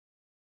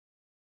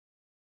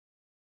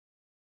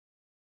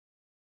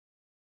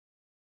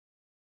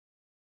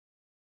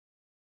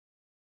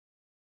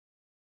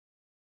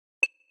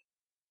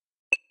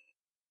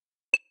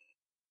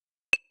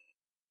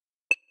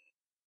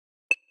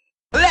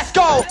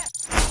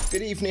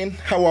Good evening.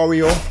 How are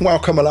we all?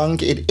 Welcome along.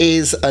 It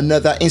is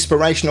another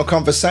inspirational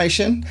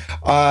conversation.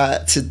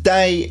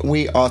 Today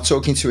we are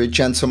talking to a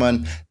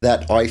gentleman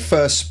that I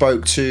first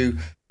spoke to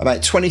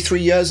about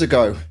 23 years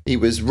ago. He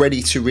was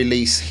ready to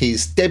release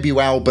his debut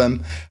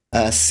album.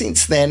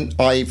 Since then,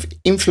 I've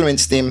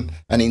influenced him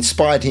and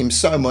inspired him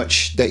so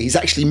much that he's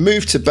actually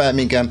moved to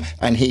Birmingham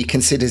and he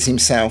considers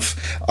himself,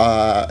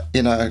 a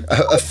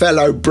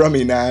fellow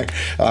Brummie now.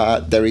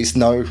 There is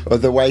no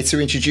other way to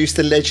introduce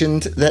the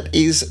legend that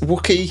is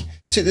Wookie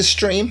to the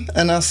stream.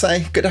 And I'll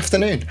say, good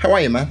afternoon. How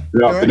are you, man?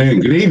 Good afternoon.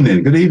 Right? Good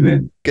evening. Good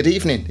evening. Good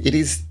evening. It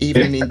is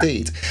evening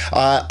indeed.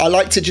 I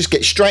like to just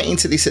get straight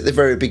into this at the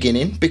very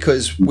beginning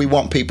because we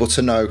want people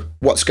to know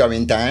what's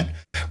going down.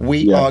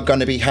 We are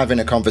going to be having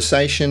a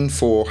conversation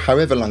for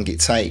however long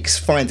it takes,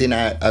 finding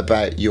out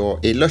about your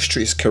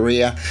illustrious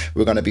career.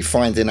 We're going to be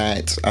finding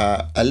out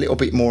a little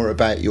bit more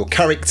about your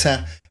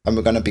character, and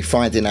we're going to be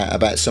finding out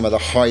about some of the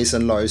highs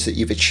and lows that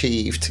you've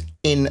achieved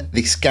in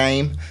this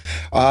game.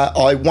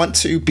 I want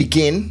to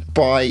begin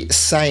by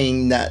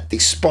saying that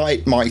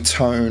despite my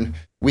tone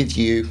with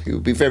you, it will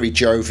be very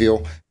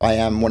jovial. I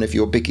am one of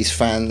your biggest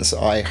fans.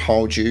 I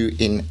hold you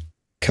in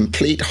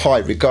complete high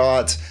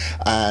regard.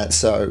 And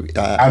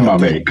my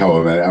mate, come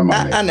on,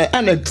 man.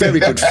 And a very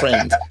good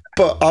friend.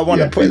 But I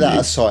want to put that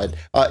aside.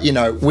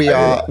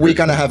 We're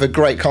going to have a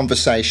great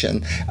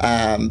conversation.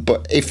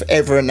 But if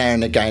ever now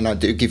and again I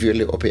do give you a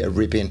little bit of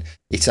ribbing,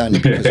 it's only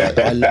because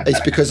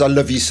it's because I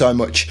love you so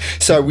much.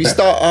 So we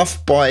start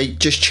off by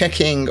just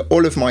checking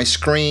all of my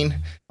screen.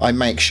 I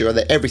make sure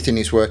that everything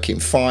is working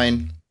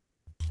fine.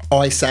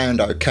 I sound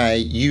okay.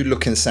 You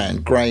look and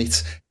sound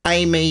great.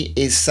 Amy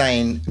is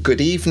saying good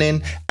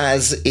evening,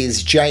 as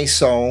is J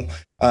Soul.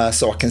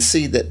 So I can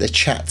see that the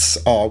chats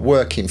are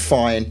working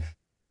fine.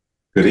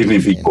 Good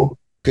evening, people.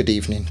 Good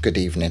evening. Good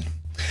evening.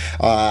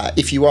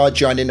 If you are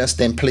joining us,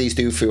 then please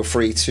do feel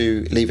free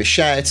to leave a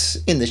shout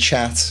in the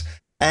chat.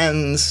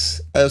 And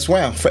as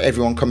well, for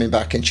everyone coming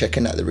back and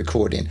checking out the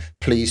recording,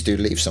 please do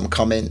leave some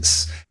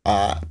comments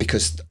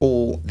because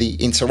all the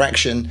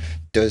interaction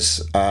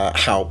does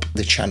help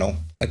the channel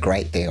a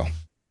great deal.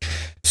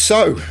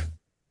 So,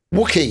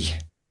 Wookie,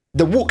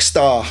 the Wook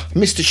star,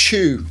 Mr.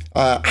 Chew,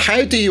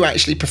 how do you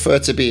actually prefer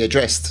to be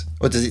addressed?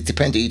 Or does it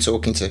depend who you're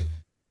talking to?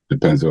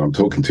 Depends who I'm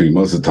talking to.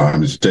 Most of the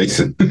time it's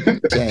Jason.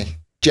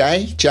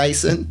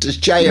 Jason? Does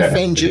Jay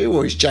offend you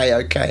or is Jay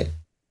okay?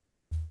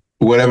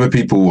 Whatever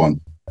people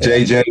want.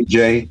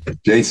 Jay,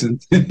 Jason.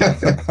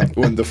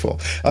 Wonderful.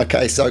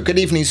 Okay, so good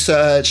evening,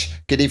 Serge.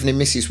 Good evening,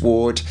 Mrs.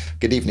 Ward.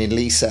 Good evening,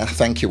 Lisa.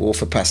 Thank you all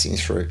for passing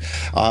through.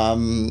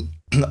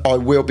 I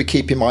will be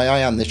keeping my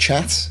eye on the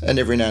chat, and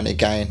every now and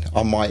again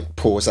I might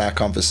pause our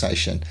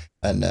conversation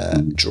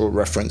and draw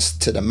reference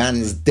to the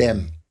man's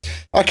dem.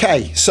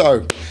 Okay,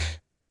 so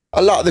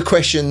a lot of the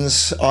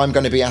questions I'm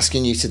going to be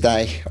asking you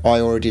today,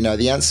 I already know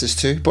the answers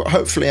to, but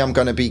hopefully I'm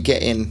going to be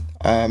getting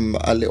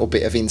a little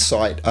bit of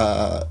insight,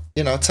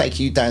 take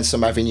you down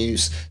some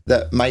avenues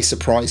that may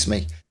surprise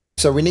me.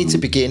 So we need to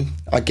begin,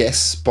 I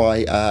guess,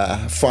 by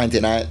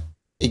finding out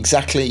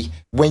exactly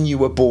when you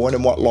were born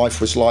and what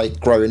life was like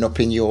growing up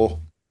in your,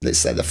 let's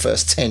say, the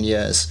first 10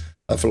 years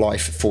of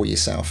life for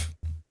yourself.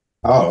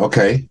 Oh,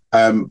 okay.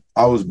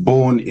 I was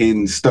born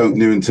in Stoke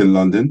Newington,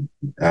 London,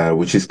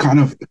 which is kind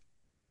of,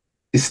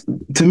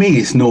 to me,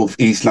 it's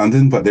northeast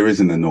London, but there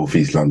isn't a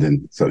northeast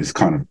London, so it's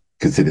kind of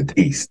considered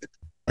east.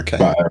 Okay.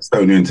 But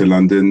Stoke Newington,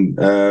 London,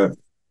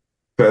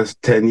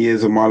 first 10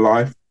 years of my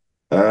life.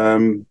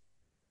 Early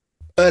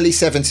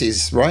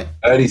 70s, right?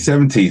 Early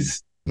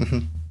 70s. Mm-hmm.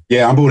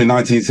 Yeah, I'm born in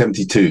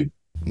 1972,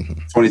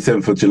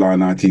 27th of July,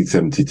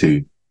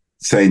 1972.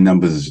 Same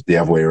numbers the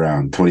other way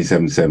around,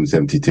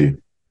 27/7/72.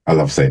 I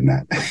love saying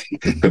that,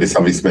 but there's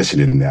something special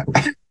in that.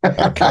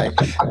 Okay.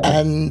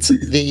 And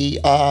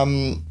the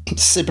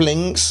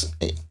siblings,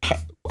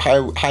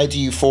 how do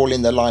you fall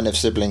in the line of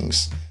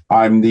siblings?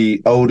 I'm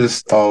the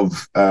oldest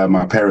of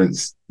my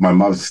parents, my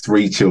mother's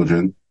 3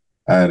 children.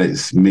 And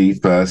it's me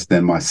first,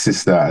 then my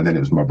sister, and then it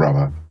was my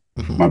brother.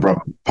 My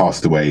brother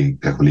passed away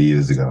a couple of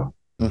years ago.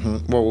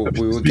 Well,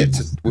 we will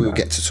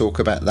get to talk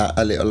about that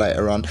a little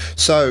later on.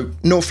 So,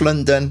 North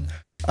London,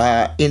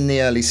 in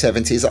the early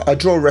 70s, I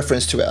draw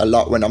reference to it a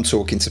lot when I'm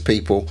talking to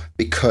people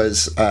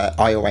because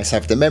I always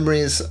have the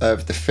memories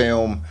of the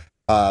film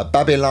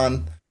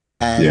Babylon,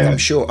 and I'm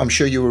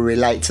sure you will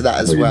relate to that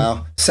as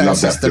well. Sound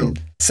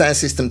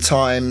system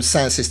time,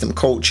 sound system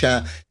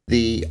culture,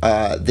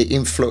 the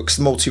influx,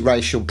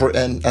 multiracial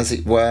Britain, as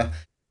it were.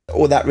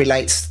 All that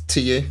relates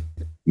to you.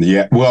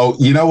 Yeah, well,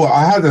 you know what?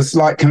 I had a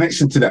slight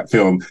connection to that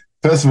film.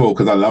 First of all,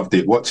 because I loved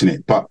it, watching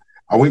it. But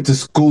I went to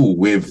school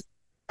with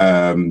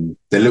the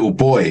little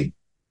boy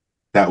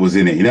that was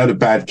in it. You know, the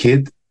bad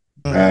kid?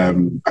 I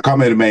can't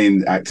remember the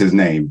main actor's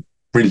name.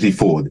 Brinsley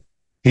Ford.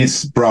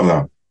 His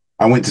brother.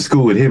 I went to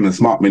school with him and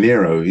Smart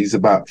Manero. He's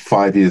about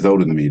 5 years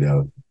older than me,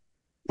 though.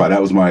 But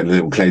that was my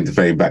little claim to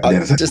fame back then. I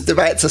was just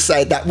about to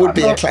say that would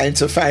be a claim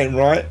to fame,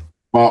 right?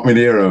 Smart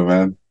Manero,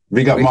 man.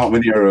 Big up Mark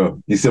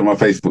Manero. He's on my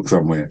Facebook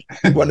somewhere.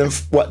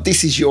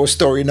 This is your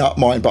story, not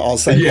mine, but I'll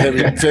say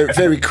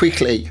very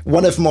quickly.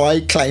 One of my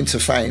claim to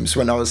fames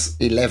when I was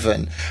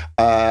 11,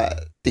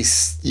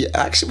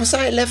 actually, was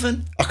I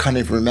 11? I can't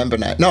even remember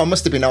now. No, I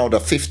must have been older,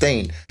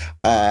 15.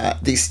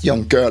 This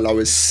young girl I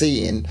was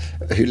seeing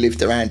who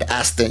lived around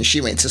Aston,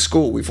 she went to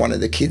school with one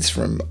of the kids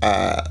from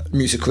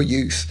Musical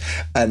Youth.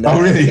 And,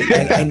 oh, really?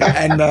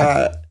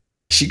 and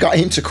she got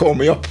him to call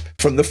me up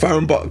from the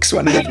phone box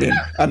one evening,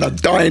 and I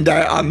dined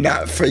out on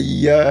that for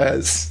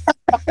years.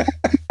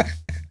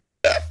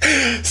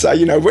 So,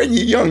 you know, when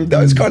you're young,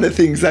 those kind of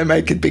things, they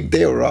make a big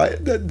deal, right?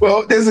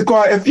 Well, there's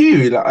quite a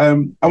few. Like,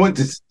 I went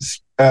to,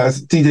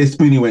 TJ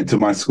Spoonie went to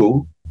my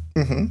school.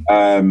 Mm-hmm.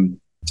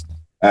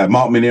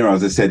 Mark Minero,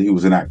 as I said, he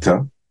was an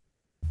actor.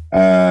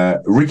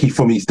 Ricky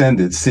from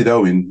EastEnders, Sid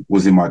Owen,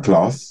 was in my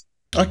class.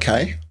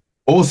 Okay.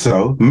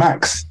 Also,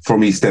 Max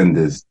from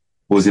EastEnders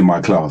was in my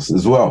class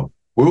as well.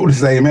 We're all the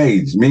same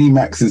age. Me,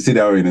 Max, and Sid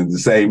Owen in the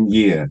same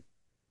year.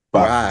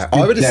 But wow,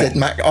 I would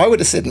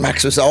have said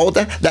Max was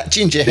older. That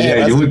ginger hair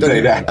hasn't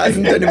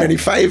done him any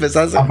favours,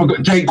 has it? I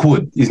forgot Jake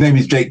Wood. His name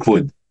is Jake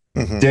Wood.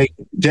 Mm-hmm.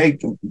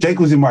 Jake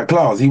was in my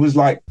class. He was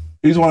one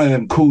of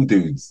them cool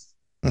dudes.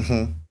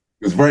 Mm-hmm.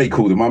 It was very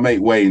cool. My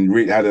mate Wayne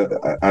really had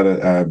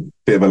a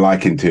bit of a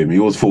liking to him. He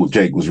always thought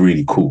Jake was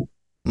really cool.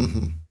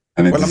 Mm-hmm.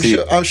 Well,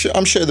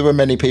 I'm sure there were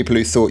many people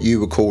who thought you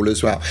were cool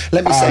as well.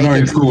 Let me say, not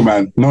in school,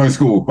 man. Not in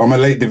school. I'm a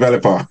late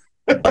developer.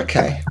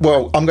 Okay.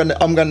 Well, I'm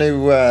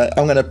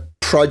gonna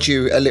prod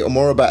you a little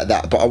more about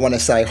that, but I want to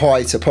say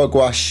hi to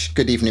Pugwash.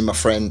 Good evening, my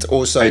friend.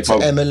 Also to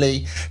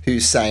Emily,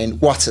 who's saying,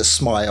 "What a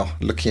smile!"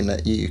 Looking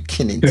at you,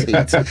 kinning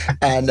teeth.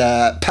 And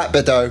Pat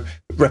Badeau,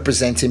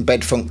 representing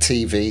Bedfunk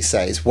TV,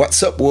 says,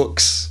 "What's up,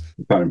 Wooks?"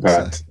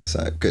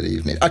 So good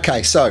evening.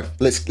 Okay, so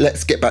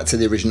let's get back to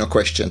the original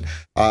question.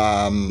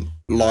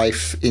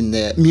 Life in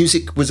there.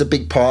 Music was a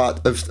big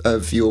part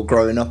of your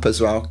growing up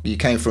as well. You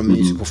came from a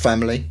musical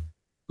family.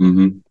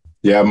 Mm-hmm.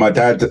 Yeah, my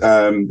dad,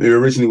 who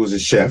originally was a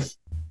chef,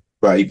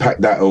 but he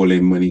packed that all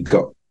in when he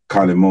got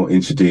kind of more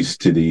introduced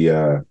to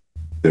the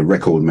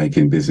record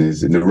making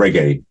business in the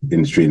reggae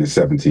industry in the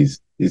 70s.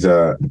 He's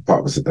a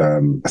part of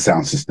a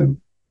sound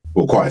system,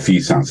 or quite a few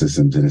sound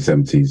systems in the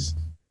 70s.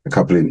 A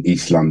couple in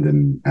East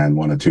London and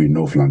one or two in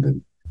North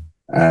London.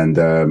 And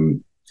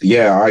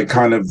I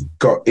kind of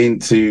got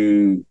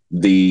into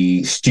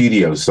the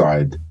studio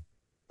side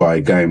by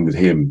going with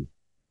him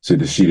to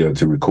the studio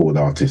to record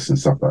artists and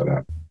stuff like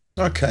that.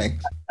 Okay.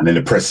 And then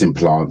the pressing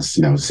plants,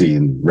 you know,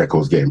 seeing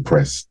records getting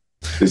pressed.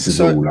 This is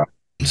all that.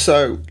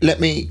 So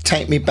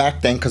take me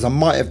back then, because I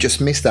might have just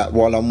missed that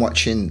while I'm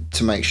watching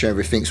to make sure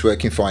everything's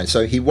working fine.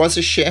 So he was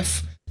a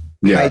chef.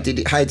 Yeah.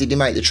 How did he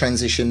make the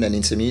transition then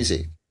into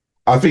music?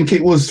 I think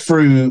it was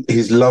through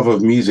his love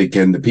of music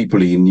and the people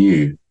he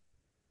knew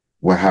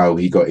were how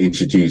he got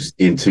introduced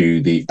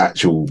into the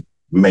actual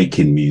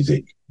making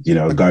music, you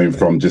know, going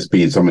from just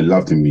being someone who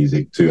loved in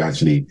music to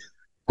actually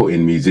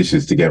putting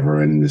musicians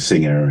together and the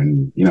singer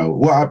and, you know,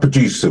 what a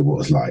producer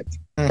was like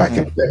back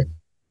in the day.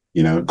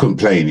 You know, couldn't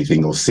play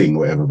anything or sing,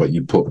 whatever, but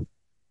you put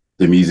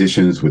the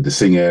musicians with the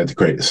singer to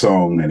create the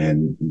song and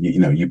then, you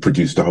know, you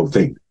produce the whole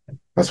thing.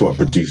 That's what a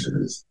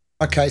producer is.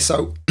 Okay,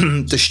 so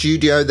the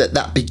studio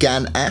that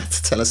began at,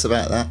 tell us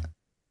about that.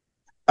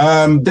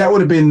 That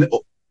would have been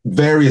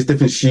various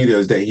different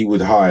studios that he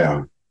would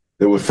hire.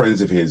 They were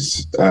friends of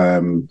his,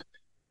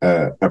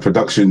 a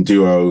production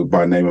duo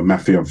by the name of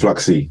Matthew and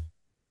Fluxy.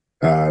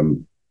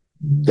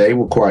 They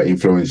were quite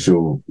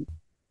influential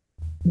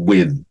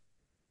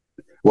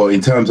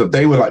in terms of,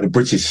 they were like the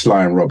British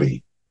Sly and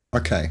Robbie.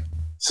 Okay.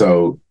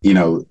 So, you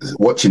know,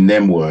 watching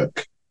them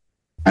work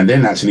and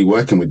then actually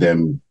working with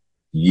them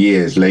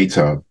years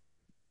later,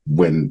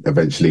 when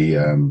eventually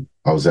I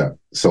was at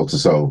Soul to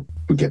Soul,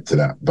 we'll get to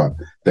that, but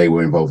they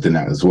were involved in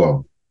that as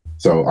well.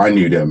 So I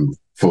knew them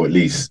for at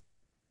least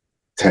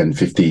 10,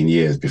 15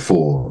 years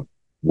before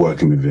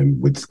working with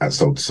him at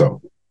Soul to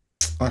Soul.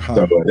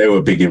 So they were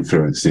a big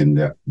influence in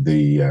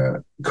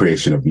the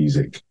creation of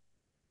music,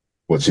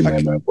 watching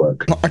them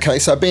work. Okay,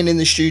 so being in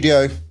the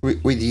studio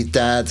with your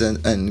dad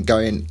and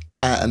going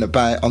out and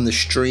about on the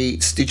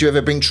streets, did you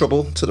ever bring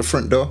trouble to the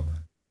front door?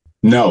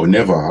 No,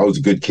 never. I was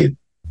a good kid.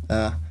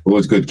 I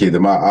was a good kid.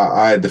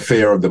 I had the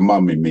fear of the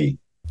mum in me.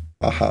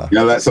 You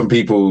know, like some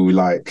people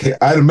like,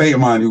 I had a mate of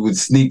mine who would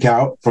sneak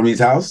out from his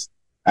house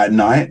at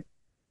night.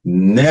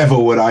 Never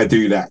would I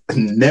do that.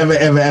 Never,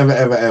 ever, ever,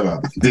 ever,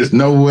 ever. There's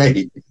no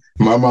way.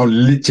 My mum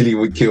literally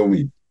would kill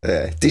me.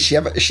 Did she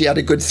had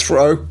a good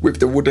throw with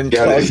the wooden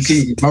clubs?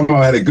 My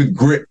mum had a good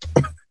grip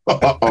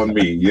on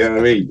me. You know what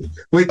I mean?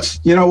 Which,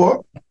 you know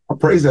what? I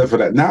praise her for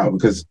that now,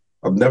 because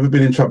I've never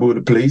been in trouble with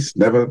the police.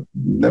 Never.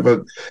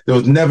 There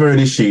was never an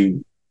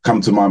issue come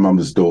to my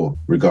mum's door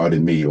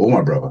regarding me or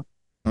my brother.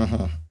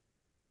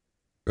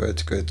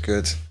 Good.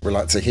 We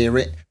like to hear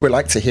it.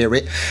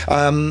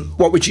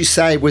 What would you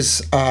say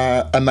was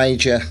a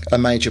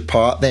major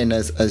part then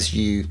as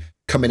you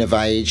coming of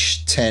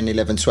age, 10,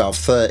 11, 12,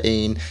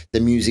 13, the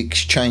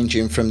music's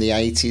changing from the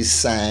 80s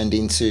sound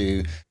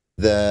into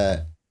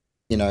the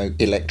you know,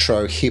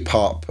 electro, hip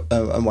hop,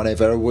 and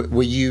whatever.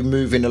 Were you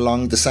moving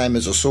along the same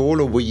as us all,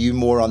 or were you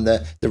more on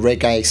the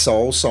reggae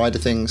soul side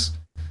of things?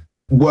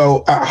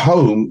 Well, at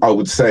home, I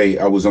would say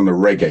I was on the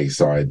reggae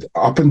side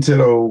up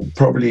until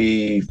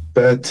probably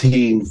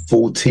 13,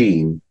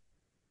 14.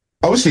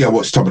 Obviously, I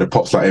watched Top of the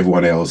Pops like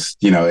everyone else,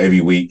 you know, every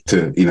week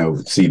to, you know,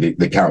 see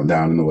the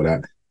countdown and all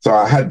that. So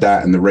I had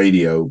that and the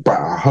radio, but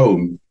at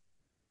home,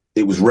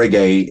 it was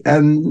reggae.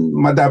 And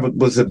my dad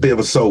was a bit of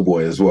a soul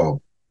boy as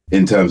well,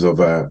 in terms of,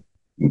 I'm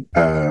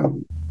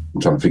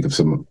trying to think of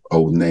some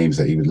old names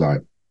that he would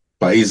like.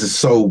 But he's a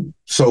soul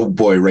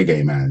boy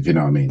reggae man, you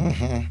know what I mean?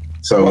 Mm-hmm.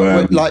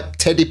 So like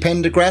Teddy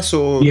Pendergrass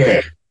or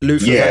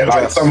Luther Vandross?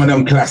 Like some of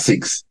them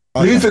classics.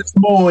 Okay. Luther's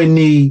more in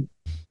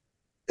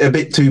a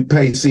bit too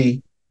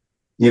pacey,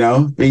 you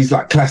know. He's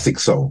like classic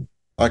soul.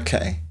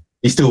 Okay.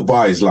 He still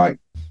buys like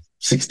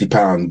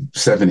 £60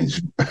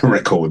 7-inch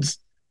records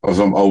of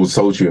some old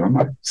soul tune. I'm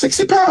like,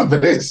 £60 for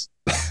this.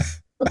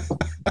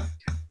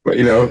 But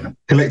you know,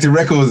 collecting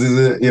records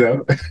is yeah.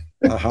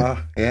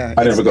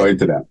 I never got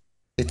into that.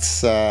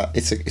 It's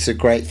a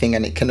great thing,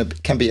 and it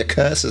can be a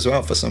curse as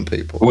well for some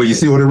people. Well, you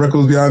see all the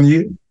records behind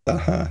you?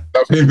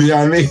 Nothing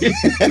behind me.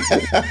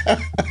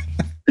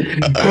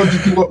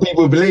 Contrary to what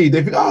people believe,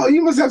 they think, oh,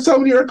 you must have so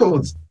many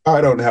records. I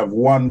don't have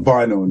one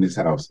vinyl in this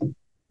house.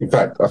 In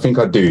fact, I think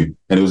I do,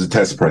 and it was a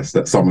test press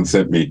that someone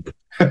sent me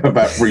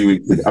about 3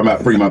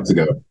 months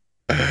ago.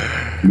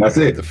 And that's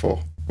it.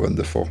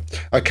 Wonderful.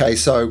 Okay,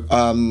 so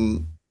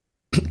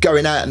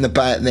going out and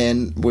about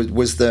then what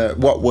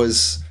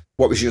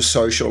was your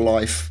social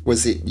life?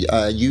 Was it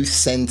youth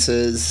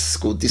centres,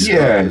 school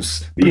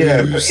discos?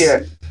 Yeah.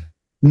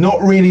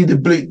 Not really the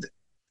blue.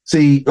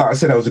 See, like I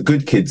said, I was a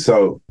good kid,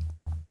 so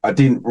I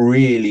didn't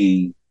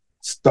really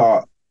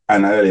start.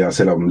 And earlier I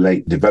said I'm a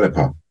late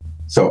developer,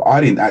 so I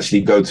didn't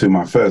actually go to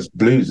my first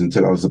blues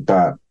until I was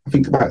about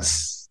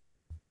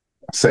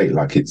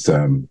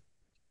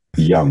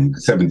young,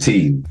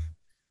 17.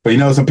 But you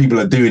know, some people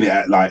are doing it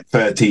at like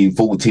 13,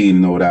 14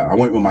 and all that. I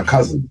went with my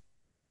cousin.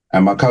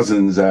 And my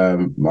cousin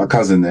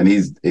and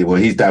his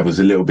dad was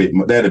a little bit,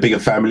 they had a bigger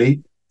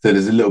family, so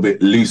there's a little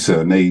bit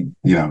looser, and they,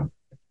 you know,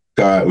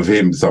 go out with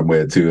him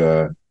somewhere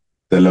to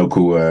the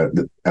local,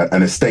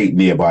 an estate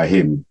nearby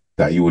him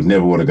that you would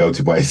never want to go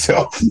to by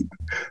yourself.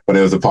 But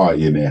there was a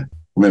party in there. I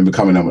remember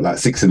coming home at like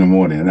 6 a.m,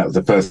 and that was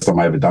the first time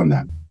I ever done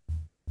that.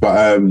 But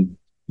I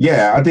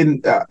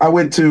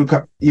went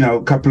to, you know,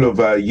 a couple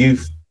of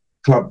youth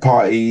club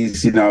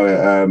parties, you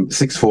know,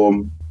 sixth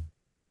form.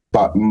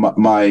 But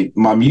my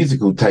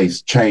musical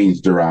taste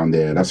changed around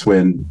there. That's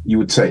when you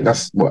would say,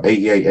 that's what,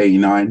 88,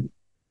 89?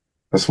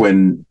 That's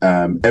when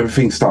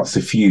everything starts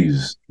to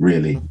fuse,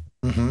 really.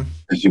 Mm-hmm.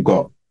 Because you've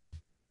got,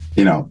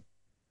 you know,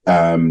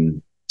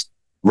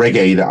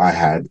 reggae that I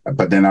had,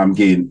 but then I'm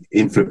being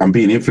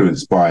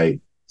influenced by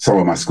some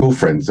of my school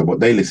friends and what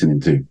they're listening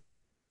to.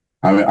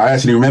 I mean, I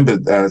actually remember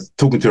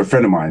talking to a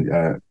friend of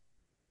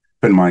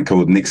mine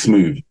called Nick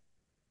Smooth,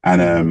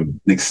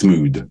 and Nick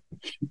Smooth.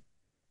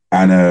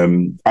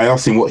 And I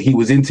asked him what he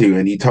was into,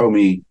 and he told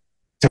me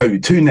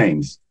two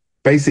names,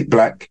 Basic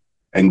Black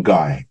and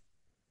Guy.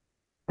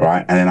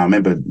 Right. And then I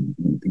remember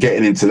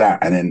getting into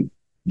that, and then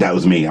that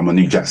was me. I'm a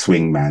New Jack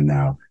Swing man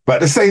now. But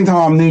at the same time,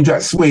 I'm New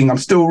Jack Swing. I'm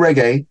still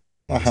reggae,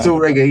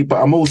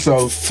 but I'm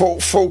also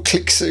full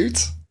click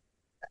suit.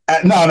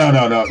 No.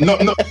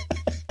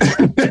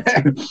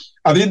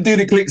 I didn't do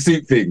the click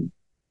suit thing.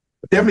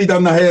 Definitely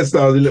done the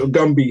hairstyle, the little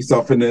Gumby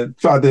stuff, and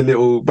tried the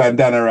little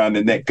bandana around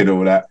the neck and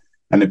all that.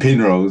 And the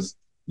pinrolls,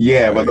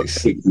 but not the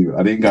click suit.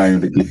 I didn't go in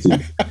with the click suit.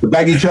 The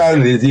baggy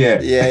trousers,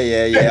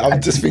 Yeah.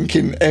 I'm just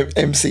thinking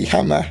MC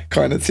Hammer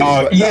kind of thing.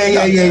 Oh,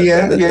 yeah.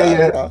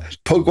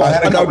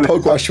 Pugwash, I know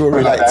Pugwash will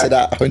relate to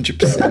that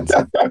 100%.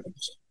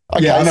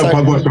 Okay, I know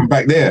Pugwash from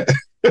back there.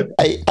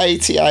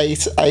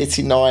 88,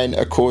 89,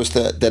 of course,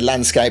 the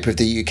landscape of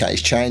the UK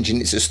is changing.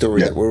 It's a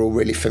story that we're all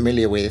really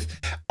familiar with.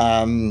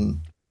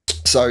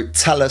 So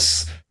tell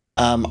us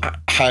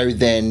how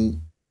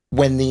then,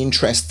 when the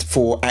interest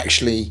for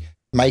actually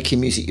making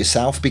music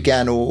yourself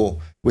began, or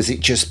was it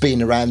just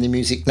being around the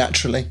music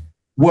naturally?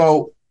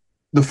 Well,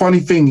 the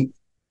funny thing,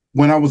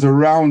 when I was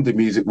around the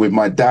music with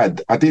my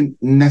dad, I didn't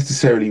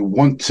necessarily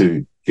want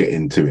to get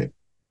into it,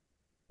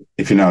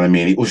 if you know what I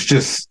mean. It was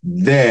just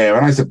there.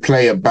 And I used to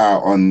play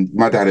about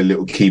my dad had a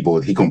little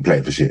keyboard. He couldn't play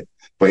it for shit,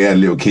 but he had a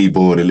little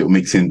keyboard, a little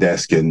mixing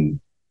desk, and,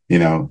 you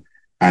know,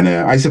 and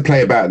I used to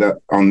play about that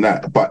on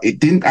that. But it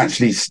didn't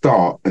actually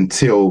start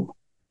until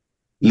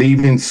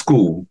leaving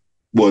school.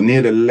 Well,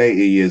 near the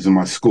later years of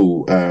my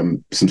school,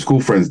 some school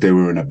friends, they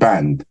were in a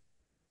band,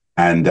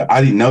 and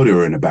I didn't know they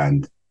were in a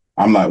band.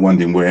 I'm like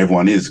wondering where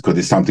everyone is because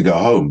it's time to go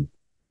home,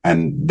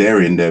 and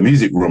they're in the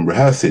music room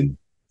rehearsing.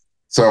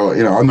 So,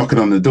 you know, I'm knocking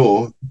on the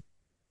door,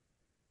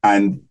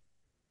 and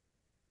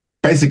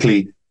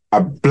basically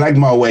I blagged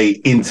my way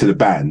into the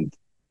band,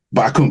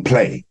 but I couldn't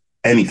play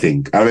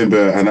anything. I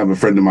remember another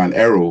friend of mine,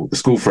 Errol, a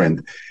school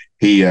friend,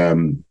 he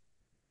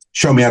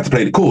showed me how to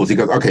play the chords. He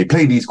goes, okay,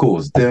 play these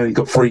chords. Then he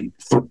got three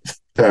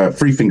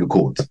finger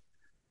chords.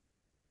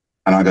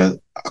 And I go,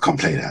 I can't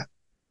play that.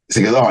 So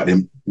he goes, all right,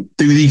 then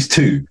do these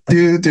two.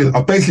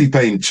 I'm basically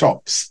playing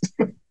chops.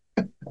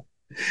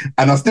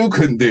 And I still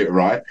couldn't do it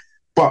right.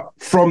 But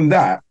from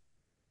that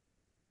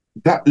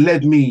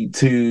led me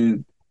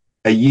to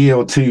a year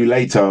or two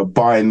later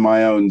buying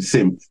my own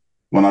synth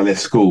when I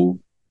left school,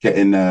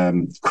 getting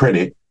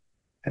credit,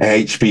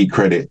 HP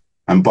credit,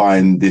 and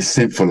buying this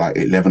synth for like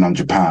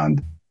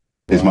 £1,100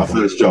 is my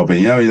first job.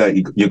 And you know,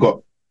 like you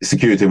got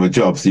security of a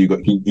job, so you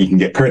can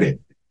get credit.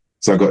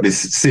 So I got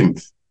this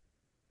synth,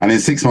 and then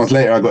 6 months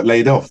later I got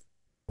laid off.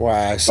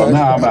 Wow! So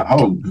now I'm at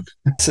home.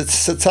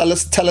 So tell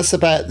us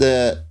about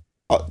the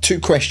two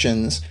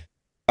questions.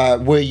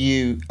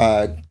 Did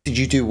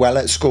you do well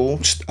at school,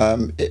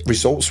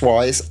 results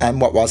wise,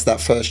 and what was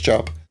that first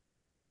job?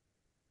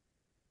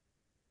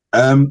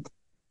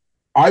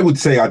 I would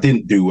say I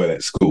didn't do well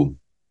at school.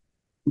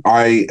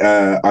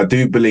 I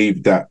do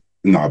believe that.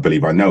 No, I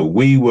know.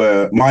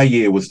 My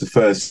year was the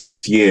first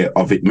year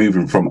of it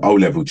moving from O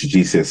level to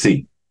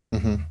GCSE.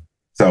 Mm-hmm.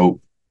 So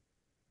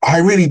I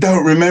really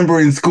don't remember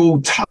in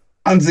school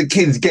tons of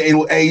kids getting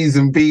all A's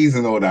and B's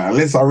and all that,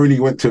 unless I really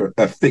went to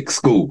a thick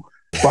school.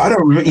 But I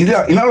don't remember. You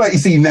know, like you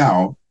see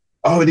now,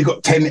 oh, they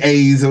got 10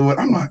 A's or what.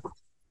 I'm like,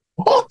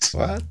 what?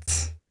 There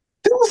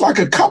was like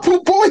a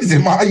couple boys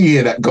in my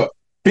year that got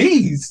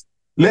B's,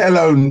 let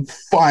alone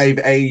 5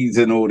 A's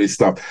and all this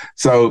stuff.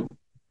 So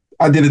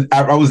I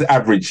was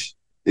average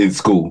in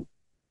school,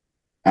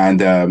 and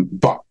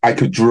but I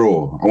could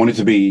draw. I wanted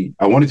to be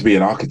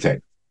an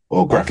architect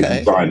or graphic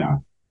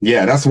designer.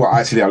 Yeah, that's what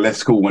actually I left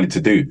school wanted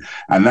to do,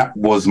 and that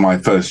was my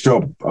first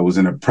job. I was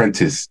an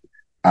apprentice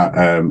at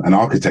an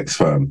architect's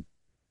firm,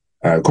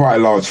 quite a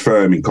large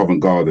firm in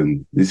Covent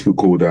Garden. This was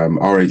called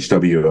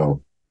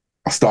RHWL.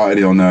 I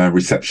started on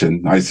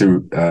reception. I used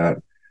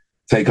to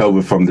take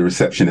over from the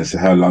receptionist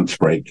at her lunch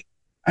break,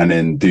 and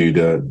then do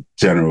the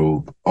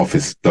general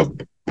office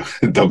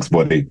dog's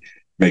body,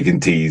 making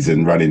teas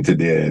and running to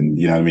the, and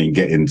you know what I mean,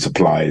 getting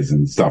supplies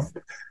and stuff.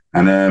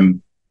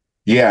 And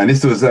and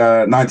this was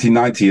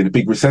 1990, and a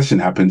big recession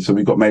happened, so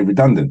we got made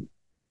redundant.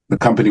 The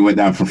company went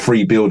down from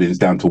 3 buildings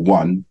down to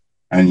 1,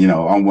 and you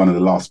know, I'm one of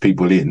the last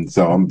people in,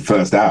 so I'm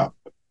first out.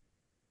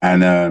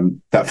 And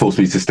that forced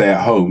me to stay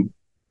at home,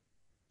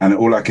 and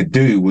all I could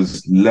do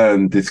was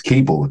learn this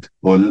keyboard,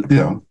 or you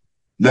know,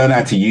 learn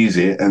how to use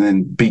it, and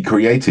then be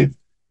creative.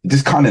 It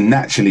just kind of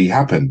naturally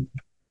happened,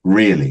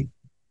 really,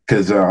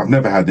 because I've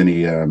never had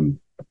any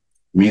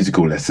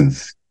musical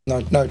lessons.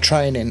 No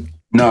training.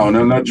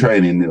 No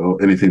training or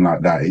anything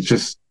like that. It's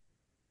just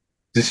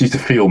used to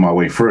feel my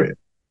way through it.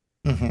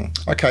 Mm-hmm.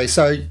 Okay,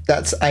 so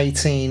that's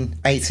 18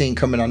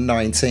 coming on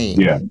 19.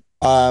 Yeah.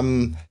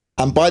 And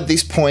by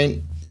this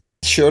point,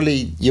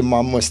 surely your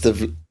mum must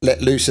have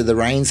let loose of the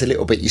reins a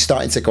little bit. You're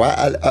starting to go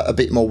out a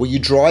bit more. Were you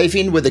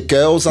driving? Were the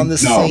girls on the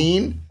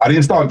scene? I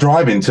didn't start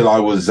driving until I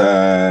was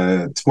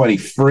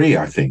 23,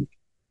 I think.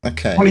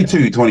 Okay.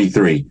 22,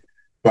 23.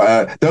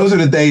 But those are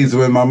the days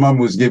when my mum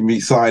was giving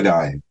me side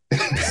eye.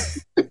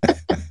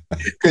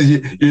 Because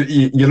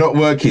you're not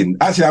working.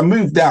 Actually, I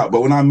moved out,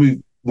 but when I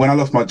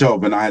lost my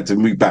job and I had to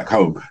move back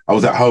home, I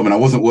was at home and I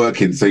wasn't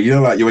working. So, you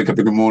know, like you wake up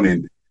in the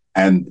morning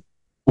and,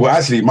 well,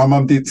 actually, my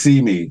mum didn't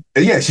see me.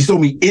 Yeah, she saw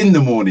me in the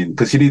morning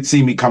because she didn't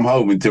see me come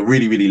home until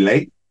really, really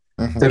late.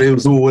 Mm-hmm. So there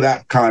was all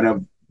that kind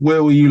of,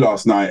 where were you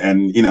last night?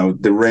 And, you know,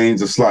 the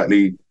rains are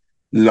slightly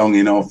long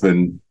enough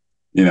and,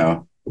 you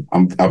know,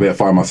 I better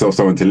find myself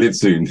someone to live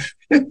soon.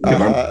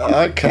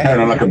 I'm carrying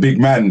on like a big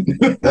man.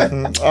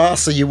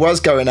 So you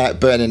was going out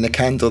burning the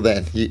candle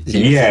then?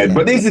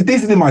 But this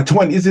is in my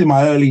 20s. This is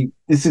my early.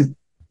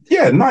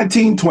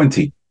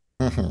 1920.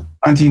 Mm-hmm.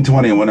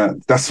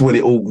 1920. That's when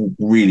it all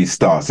really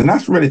starts, and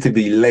that's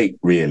relatively late,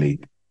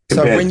 really.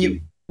 So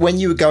when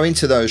you were going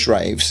to those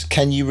raves,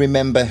 can you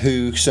remember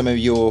who some of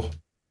your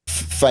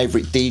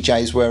favorite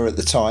DJs were at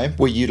the time?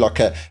 Were you like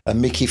a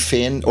Mickey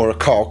Finn or a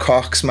Carl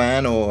Cox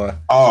man, or?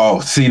 Oh,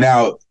 see,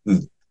 now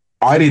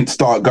I didn't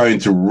start going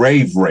to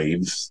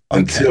raves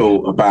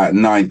until about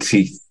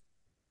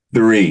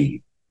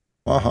 93.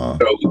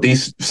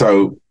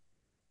 So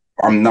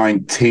I'm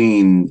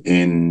 19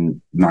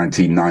 in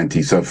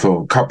 1990. So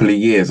for a couple of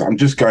years, I'm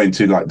just going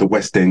to like the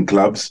West End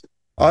clubs.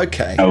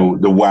 Okay. You know,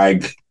 the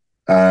WAG, it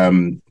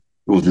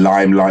was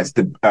Limelights,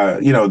 the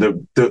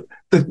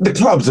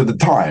clubs at the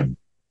time.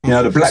 You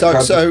know, the black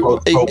clubs.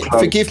 So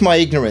forgive my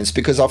ignorance,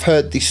 because I've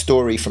heard this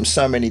story from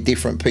so many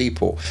different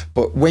people.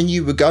 But when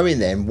you were going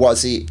then,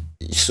 was it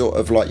sort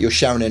of like your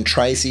Sharon and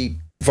Tracy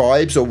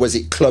vibes, or was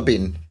it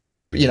clubbing?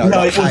 You know,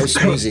 like house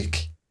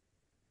music.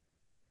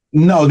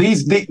 No,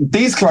 these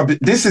clubs.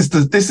 This is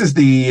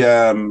the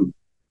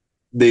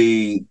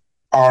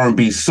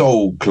R&B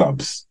soul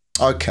clubs.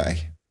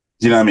 Okay.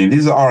 Do you know what I mean?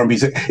 These are R&B.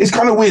 It's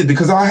kind of weird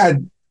because I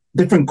had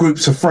different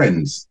groups of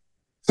friends.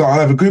 So I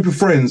have a group of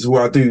friends who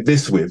I do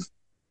this with.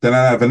 Then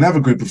I have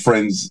another group of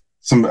friends,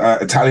 some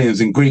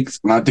Italians and Greeks,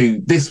 and I do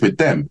this with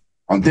them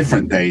on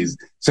different days.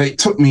 So it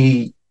took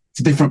me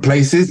to different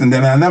places. And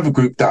then another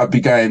group that I'd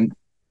be going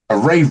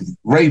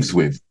raves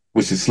with,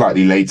 which is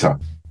slightly later.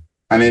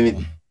 And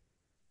then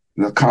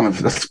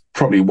that's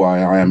probably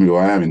why I am who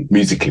I am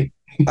musically.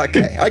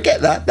 Okay, I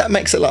get that. That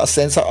makes a lot of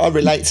sense. I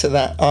relate to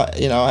that.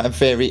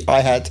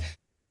 I had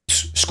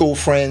school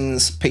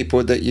friends,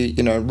 people that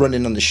you know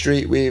running on the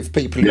street with,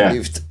 people who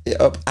lived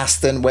up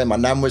Aston, where my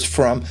nan was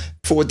from.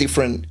 4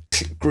 different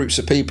groups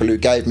of people who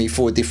gave me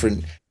 4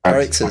 different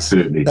characters.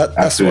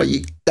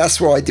 Absolutely. That's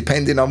why,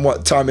 depending on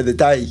what time of the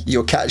day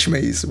you'll catch me,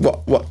 is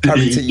what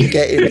character you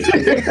get in.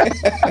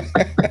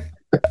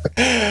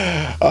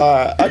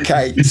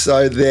 Okay,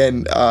 so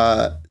then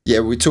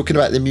we're talking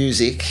about the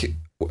music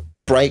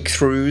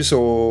breakthroughs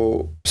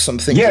or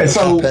something that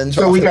happens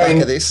off the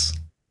back of this.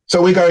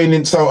 So we're going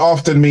in. So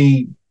after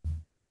me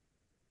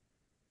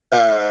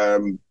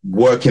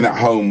working at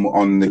home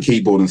on the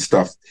keyboard and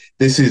stuff,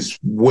 this is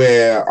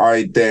where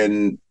I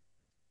then,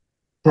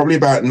 probably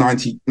about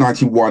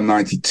 91,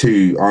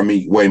 92, I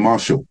meet Way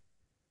Marshall.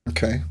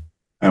 Okay.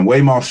 And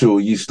Way Marshall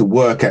used to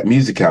work at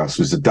Music House,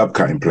 which was a dub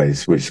cutting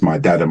place, which my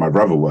dad and my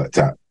brother worked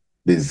at.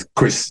 There's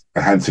Chris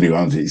Hanson who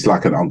owns it. He's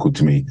like an uncle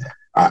to me.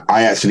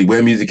 I actually,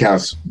 where Music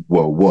House,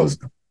 was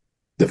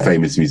the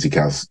famous Music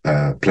House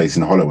place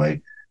in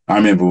Holloway, I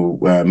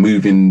remember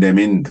moving them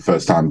in the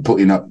first time,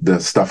 putting up the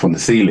stuff on the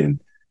ceiling,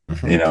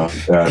 you know.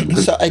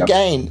 So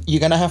again, you're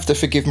going to have to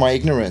forgive my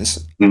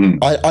ignorance.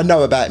 I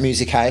know about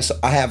Music House.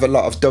 I have a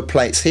lot of dub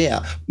plates here,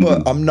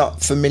 but I'm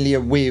not familiar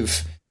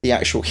with the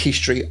actual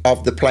history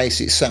of the place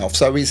itself.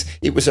 So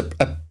it was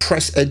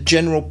a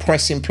general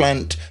pressing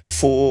plant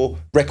for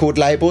record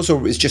labels, or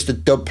it was just a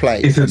dub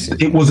plate?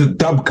 It was a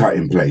dub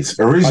cutting place.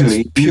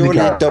 Originally, purely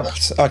a dub.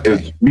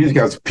 Okay. Music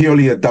House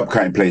purely a dub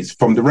cutting place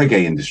from the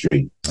reggae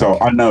industry. So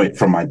I know it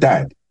from my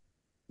dad.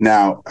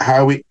 Now,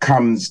 how it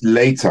comes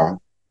later,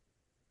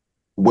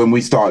 when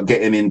we start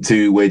getting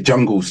into where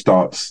Jungle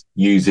starts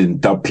using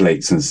dub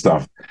plates and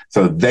stuff,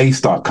 so they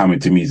start coming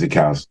to Music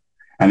House,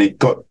 and it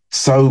got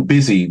so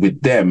busy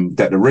with them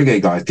that the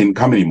reggae guys didn't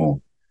come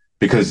anymore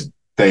because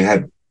they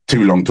had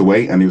too long to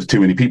wait and there was too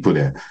many people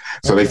there.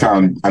 So they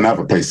found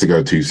another place to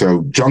go to.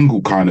 So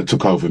Jungle kind of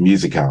took over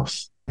Music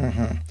House.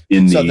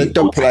 In the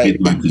dub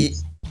plate,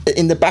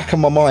 in the back of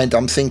my mind,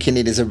 I'm thinking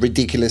it is a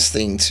ridiculous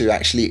thing to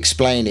actually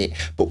explain it,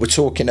 but we're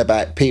talking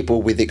about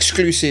people with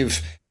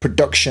exclusive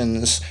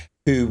productions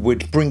who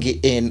would bring it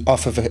in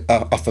off of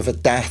a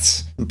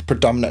DAT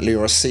predominantly,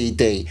 or a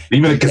CD,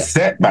 even a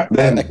cassette back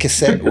then. A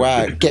cassette,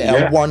 wow!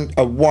 Get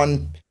a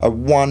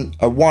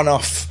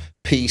one-off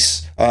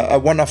piece, a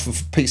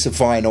one-off piece of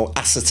vinyl,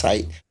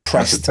 acetate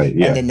pressed, and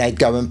then they'd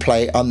go and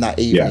play it on that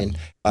evening.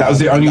 That was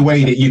the only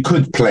way that you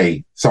could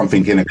play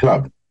something in a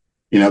club,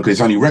 you know, because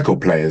it's only record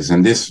players,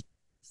 and this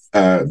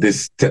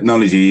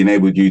technology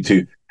enabled you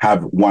to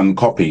have one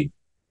copy.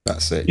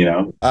 That's it. You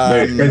know,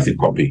 very expensive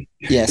copy.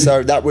 Yeah,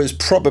 so that was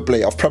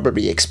I've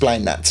probably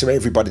explained that to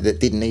everybody that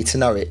didn't need to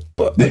know it.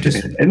 But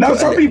and now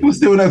some people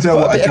still don't know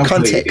what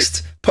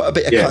context. Put a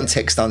bit of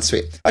context onto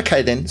it.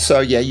 Okay, then. So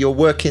you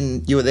were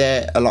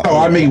there a lot. Oh,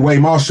 I mean Way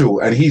Marshall,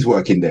 and he's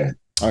working there.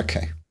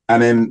 Okay.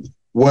 And then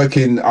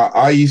working,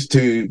 I used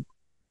to,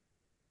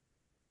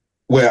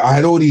 where I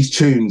had all these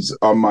tunes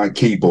on my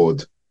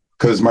keyboard,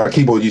 because my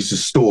keyboard used to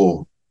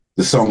store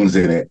the songs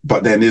in it,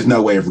 but then there's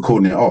no way of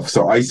recording it off.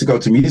 So I used to go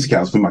to Music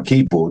House with my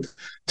keyboard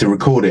to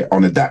record it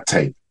on a DAT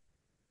tape,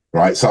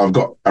 right? So I've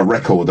got a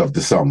record of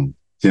the song,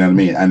 do you know what I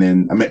mean? And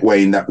then I met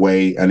Wayne that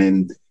way, and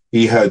then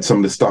he heard some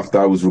of the stuff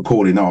that I was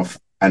recording off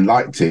and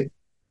liked it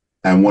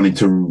and wanted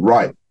to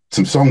write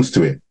some songs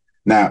to it.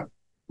 Now,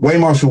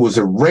 Wayne Marshall was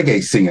a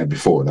reggae singer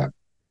before that.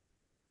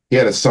 He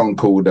had a song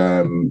called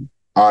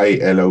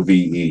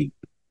ILOVE,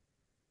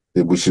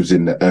 which was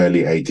in the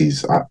early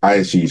 80s. I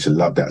actually used to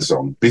love that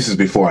song. This is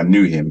before I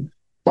knew him,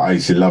 but I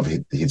used to love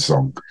his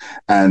song.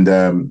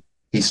 And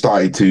he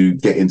started to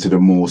get into the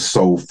more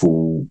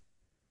soulful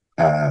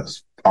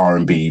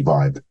R&B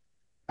vibe.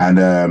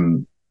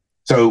 And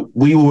so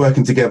we were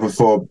working together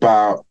for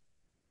about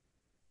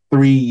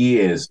 3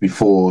 years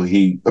before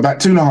about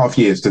 2.5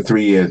 years to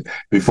 3 years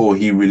before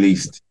he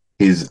released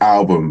his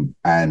album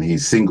and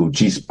his single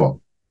G-Spot.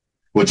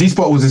 Well,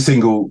 G-Spot was a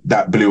single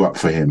that blew up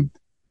for him.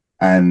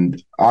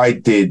 And I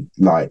did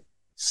I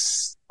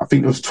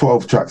think there was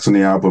 12 tracks on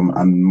the album,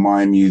 and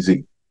my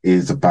music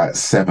is about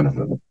 7 of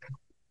them.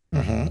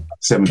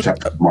 7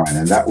 tracks of mine,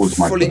 and that was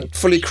my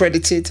fully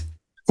credited.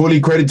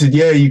 Fully credited,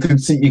 yeah. You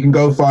can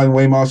go find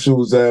Way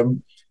Marshall's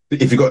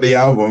if you got the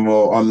album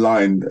or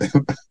online.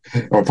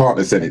 My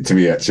partner sent it to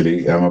me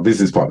actually. My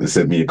business partner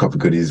sent me a copy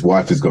because his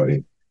wife has got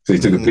it. So he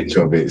took a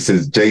picture of it. It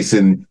says,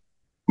 Jason,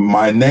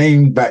 my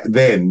name back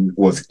then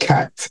was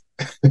Cat.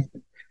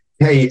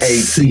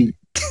 Katt.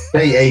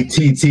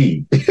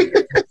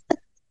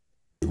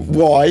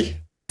 Why?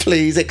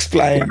 Please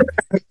explain.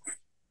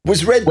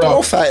 Was Red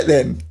Dwarf out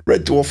then?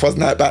 Red Dwarf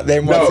wasn't out back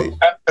then, was it?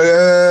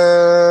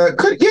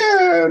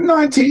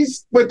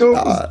 90s. Red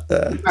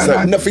Dwarf.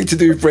 So nothing to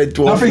do with Red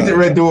Dwarf. Nothing to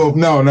Red Dwarf.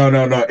 No.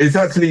 It's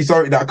actually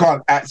something that I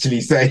can't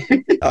actually say.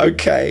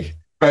 Okay.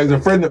 But it was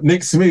a friend of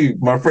Nick Smooth,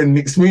 my friend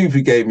Nick Smooth,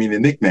 who gave me the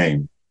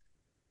nickname.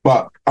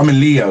 But I'm a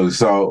Leo,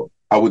 so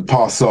I would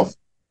pass off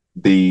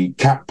the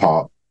cat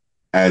part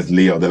as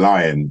Leo the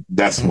Lion.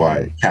 That's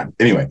why Cat.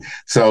 Anyway,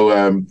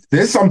 so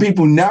there's some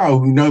people now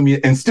who know me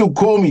and still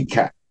call me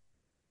Cat.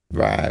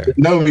 Right.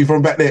 Know me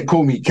from back there,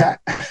 call me Cat.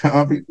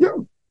 I'll be,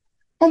 yo,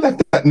 I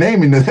left that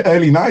name in the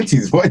early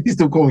 90s. Why do you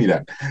still call me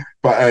that?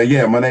 But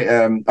yeah, my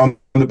name, on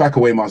the back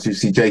of Waymaster, you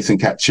see Jason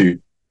Katchu.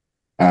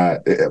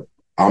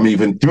 I'm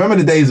even, do you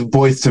remember the days of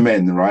Boys to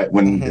Men, right?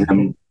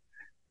 When,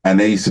 and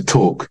they used to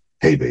talk,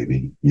 hey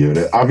baby, you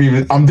know,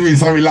 I'm doing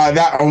something like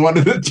that on one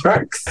of the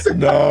tracks.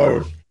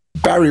 No.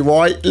 Barry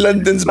White,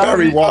 London's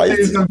Barry White.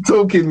 I'm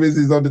talking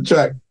business on the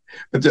track.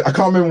 I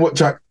can't remember what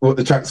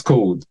the track's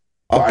called.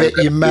 I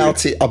bet you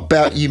melted. I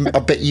bet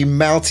you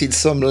melted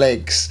some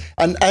legs.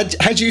 And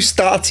had you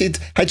started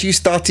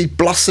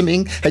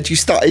blossoming? Had you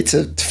started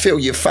to fill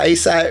your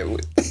face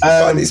out?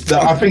 I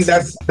think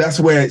that's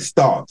where it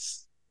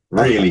starts.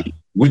 Really,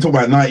 we talk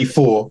about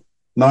 94.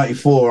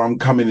 94. I'm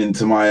coming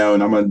into my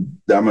own. I'm a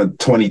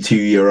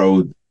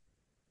 22-year-old.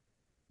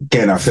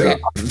 Again, I said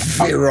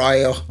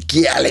virile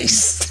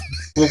Gallus.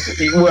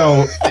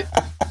 Well,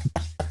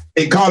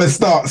 it kind of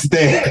starts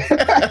there.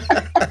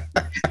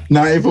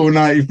 94,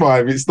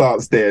 95, it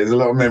starts there. There's a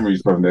lot of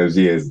memories from those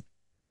years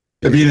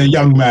of being a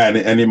young man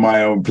and in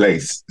my own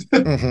place.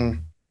 But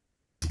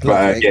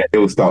yeah, it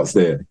all starts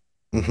there.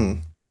 Okay.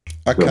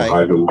 So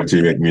I don't want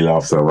you to make me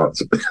laugh so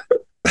much.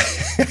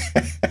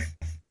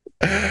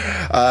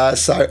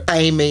 So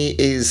Amy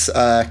is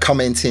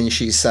commenting.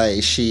 She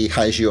says she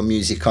has your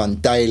music on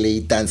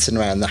daily, dancing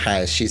around the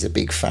house. She's a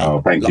big fan.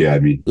 Oh, thank you,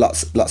 Amy.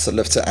 Lots of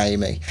love to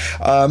Amy.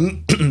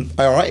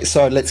 All right,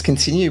 so let's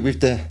continue with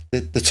the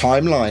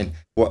timeline.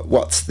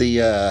 What's the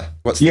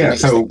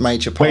next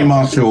major part? Wayne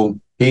Marshall,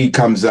 he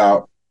comes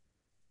out.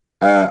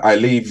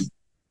 I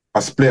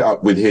split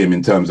up with him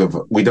in terms of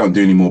we don't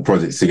do any more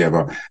projects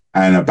together.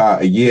 And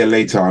about a year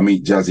later, I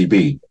meet Jazzy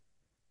B.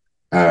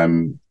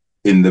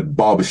 In the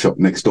barbershop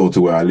next door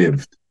to where I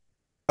lived.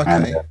 Okay.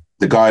 And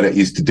the guy that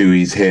used to do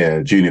his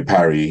hair, Junior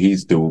Parry,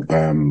 he's the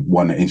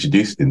one that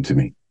introduced him to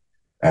me.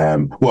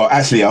 Well,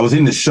 actually, I was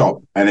in the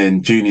shop and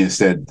then Junior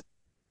said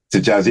to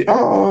Jazzy,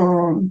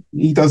 oh,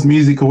 he does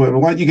music or whatever.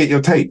 Why don't you get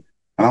your tape?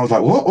 And I was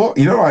like, what?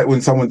 You know, like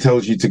when someone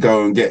tells you to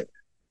go and get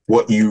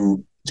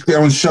to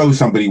go and show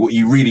somebody what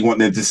you really want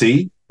them to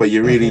see, but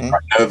you're really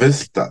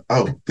nervous that,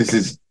 this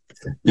is,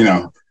 you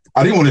know,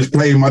 I didn't want to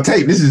play my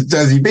tape. This is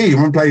Jazzy B.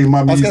 I'm playing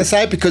my music. I was going to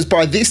say, because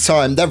by this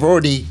time, they've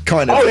already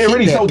kind of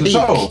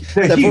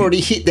They've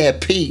already hit their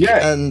peak.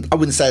 Yeah. And I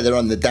wouldn't say they're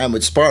on the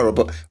downward spiral,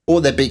 but all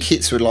their big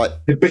hits were like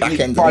back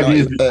end 5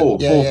 years before,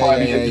 4 or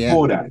 5 years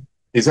before that.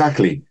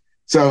 Exactly.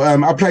 So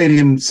I played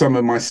him some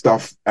of my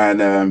stuff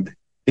and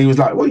he was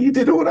like, well, you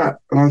did all that?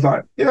 And I was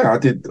like, yeah, I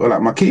did all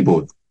that, my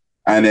keyboard.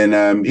 And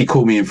then he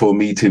called me in for a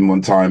meeting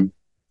one time.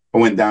 I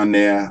went down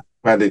there,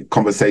 had a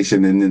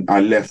conversation, and then I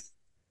left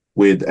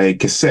with a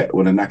cassette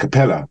with an a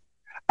cappella.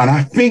 And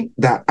I think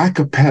that a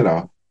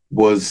cappella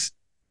was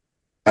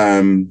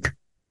Rick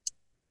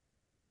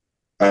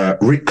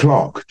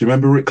Clark. Do you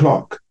remember Rick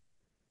Clark?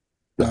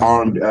 The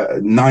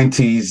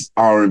 90s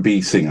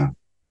R&B singer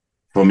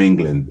from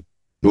England.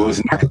 It was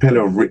an a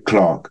cappella of Rick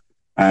Clark.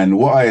 And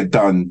what I had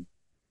done,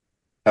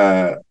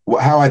 how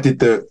I did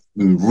the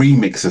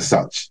remix as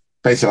such,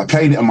 basically I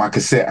played it on my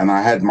cassette and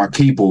I had my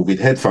keyboard with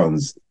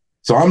headphones.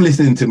 So I'm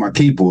listening to my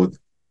keyboard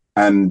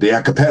and the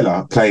a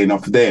cappella playing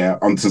off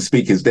there on some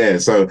speakers there.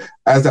 So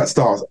as that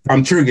starts,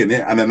 I'm triggering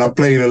it and then I'm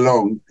playing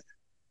along.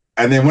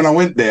 And then when I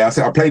went there, I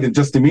said, I played in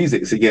just the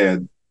music. So yeah,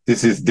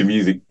 this is the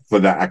music for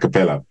that a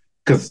cappella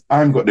because I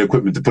haven't got the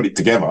equipment to put it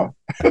together.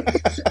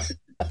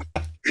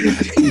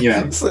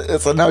 Yeah,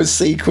 it's a no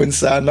sequence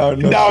sound. No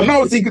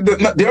sequence.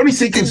 The only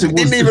sequence was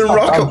didn't even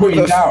rock up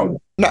with down.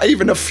 Not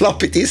even a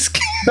floppy disk.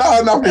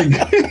 No, nothing.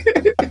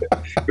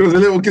 It was a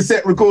little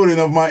cassette recording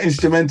of my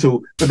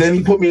instrumental, but then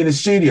he put me in the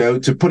studio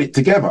to put it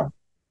together,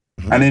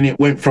 and then it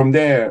went from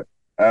there.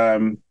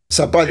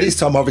 So by this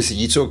time, obviously,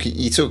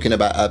 you're talking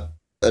about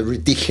a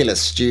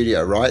ridiculous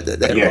studio, right?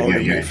 That they're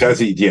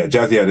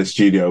Jazzy had a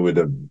studio with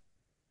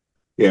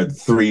he had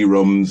 3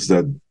 rooms,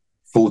 the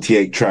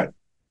 48 track,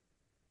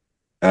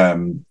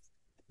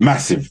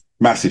 massive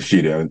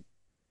studio,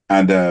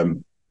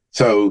 and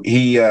so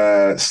he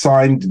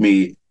signed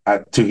me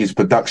to his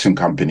production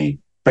company.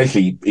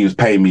 Basically, he was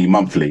paying me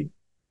monthly.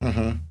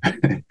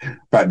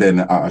 Back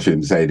then, I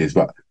shouldn't say this,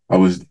 but I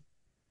was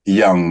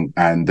young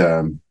and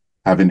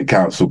having the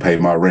council pay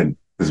my rent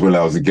as well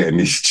as getting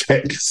these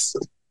checks.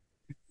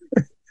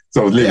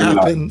 So I was living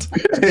life.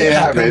 It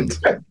happened.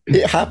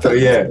 It happened. So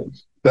yeah,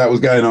 that was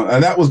going on,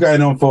 and that was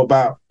going on for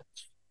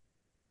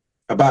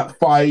about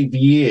 5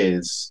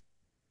 years.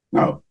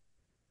 No.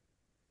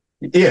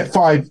 Yeah,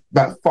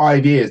 about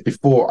 5 years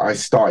before I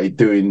started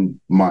doing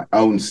my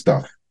own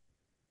stuff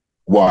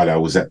while I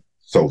was at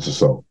Soul to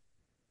Soul.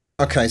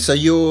 Okay, so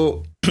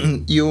you're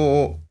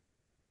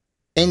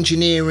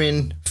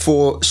engineering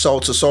for Soul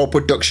to Soul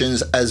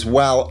Productions as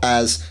well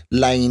as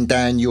laying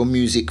down your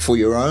music for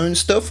your own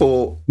stuff,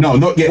 or no,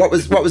 not yet. What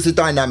was the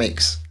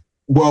dynamics?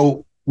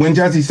 Well, when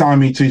Jazzy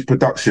signed me to his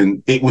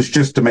production, it was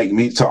just to make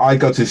me. So I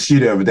go to the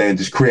studio every day and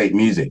just create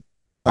music.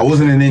 I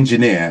wasn't an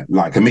engineer,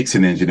 like a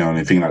mixing engineer or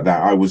anything like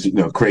that. I was,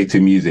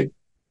 creating music.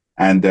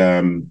 And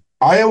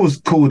I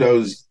always call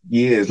those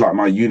years like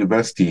my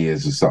university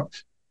years as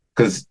such,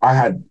 because I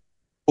had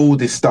all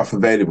this stuff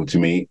available to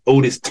me,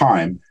 all this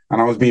time,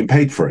 and I was being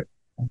paid for it.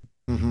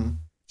 Mm-hmm.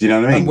 Do you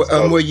know what I mean?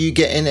 And were you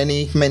getting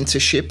any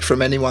mentorship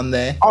from anyone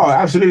there? Oh,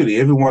 absolutely.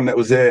 Everyone that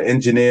was there,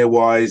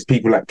 engineer-wise,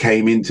 people that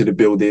came into the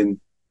building,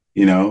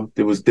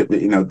 there was,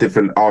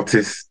 different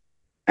artists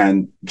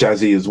and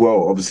Jazzy as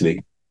well,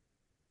 obviously.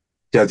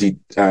 Jazzy,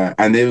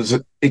 and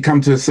it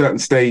come to a certain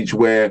stage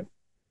where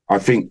I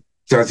think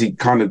Jazzy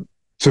kind of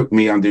took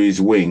me under his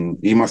wing.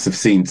 He must have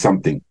seen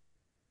something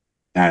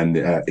and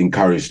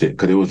encouraged it,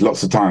 because there was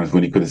lots of times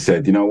when he could have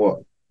said, you know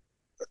what,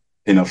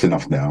 enough's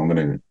enough now. I'm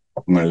gonna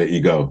let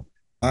you go.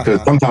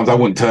 Because sometimes I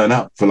wouldn't turn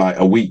up for like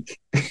a week.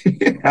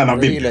 And I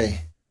wouldn't there.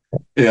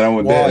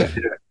 Yeah.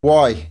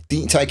 Why?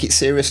 Didn't you take it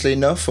seriously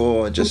enough,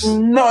 or just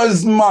not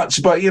as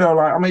much? But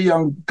like I'm a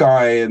young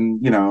guy,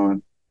 and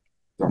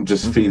I'm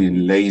just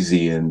feeling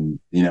lazy, and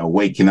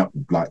waking up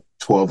like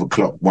 12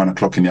 o'clock, 1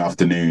 o'clock in the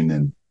afternoon,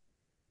 and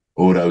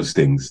all those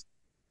things.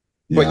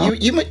 Well,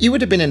 you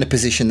would have been in a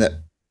position that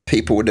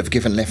people would have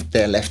given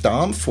their left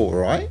arm for,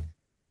 right?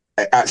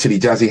 Actually,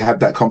 Jazzy had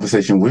that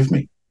conversation with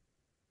me.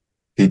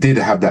 He did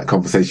have that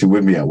conversation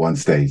with me at one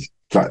stage.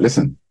 It's like,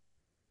 listen,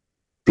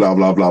 blah,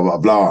 blah, blah, blah,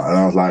 blah. And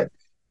I was like,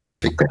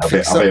 okay,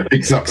 I better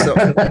fix up. I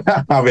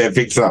better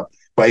fix up.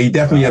 But he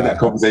definitely had that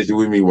conversation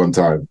with me one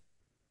time.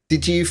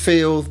 Did you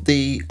feel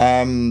did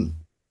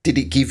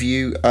it give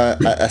you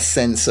a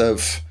sense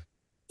of,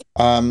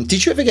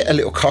 did you ever get a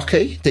little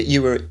cocky that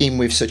you were in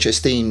with such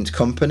esteemed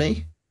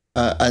company?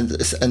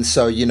 And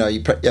so,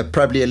 you're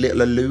probably a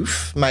little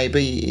aloof,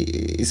 maybe,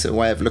 is a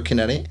way of looking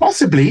at it?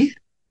 Possibly.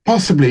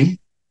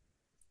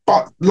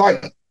 But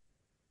like,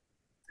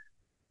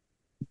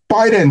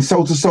 by then,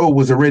 Soul to Soul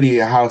was already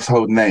a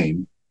household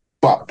name,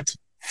 but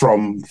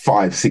from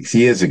 5-6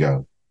 years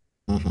ago.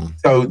 Mm-hmm.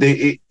 So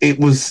it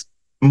was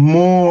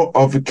more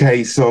of a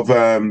case of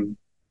the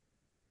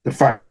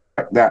fact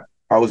that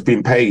I was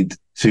being paid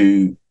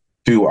to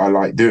do what I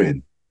like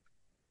doing.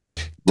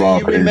 Do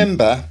you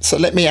remember? So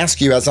let me ask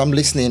you, as I'm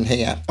listening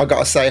here, I got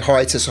to say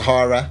hi to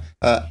Sahara.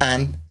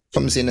 Anne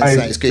comes in and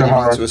says good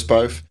evening to us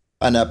both.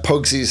 And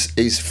Pugs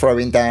is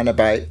throwing down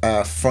about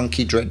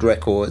Funky Dread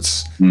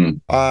Records. And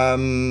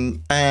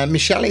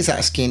Michelle is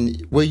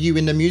asking, were you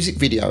in the music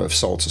video of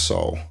Soul to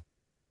Soul?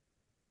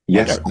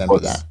 Yes, I don't remember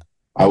that.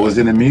 I was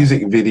in a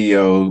music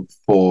video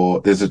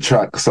for, there's a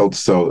track, Soul to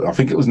Soul, I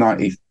think it was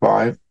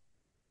 95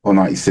 or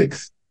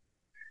 96.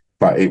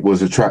 But it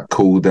was a track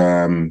called,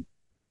 Soul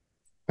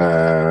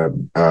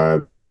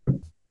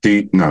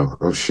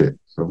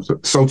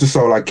to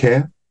Soul I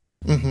Care.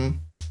 Mm-hmm.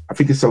 I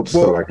think it's Soul to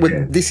Soul I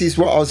Care. This is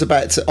what I was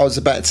about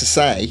to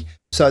say.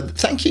 So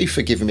thank you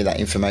for giving me that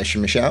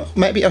information, Michelle.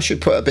 Maybe I should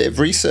put a bit of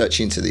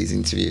research into these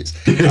interviews.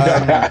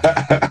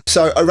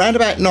 So around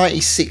about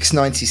 96,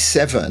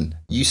 97,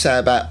 you say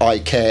about I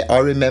Care. I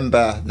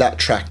remember that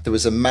track. There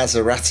was a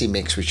Maserati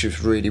mix, which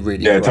was really,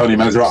 really great. Tony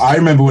Maserati. I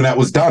remember when that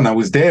was done. I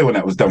was there when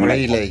that was done.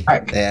 Really?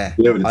 Yeah.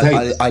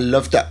 I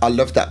love that. I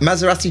love that.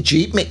 Maserati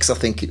Jeep mix, I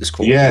think it was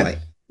called. Yeah. Right?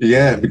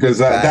 Yeah, because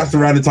that's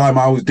around the time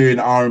I was doing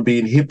R&B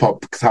and hip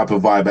hop type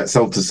of vibe at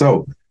Soul to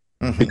Soul.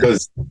 Mm-hmm.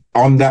 Because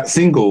on that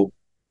single,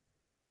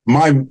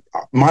 my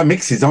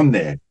mix is on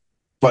there,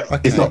 but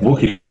it's not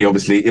Wookie.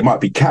 Obviously, it might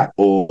be Cat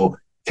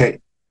or K.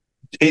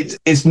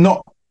 It's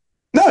not.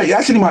 No, it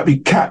actually might be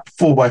Cat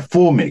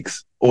 4x4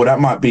 mix, or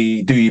that might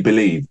be Do You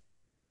Believe.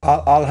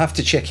 I'll have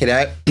to check it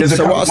out.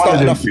 So what I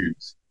started off,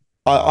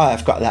 I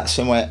have got that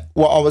somewhere.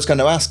 What I was going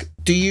to ask: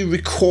 do you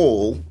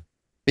recall?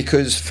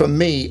 Because for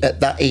me, at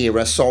that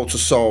era, Soul to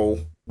Soul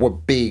were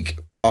big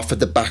off of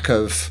the back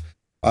of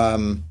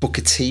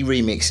Booker T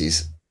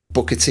remixes.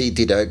 Booker T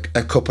did a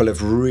couple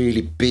of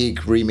really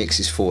big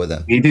remixes for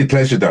them. He did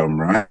Pleasure Dome,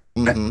 right?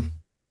 Mm-hmm.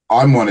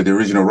 I'm one of the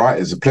original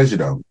writers of Pleasure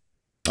Dome.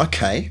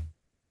 Okay.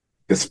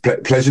 This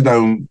Pleasure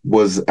Dome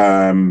was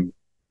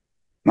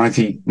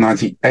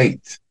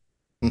 1998.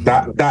 Mm-hmm.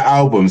 That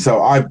album.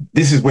 So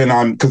this is when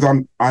I'm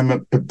a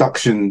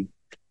production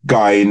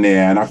guy in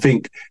there, and I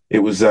think it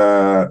was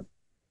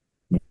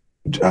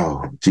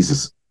oh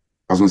Jesus,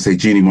 I was going to say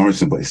Jeannie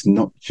Morrison, but it's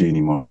not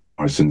Jeannie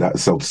Morrison.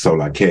 That's Soul to Soul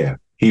I Care.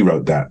 He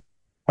wrote that.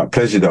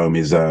 Pleasure Dome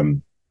is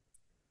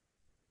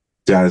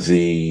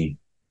Jazzy.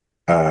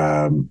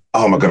 Oh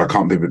my God, I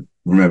can't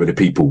remember the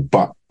people,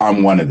 but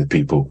I'm one of the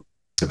people.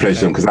 The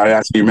Pleasure Dome, because I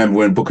actually remember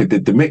when Booker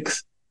did the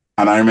mix,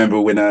 and I remember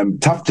when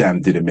Tough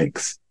Jam did a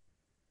mix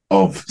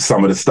of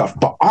some of the stuff.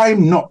 But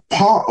I'm not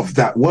part of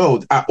that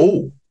world at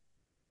all.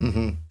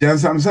 Mm-hmm. You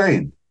understand what I'm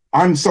saying?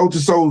 I'm Soul to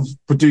Soul's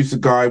producer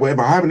guy,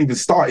 whatever. I haven't even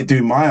started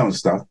doing my own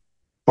stuff,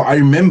 but I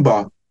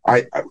remember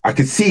I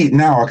could see it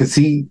now. I could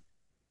see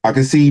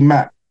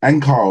Matt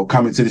and Carl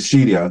coming to the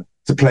studio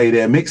to play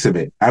their mix of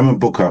it. And when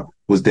Booker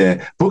was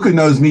there, Booker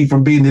knows me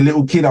from being the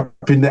little kid up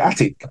in the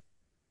attic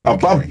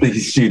above the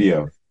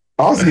studio.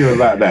 Ask him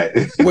about that.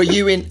 Were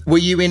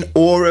you in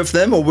awe of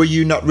them, or were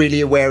you not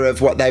really aware of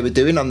what they were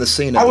doing on the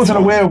scene? I wasn't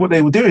aware of what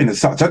they were doing as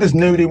such. I just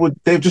knew they were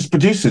just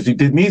producers who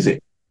did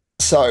music.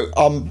 So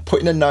I'm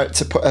putting a note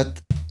to put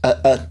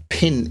a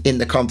pin in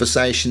the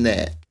conversation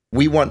there.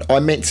 I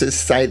meant to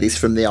say this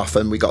from the off,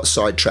 and we got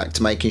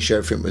sidetracked making sure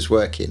everything was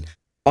working.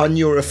 On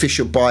your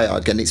official bio,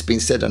 and it's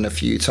been said on a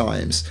few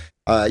times,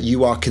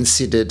 you are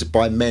considered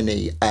by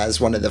many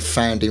as one of the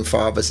founding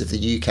fathers of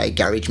the UK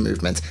garage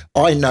movement.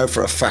 I know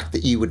for a fact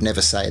that you would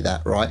never say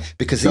that, right?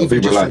 Because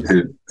even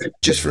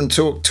just from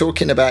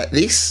talking about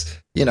this,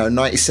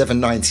 97,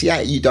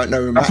 98, you don't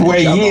know. That's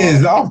way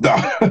years after.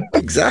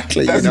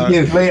 Exactly. That's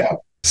years later.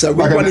 So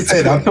we wanted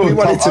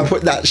to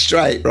put that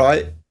straight,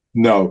 right?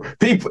 No,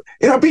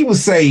 people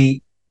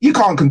say you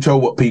can't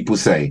control what people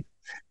say.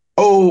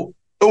 Oh,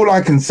 all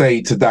I can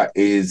say to that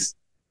is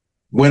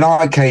when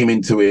I came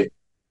into it,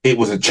 it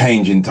was a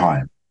change in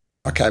time.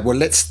 Okay, well,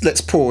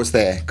 let's pause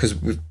there because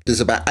there's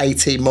about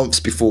 18 months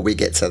before we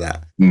get to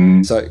that.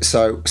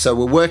 So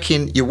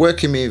you're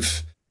working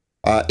with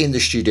in the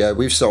studio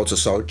with Soul to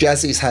Soul.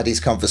 Jazzy's had his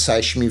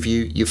conversation with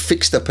you. You've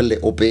fixed up a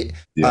little bit.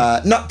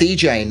 Yeah. Not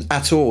DJing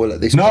at all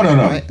at this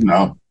point.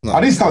 No.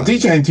 I didn't start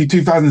DJing until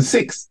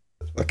 2006.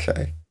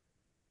 Okay.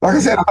 Like I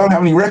said, I don't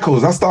have any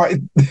records. I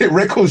started,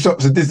 record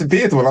shops had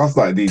disappeared when I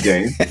started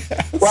DJing.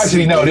 Well,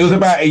 actually, no, there was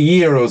about a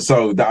year or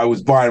so that I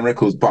was buying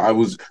records, but I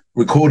was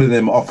recording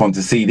them off onto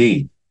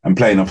CD and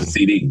playing off of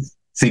CDJs.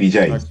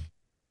 Okay.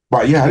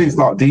 But yeah, I didn't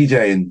start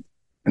DJing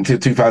until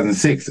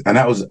 2006. And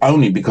that was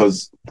only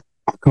because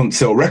I couldn't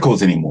sell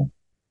records anymore.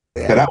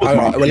 Yeah. So that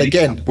was well,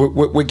 again,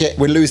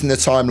 we're losing the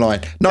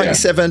timeline.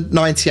 97,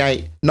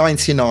 98,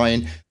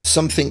 99,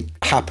 something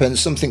happened,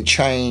 something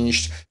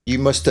changed. You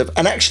must have,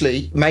 and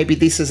actually, maybe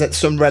this is at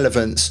some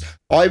relevance.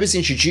 I was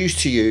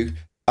introduced to you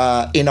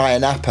in Ayia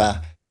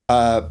Napa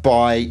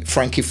by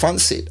Frankie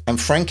Fonsit, and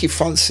Frankie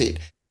Fonsit,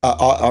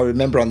 I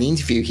remember on the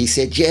interview, he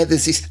said, "Yeah,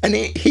 there's this," and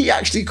he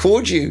actually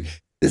called you.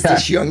 There's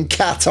this young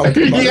cat on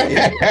promoting.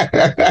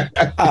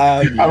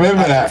 I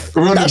remember that.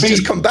 That's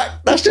just come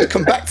back. That's just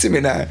come back to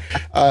me now.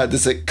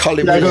 There's a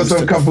Colin Williams. I got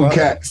some couple of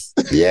cats.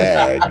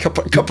 Yeah, a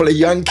couple of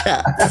young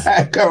cats.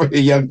 A couple of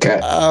young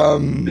cats.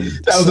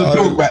 That was a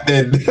talk back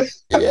then.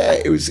 Yeah,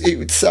 it was.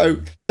 So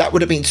that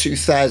would have been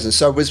 2000.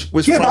 So was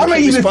yeah, Frankie I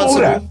met you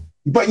responsible? Before that.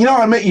 But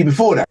I met you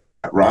before that,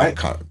 right?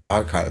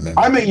 I can't remember.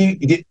 I met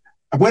you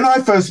when I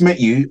first met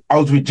you. I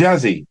was with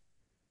Jazzy,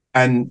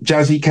 and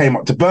Jazzy came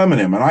up to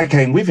Birmingham, and I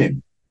came with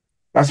him.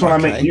 That's when I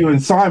met you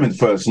and Simon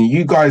first, and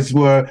you guys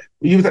were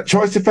you at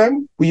Choice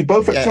FM? Were you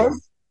both at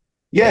Choice?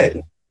 Yeah,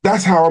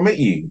 that's how I met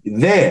you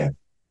there.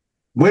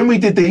 When we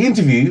did the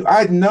interview,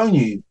 I had known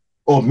you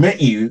or met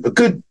you a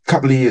good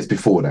couple of years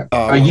before that.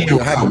 A year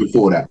or so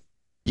before that.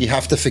 You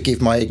have to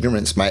forgive my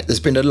ignorance, mate. There's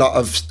been a lot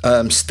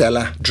of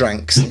Stella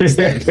drank since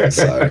then,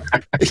 so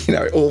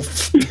it all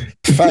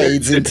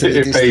fades into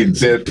the distance.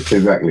 Fades,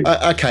 exactly.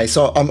 Okay,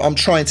 so I'm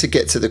trying to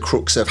get to the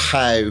crux of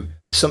how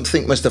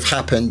something must have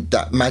happened,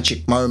 that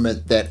magic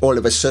moment that all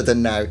of a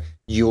sudden now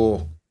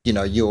you're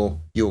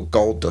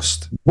gold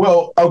dust.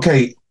 Well,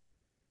 okay.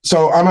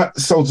 So I'm at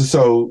Soul to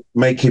Soul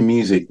making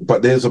music,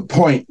 but there's a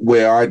point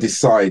where I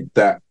decide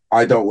that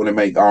I don't want to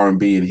make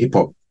R&B and hip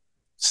hop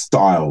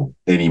style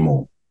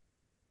anymore,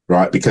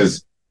 right?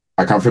 Because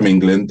I come from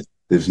England.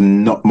 There's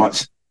not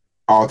much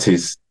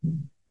artists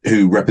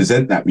who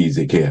represent that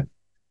music here.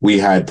 We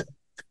had,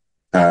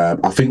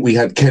 I think we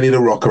had Kelly the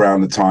Rock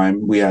around the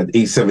time. We had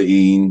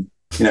E17.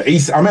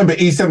 I remember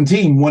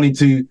E17 wanted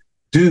to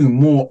do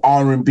more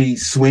R&B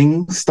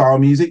swing style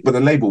music, but the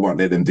label won't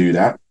let them do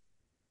that,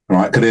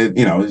 right?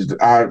 Because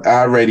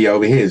our radio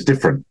over here is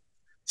different,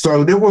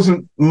 so there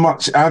wasn't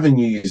much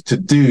avenues to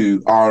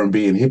do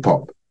R&B and hip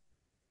hop,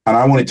 and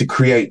I wanted to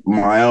create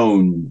my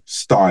own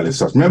style as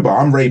such. Remember,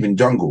 I'm raving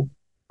jungle.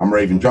 I'm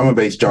raving drum and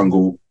bass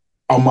jungle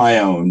on my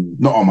own,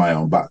 not on my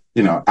own, but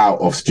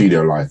out of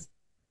studio life,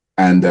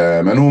 and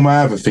all my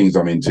other things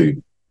I'm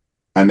into,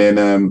 and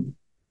then.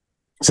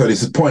 So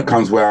this point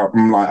comes where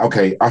I'm like,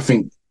 okay, I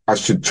think I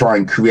should try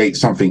and create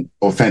something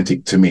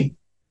authentic to me.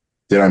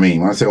 Do you know what I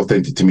mean? When I say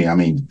authentic to me, I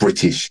mean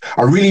British.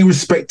 I really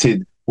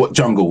respected what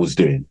Jungle was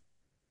doing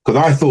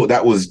because I thought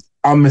that was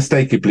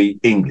unmistakably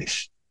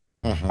English.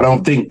 I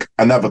don't think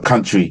another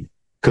country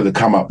could have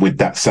come up with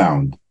that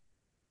sound.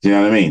 Do you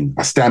know what I mean?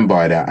 I stand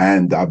by that,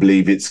 and I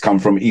believe it's come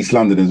from East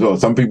London as well.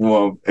 Some people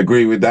won't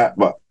agree with that,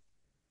 but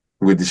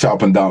with the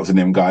Sharp and Dance and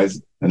them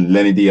guys and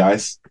Lenny D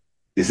Ice,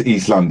 it's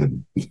East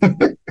London.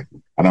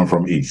 And I'm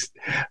from East.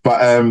 But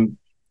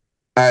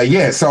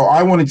so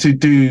I wanted to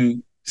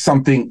do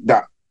something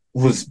that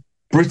was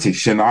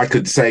British, and I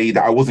could say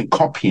that I wasn't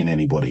copying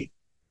anybody,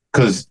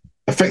 because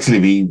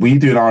effectively when you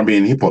do an R&B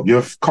and hip hop,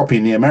 you're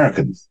copying the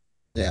Americans.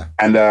 Yeah.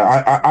 And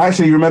I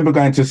actually remember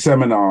going to a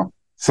seminar,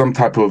 some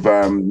type of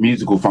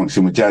musical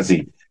function with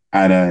Jazzy,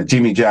 and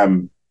Jimmy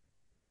Jam,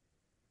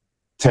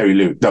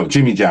 Terry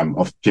Jam,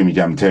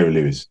 Terry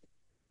Lewis.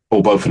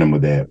 Or both of them were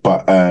there,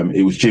 but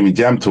it was Jimmy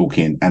Jam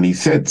talking, and he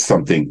said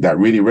something that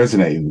really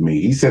resonated with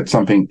me. He said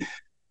something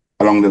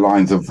along the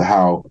lines of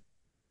how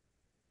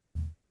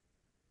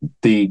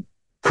the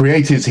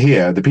creatives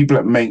here, the people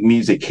that make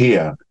music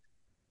here,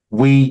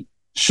 we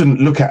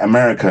shouldn't look at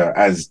America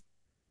as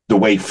the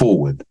way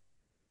forward.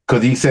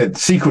 Because he said,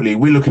 secretly,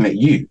 we're looking at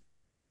you.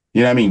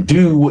 You know what I mean?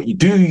 Do what you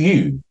do.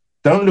 You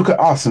don't look at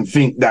us and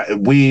think that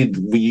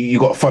you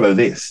got to follow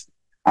this.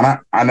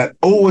 And it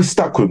always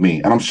stuck with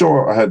me. And I'm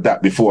sure I heard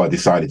that before I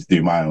decided to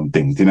do my own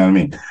things. You know what I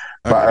mean? Okay.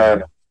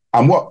 But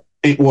and what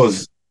it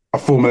was, I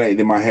formulated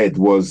in my head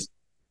was,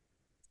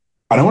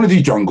 I don't want to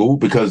do jungle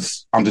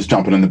because I'm just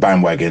jumping on the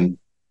bandwagon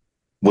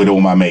with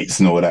all my mates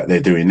and all that.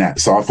 They're doing that.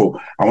 So I thought,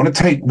 I want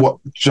to take what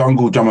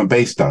jungle drum and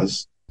bass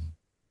does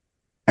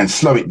and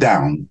slow it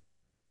down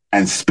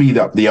and speed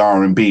up the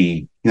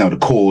R&B, you know, the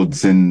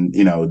chords and,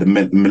 you know, the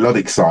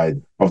melodic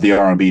side of the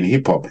R&B and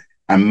hip hop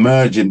and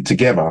merge them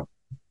together.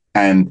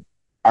 And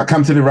I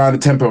come to around the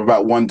tempo of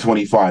about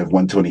 125,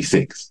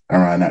 126,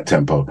 around that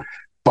tempo.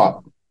 But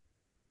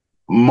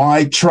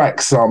my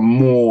tracks are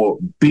more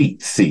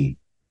beatsy.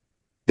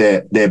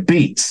 They're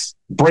beats,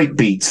 break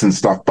beats and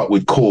stuff, but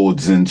with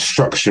chords and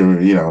structure,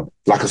 you know,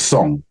 like a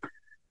song.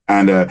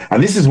 And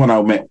this is when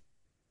I met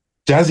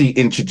Jazzy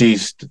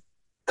introduced,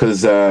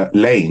 because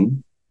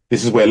Lane,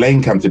 this is where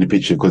Lane came to the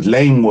picture, because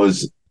Lane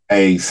was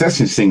a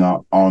session singer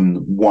on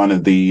one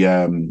of the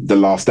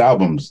last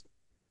albums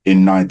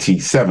in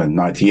 97,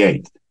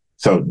 98.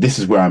 So this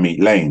is where I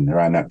meet Lane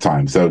around that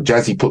time. So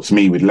Jazzy puts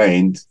me with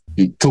Lane.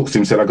 He talks to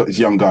him, said, I got this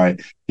young guy.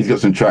 He's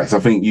got some tracks. I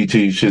think you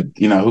two should,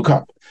 you know, hook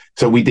up.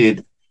 So we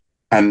did.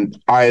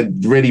 And I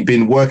had already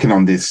been working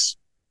on this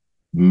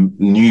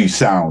new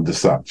sound as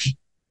such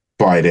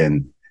by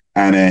then.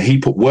 And he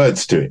put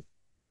words to it.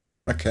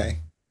 Okay.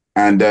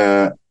 And,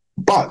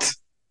 but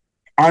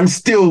I'm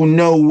still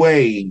no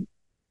way,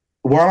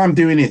 while I'm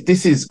doing it,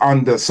 this is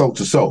under Soul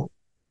to Soul.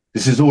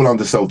 This is all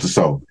under Soul to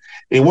Soul.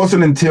 It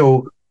wasn't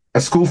until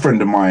a school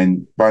friend of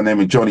mine by the name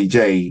of Johnny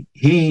J,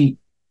 he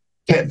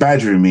kept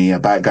badgering me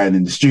about going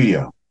in the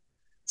studio.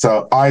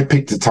 So I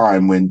picked a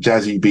time when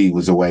Jazzy B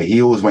was away.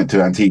 He always went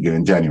to Antigua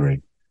in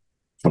January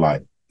for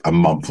like a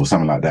month or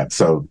something like that.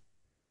 So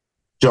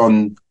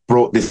John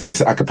brought this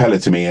a cappella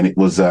to me, and it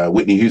was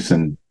Whitney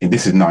Houston. And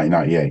this is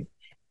 1998.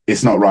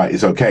 It's Not Right,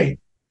 It's Okay.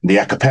 The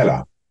a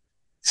cappella.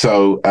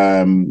 So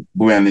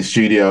we went in the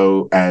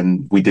studio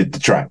and we did the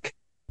track.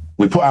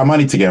 We put our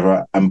money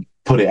together and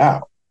put it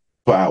out,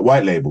 put out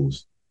white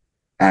labels.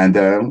 And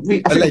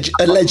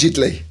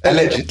allegedly.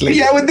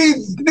 Yeah, well,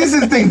 this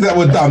is things that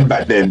were done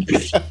back then.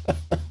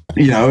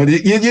 You know,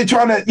 you're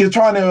trying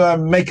to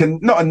make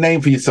not a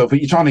name for yourself, but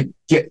you're trying to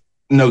get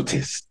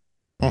noticed.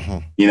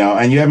 You know,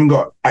 and you haven't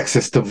got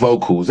access to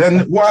vocals.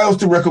 And why else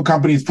do record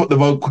companies put the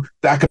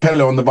a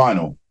cappella on the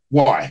vinyl?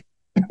 Why?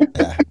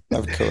 Yeah,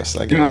 of course.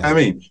 You know what I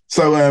mean?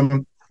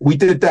 So we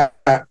did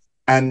that,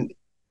 and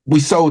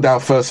we sold our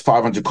first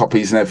 500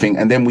 copies and everything.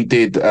 And then we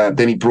did.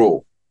 Then he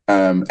brought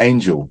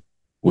Angel,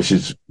 which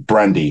is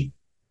Brandy,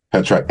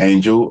 her track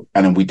Angel,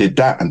 and then we did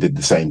that and did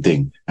the same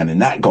thing, and then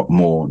that got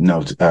more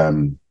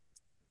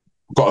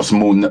got us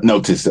more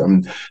notice.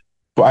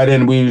 But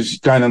then we was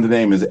going under the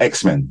name as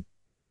X-Men.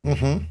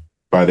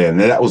 By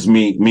then, and that was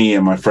me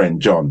and my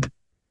friend John.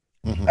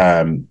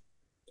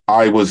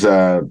 I was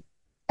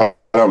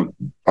I'm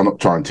not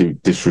trying to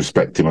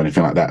disrespect him or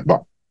anything like that,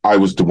 but I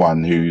was the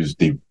one who's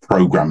the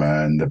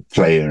programmer and the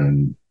player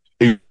and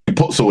who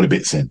puts all the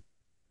bits in,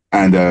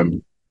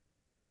 and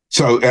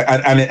so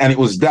and it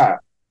was that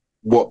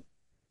what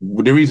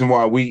the reason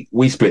why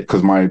we split,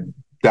 because my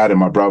dad and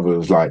my brother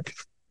was like,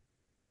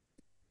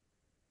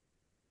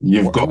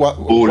 you've got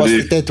all what's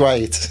this the dead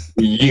weight?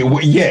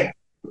 Yeah,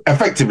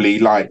 effectively,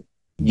 like,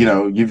 you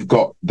know, you've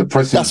got the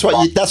president.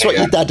 That's what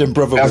your dad and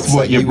brother would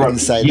say. You wouldn't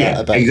say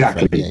that about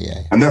exactly.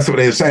 Yeah. And that's what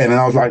they were saying. And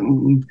I was like,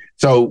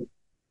 so,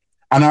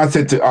 and I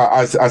said to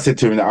I said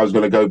to him that I was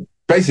going to go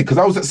basically because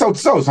I was at Soul to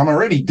Soul, so I'm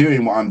already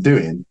doing what I'm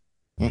doing,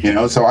 you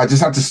know. So I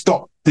just had to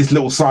stop this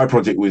little side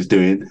project we was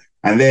doing,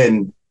 and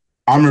then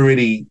I'm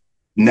already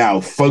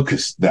now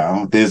focused.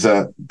 Now there's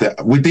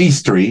with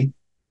these three.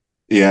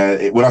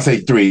 Yeah, when I say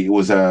three, it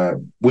was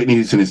Whitney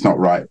Houston, It's Not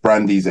Right,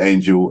 Brandy's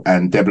Angel,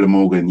 and Deborah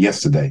Morgan,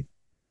 Yesterday.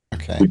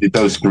 Okay. We did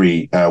those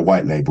three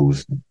white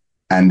labels.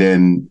 And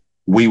then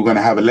we were going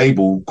to have a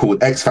label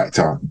called X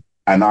Factor.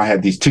 And I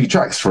had these 2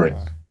 tracks for it,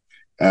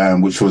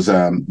 which was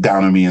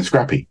Down on Me and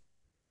Scrappy.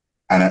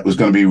 And it was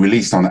going to be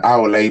released on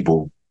our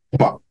label,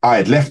 but I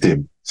had left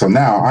him. So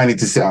now I need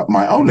to set up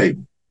my own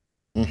label.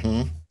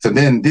 So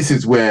then this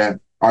is where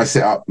I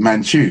set up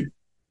Manchu.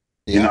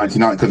 In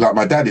 99, because like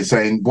my dad is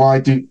saying, why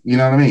do you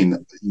know what I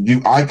mean?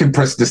 I can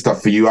press this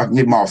stuff for you. I can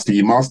get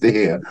you master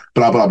here,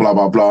 blah blah blah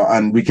blah blah,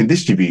 and we can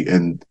distribute.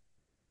 And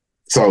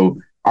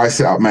so I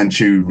set up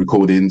Manchu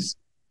Recordings,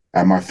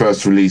 and my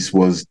first release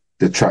was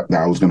the track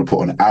that I was going to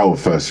put on our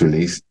first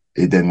release.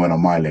 It then went on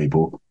my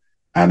label,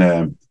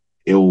 and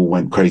it all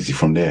went crazy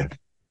from there.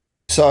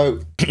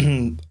 So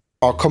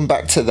I'll come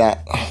back to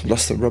that. Oh,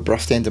 lost the rubber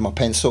off the end of my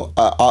pencil.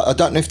 I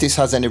don't know if this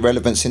has any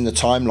relevance in the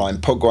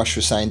timeline. Pugwash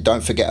was saying,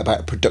 don't forget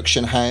about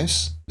Production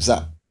House. Is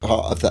that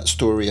part of that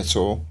story at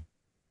all?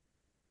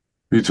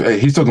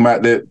 He's talking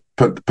about the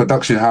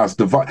Production House.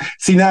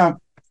 See, now,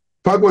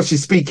 Pugwash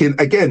is speaking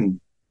again.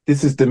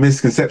 This is the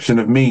misconception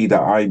of me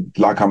that I'm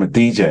a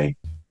DJ,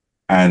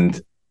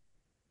 and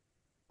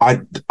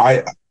I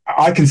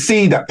can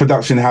see that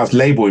production house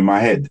label in my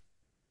head,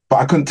 but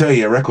I couldn't tell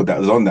you a record that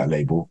was on that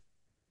label.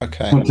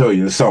 Okay. I couldn't tell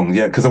you the song,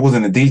 because I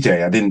wasn't a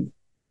DJ. I didn't,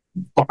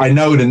 but I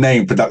know the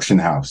name production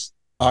house.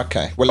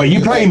 Okay. Well, but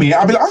you play me,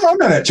 I'll be like, I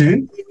know that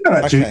tune. I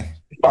know that tune.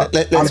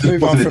 Let's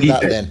move on from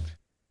that then.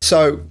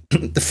 So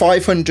the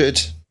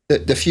 500,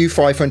 the few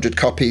 500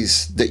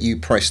 copies that you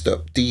pressed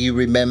up, do you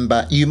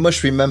remember? You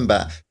must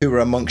remember who were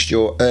amongst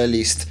your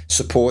earliest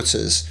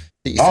supporters.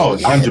 That you thought,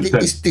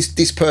 100%.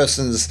 This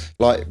person's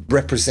like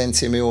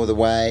representing me all the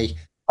way.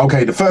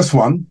 Okay, the first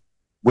one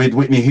with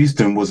Whitney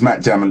Houston was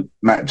Matt Jam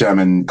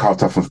and Carl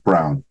Toughness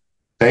Brown.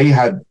 They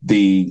had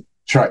the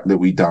track that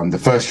we done, the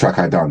first track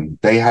I done.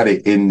 They had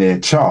it in their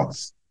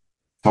charts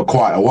for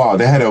quite a while.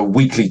 They had a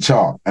weekly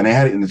chart, and they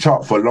had it in the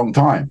chart for a long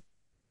time.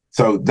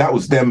 So that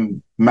was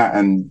them, Matt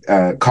and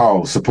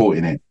Carl,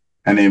 supporting it.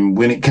 And then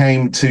when it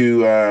came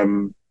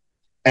to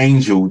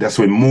Angel, that's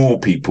when more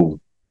people,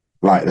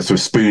 like that's where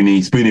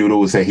Spoonie would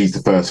always say he's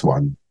the first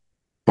one.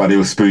 But it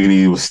was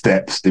Spoonie, it was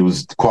Steps, there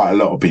was quite a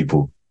lot of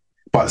people.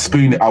 But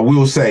Spoonie, I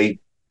will say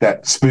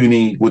that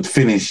Spoonie would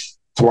finish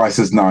Twice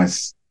as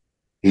Nice,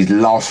 his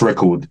last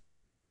record,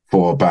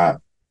 for about,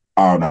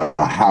 I don't know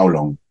how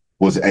long,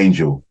 was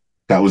Angel.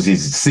 That was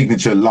his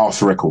signature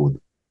last record.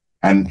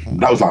 And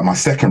that was like my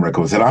second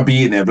record. So I'd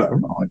be in there, like,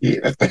 oh,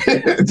 yeah.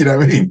 Do you know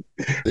what I mean?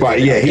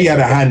 But yeah, he had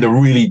a hand of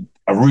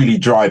really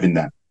driving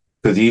that,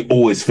 because he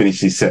always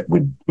finished his set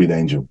with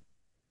Angel.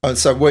 And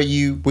so were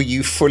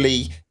you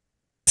fully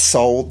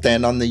sold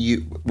then on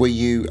the, were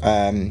you,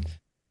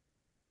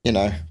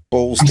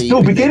 balls deep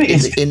still beginning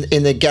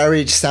in the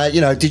garage side?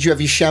 Did you have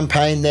your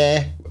champagne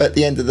there at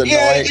the end of the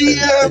night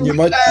and your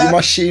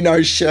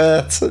Moschino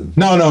shirt?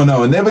 No,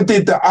 I never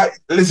did that.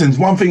 Listen,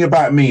 one thing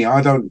about me,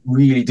 I don't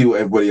really do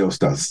what everybody else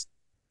does.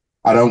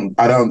 I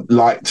don't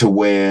like to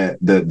wear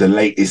the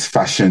latest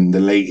fashion, the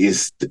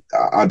latest.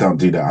 I don't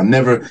do that. I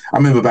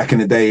remember back in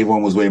the day,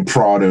 everyone was wearing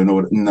Prada and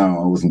all that.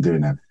 No, I wasn't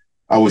doing that.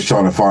 I was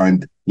trying to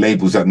find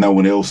labels that no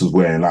one else was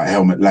wearing, like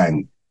Helmut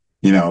Lang.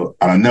 And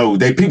I know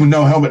people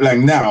know Helmut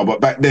Lang now,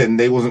 but back then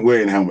they wasn't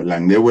wearing Helmut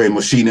Lang. They were wearing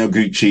Moschino,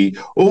 Gucci,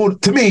 or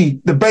to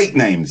me, the bait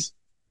names.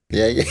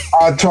 Yeah.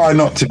 I try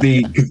not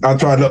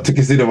to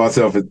consider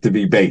myself to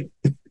be bait.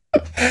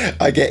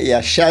 I get you.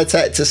 Shout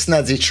out to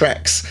Snazzy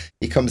Tracks.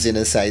 He comes in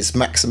and says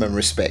maximum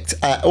respect.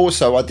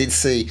 Also, I did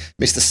see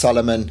Mr.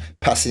 Solomon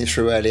passing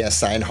through earlier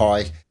saying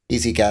hi,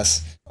 Easy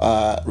Gaz.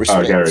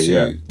 Respect Gary,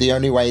 to The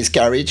Only Way is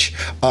Garage.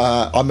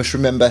 I must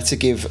remember to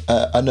give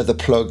another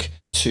plug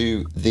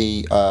to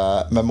the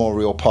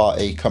memorial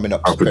party coming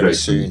up very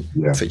soon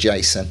for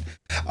Jason.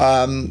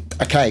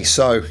 Okay,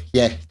 so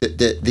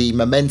the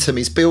momentum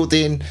is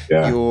building.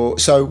 Yeah.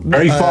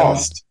 Very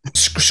fast.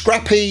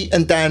 Scrappy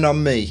and Down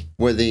on Me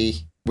was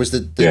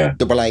the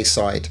double A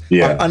side.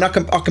 Yeah, and I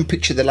can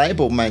picture the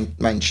label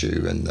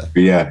Manchu and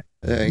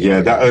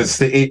that was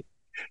it.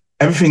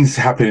 Everything's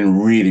happening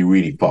really,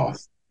 really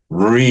fast.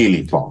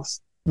 Really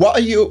fast. What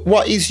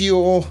is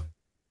your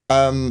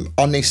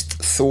honest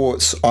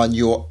thoughts on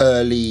your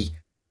early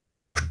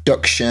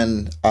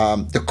production,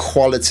 the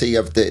quality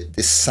of the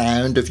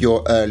sound of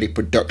your early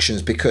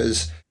productions?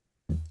 Because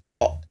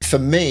for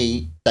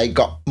me, they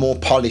got more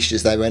polished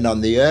as they went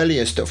on. The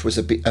earlier stuff was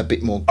a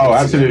bit more. Oh,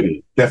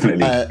 absolutely,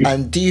 definitely.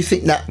 And do you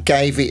think that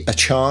gave it a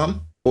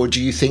charm, or do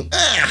you think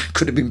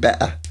could have been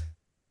better?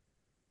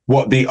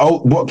 What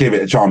gave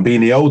it a charm?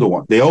 Being the older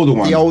one, the older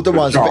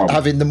ones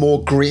having the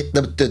more grit.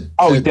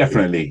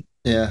 Definitely.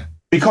 Yeah.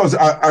 Because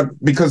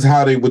because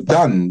how they were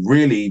done,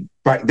 really,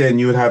 back then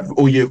you would have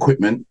all your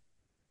equipment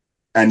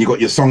and you got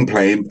your song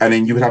playing, and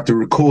then you would have to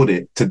record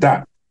it to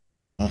that.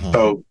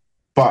 So,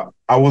 but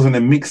I wasn't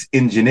a mix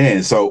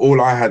engineer, so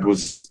all I had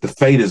was the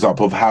faders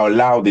up of how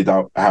loud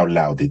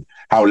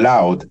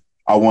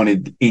I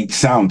wanted each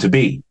sound to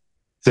be.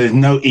 So there's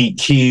no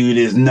EQ,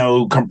 there's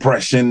no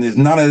compression, there's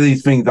none of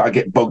these things that I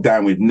get bogged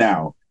down with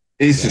now.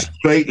 It's just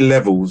straight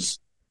levels,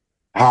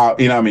 a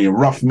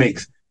rough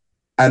mix.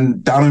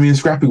 And Down on Me and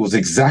Scrappy was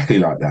exactly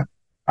like that.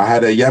 I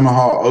had a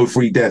Yamaha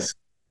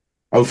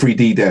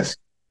 03D desk.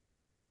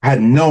 I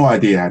had no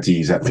idea how to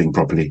use that thing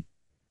properly.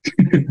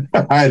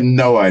 I had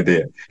no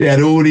idea. It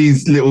had all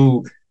these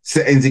little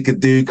settings it could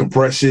do,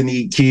 compression,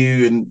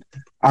 EQ, and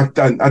I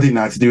didn't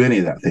know how to do any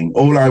of that thing.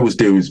 All I was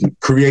doing was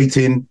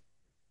creating,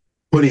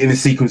 put it in a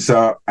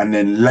sequencer, and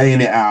then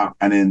laying it out,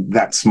 and then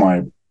that's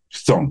my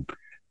song.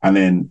 And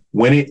then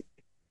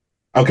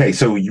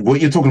so what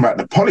you're talking about,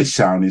 the polished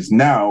sound, is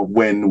now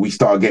when we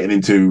start getting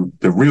into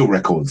the real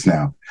records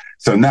now.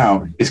 So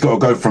now it's got to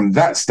go from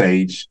that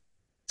stage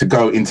to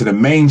go into the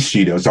main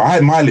studio. So I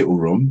had my little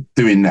room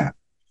doing that.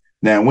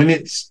 Now, when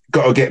it's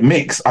got to get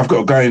mixed, I've got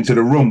to go into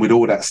the room with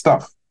all that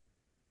stuff,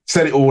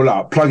 set it all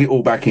up, plug it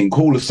all back in,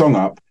 call the song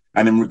up,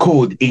 and then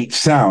record each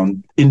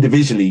sound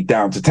individually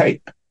down to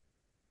tape.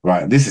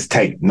 Right, this is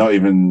tape, not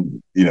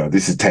even,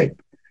 this is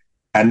tape.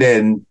 And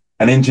then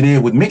an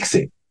engineer would mix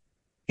it.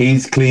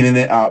 he's cleaning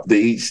it up,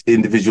 each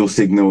individual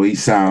signal, each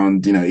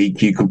sound, you know,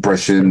 EQ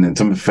compression and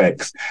some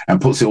effects,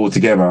 and puts it all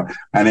together.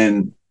 And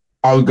then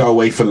I would go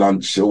away for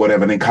lunch or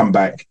whatever, and then come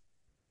back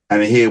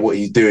and hear what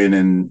he's doing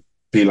and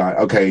be like,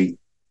 okay,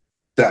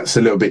 that's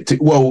a little bit too,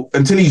 well,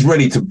 until he's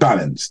ready to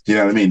balance, do you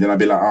know what I mean? Then I'd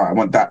be like, all right, I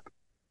want that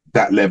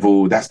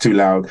level, that's too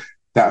loud,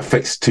 that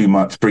affects too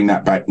much, bring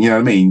that back. You know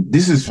what I mean?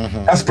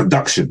 That's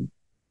production.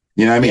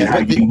 You know what I mean? Yeah, How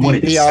you want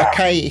it to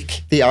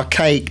sound. The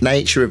archaic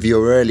nature of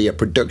your earlier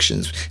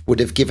productions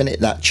would have given it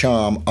that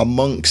charm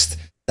amongst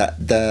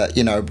that,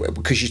 you know,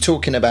 because you're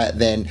talking about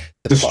then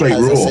the straight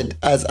raw.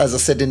 As I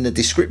said in the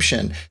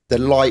description, the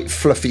light,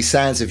 fluffy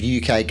sounds of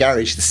UK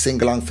garage, the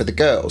sing along for the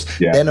girls.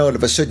 Yeah. Then all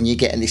of a sudden you're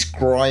getting this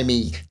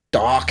grimy,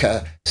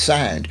 darker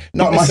sound.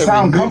 Not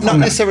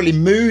necessarily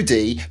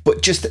moody,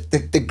 but just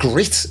the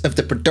grit of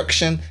the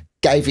production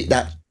gave it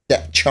that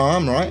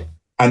charm, right?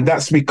 And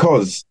that's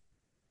because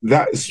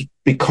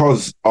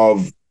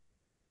of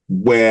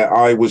where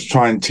I was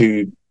trying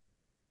to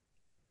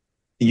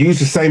use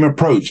the same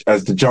approach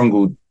as the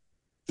jungle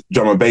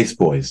drum and bass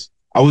boys.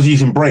 I was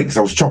using breaks.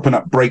 I was chopping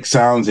up break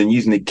sounds and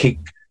using the kick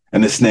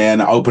and the snare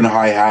and the open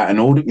hi-hat and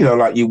all the, you know,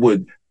 like you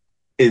would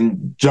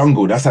in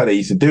jungle. That's how they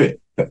used to do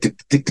it.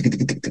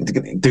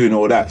 Doing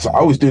all that. So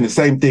I was doing the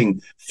same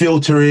thing,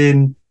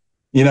 filtering,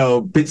 you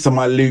know, bits of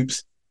my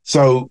loops.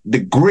 So the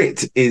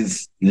grit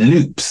is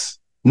loops,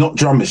 not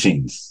drum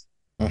machines.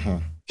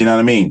 You know what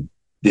I mean?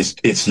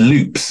 It's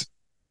loops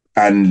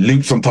and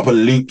loops on top of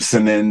loops,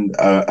 and then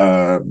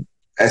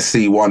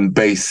SC1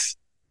 bass.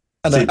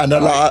 And a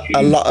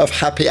lot of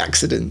happy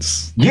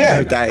accidents.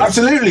 Yeah,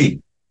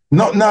 absolutely.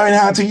 Not knowing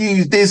how to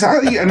use this,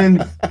 and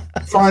then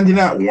finding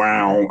out,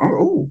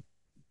 wow,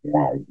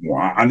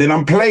 and then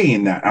I'm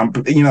playing that.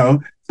 You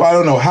know, but I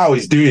don't know how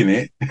it's doing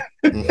it.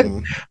 I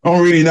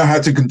don't really know how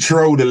to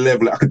control the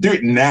level. I could do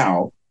it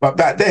now, but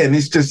back then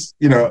it's just,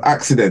 you know,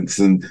 accidents,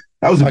 and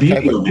that was the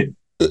beauty of it.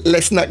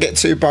 Let's not get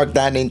too bogged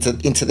down into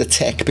the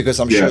tech, because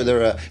I'm sure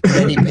there are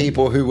many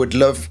people who would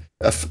love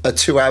a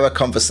 2-hour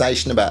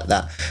conversation about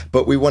that.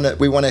 But we want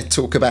to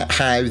talk about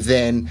how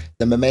then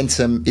the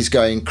momentum is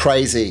going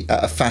crazy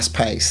at a fast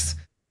pace.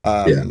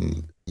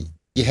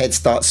 Your head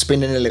starts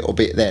spinning a little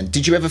bit. Then,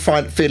 did you ever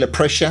feel a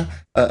pressure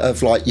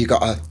of like you got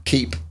to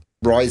keep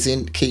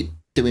rising, keep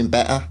doing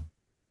better?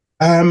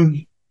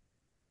 Like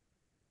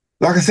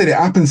I said, it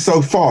happened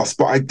so fast.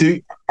 But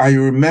I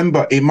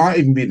remember it might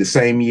even be the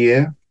same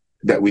year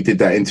that we did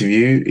that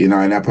interview in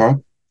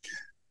INAPA.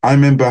 I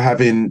remember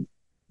having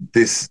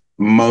this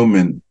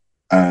moment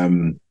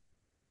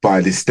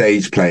by this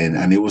stage playing,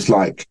 and it was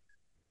like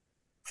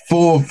 3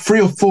 or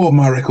 4 of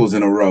my records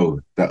in a row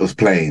that was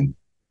playing,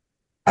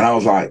 and I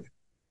was like,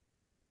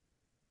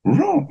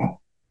 "Wrong,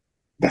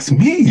 that's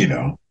me," you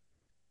know.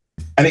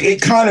 And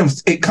it kind of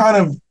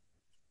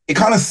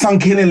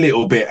sunk in a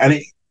little bit,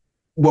 and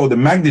the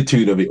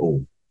magnitude of it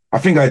all. I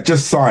think I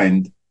just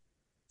signed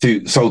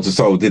to Soul,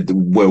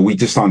 we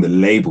just signed a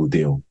label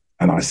deal,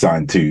 and I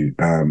signed to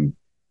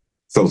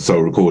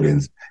Soul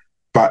Recordings.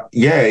 But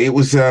yeah, it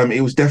was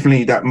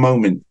definitely that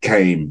moment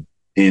came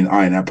in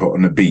INAPA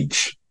on the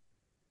beach,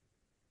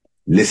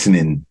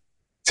 listening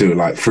to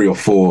like 3 or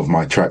 4 of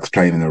my tracks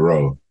playing in a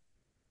row,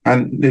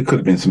 and there could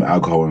have been some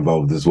alcohol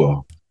involved as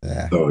well.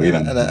 Yeah, so, you know,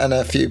 and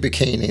a few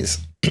bikinis.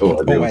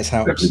 Always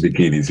helps.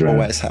 Bikinis, right?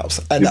 Always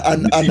helps. And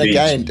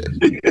again,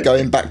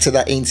 going back to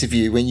that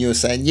interview when you were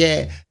saying,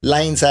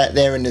 Lane's out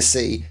there in the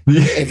sea.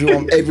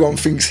 Everyone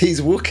thinks he's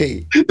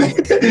Wookie.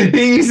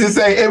 He used to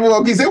say,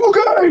 everyone, he said,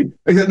 Wookie.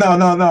 He said,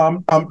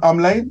 no, I'm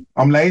Lane.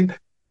 I'm Lane.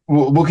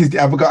 Wookie's the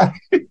other guy.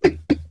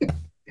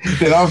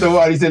 Then after a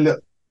while, he said,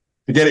 look,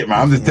 forget it,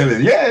 man. I'm just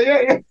telling you.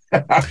 Yeah.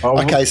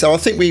 Okay, so I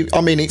think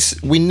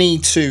we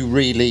need to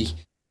really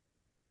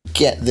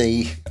get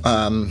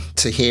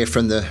to hear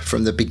from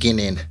the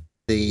beginning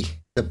the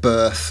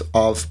birth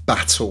of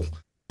Battle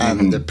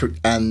and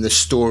the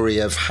story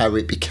of how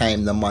it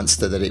became the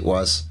monster that it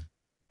was.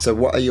 So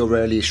what are your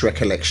earliest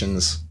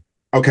recollections?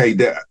 Okay,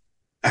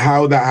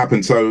 how that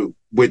happened. So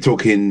we're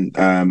talking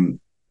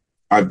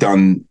I've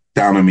done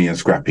Down on Me and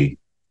Scrappy.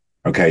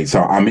 Okay,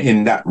 so I'm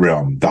in that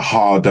realm, the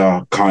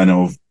harder kind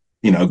of,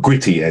 you know,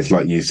 gritty, as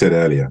like you said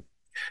earlier.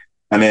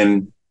 And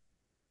then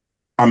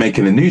I'm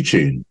making a new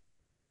tune.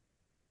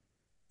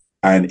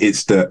 And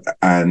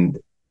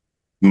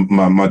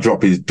my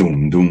drop is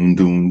doom, doom,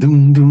 doom,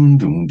 doom, doom,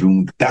 doom,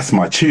 doom. That's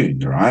my tune,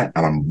 right?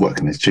 And I'm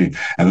working this tune.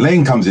 And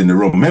Lane comes in the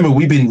room. Remember,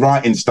 we've been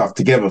writing stuff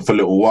together for a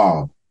little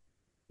while.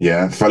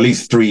 Yeah, for at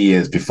least 3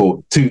 years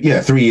before. 2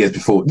 years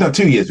before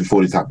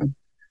this happened.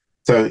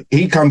 So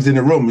he comes in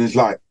the room and is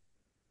like,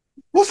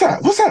 what's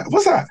that?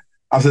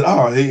 I said,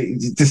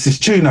 this is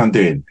tune I'm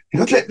doing. He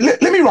goes,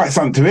 let me write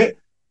something to it.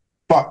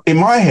 But in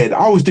my head,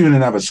 I was doing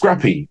another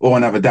Scrappy or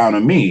another Down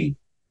on Me.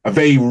 A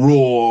very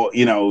raw,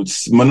 you know,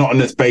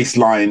 monotonous bass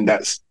line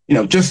that's, you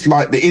know, just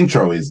like the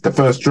intro is, the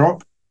first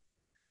drop.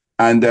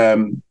 And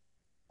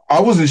I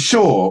wasn't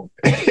sure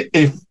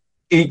if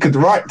he could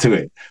write to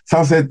it. So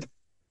I said,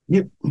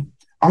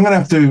 I'm gonna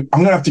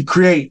have to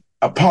create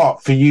a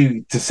part for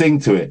you to sing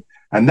to it.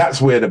 And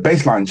that's where the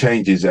bass line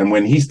changes. And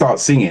when he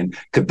starts singing,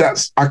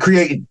 because I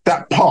created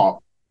that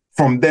part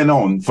from then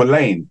on for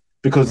Lane,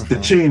 because the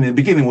tune in the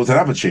beginning was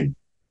another tune.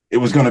 It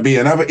was going to be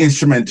another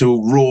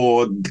instrumental,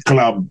 raw,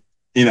 club,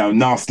 you know,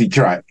 nasty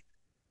track.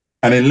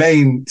 And then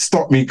Lane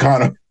stopped me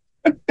kind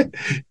of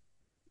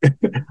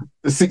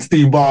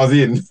 16 bars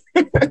in.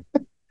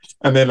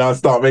 And then I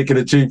start making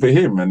a tune for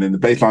him. And then the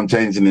bass line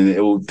changes and then it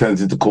all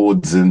turns into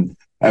chords and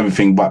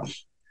everything. But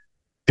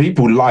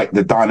people like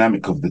the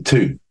dynamic of the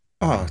two.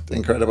 Oh,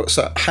 incredible.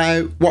 So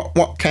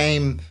what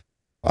came,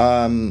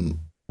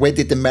 where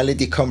did the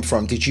melody come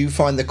from? Did you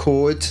find the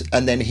chord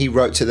and then he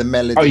wrote to the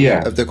melody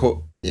of the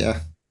chord? Yeah.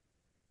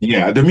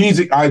 Yeah, the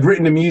music, I'd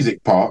written the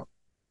music part.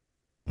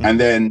 And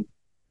then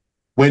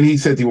when he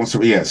said he wants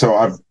to,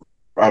 so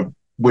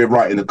we're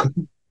writing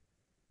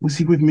was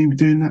he with me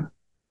doing that?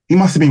 He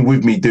must have been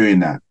with me doing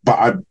that,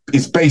 but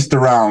it's based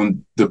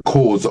around the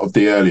chords of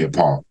the earlier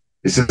part.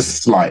 It's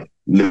just slight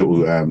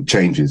little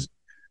changes.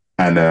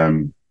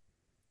 And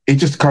it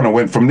just kind of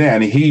went from there.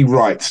 And he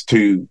writes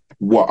to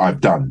what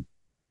I've done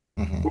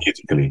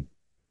musically.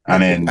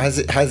 And then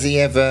has he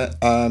ever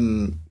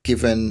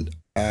given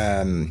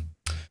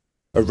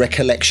a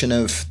recollection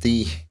of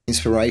the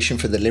inspiration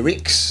for the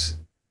lyrics?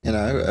 You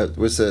know,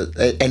 was there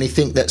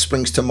anything that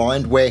springs to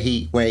mind where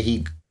he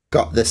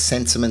got the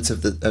sentiment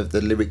of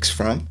the lyrics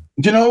from?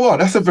 Do you know what?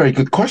 That's a very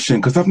good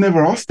question because I've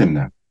never asked him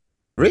that.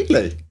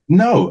 Really?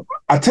 No.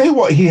 I tell you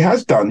what he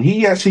has done.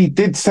 He actually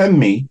did send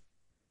me,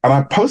 and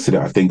I posted it,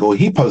 I think, or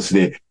he posted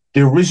it,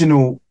 the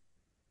original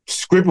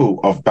scribble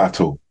of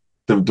Battle,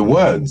 the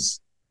words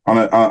on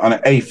an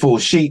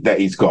A4 sheet that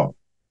he's got.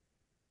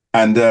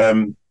 And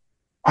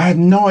I had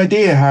no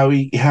idea how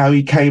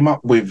he came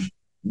up with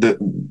the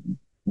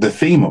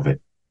theme of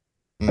it.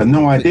 I had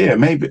no idea.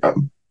 Maybe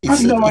I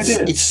have no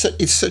idea.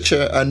 It's such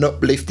an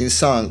uplifting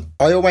song.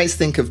 I always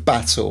think of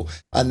Battle,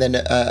 and then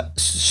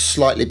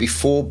slightly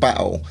before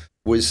Battle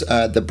was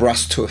the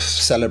Brass Tuff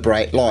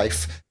Celebrate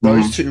Life.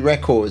 Those two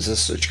records are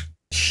such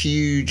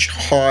huge,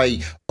 high,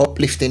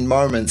 uplifting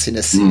moments in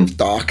a sea of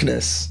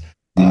darkness.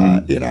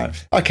 You know.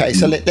 Okay,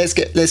 so let's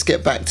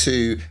get back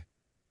to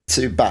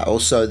Battle.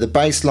 So the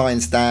bass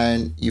line's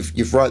down.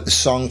 You've wrote the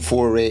song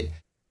for it.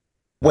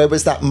 Where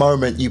was that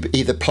moment you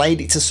either played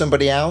it to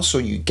somebody else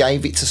or you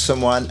gave it to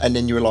someone and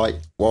then you were like,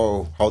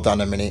 whoa, hold on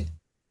a minute.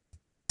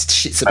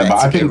 Shit's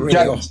about to get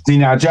real. See,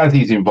 now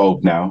Jazzy's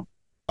involved now.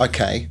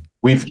 Okay.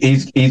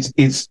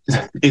 It's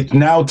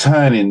now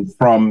turning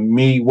from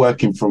me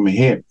working for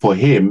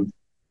him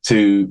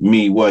to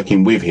me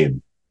working with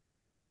him.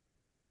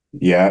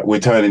 Yeah, we're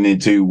turning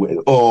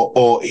into,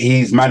 or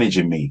he's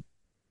managing me.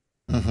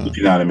 If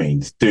you know what I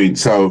mean?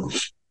 So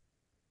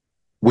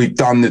we've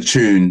done the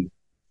tune.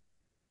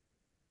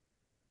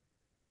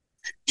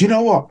 Do you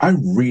know what? I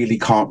really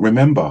can't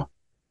remember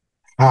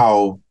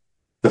how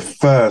the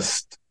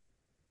first,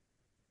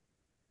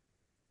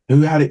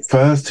 who had it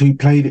first, who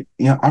played it.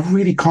 You know, I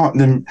really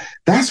can't.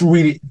 That's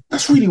really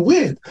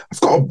weird.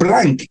 I've got a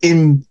blank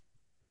in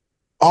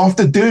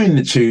after doing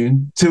the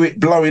tune to it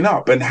blowing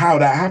up and how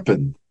that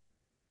happened.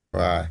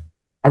 Right.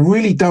 I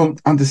really don't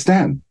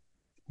understand.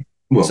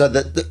 Well, so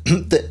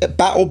the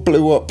Battle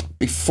blew up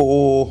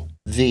before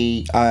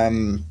the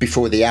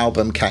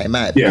album came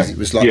out because it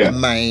was like the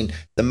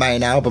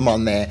main album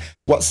on there.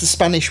 What's the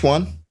Spanish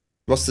one?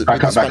 What's the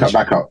back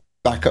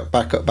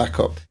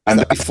up? And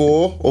that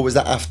before or was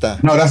that after?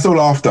 No, that's all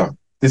after.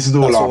 This is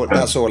all after.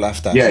 That's all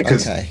after. Yeah,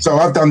 because so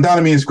I've done Down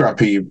to Me and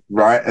Scrappy,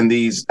 right? And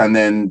these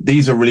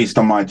are released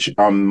on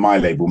my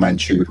label,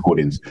 Manchu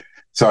Recordings.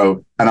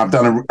 So, and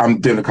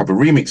I'm doing a couple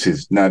of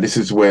remixes. Now this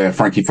is where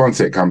Frankie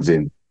Fonset comes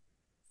in.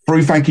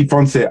 Through Frankie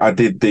Fonset, I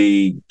did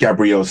the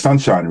Gabrielle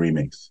Sunshine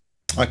remix.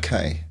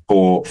 Okay.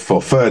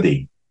 For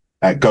Ferdy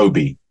at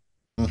Gobi.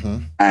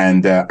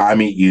 And I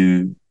Meet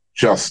You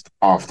just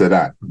after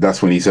that.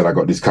 That's when he said I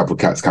got these couple of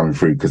cats coming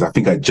through because I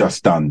think I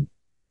just done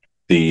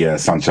the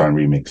Sunshine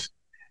remix.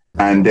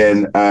 And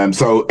then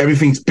so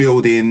everything's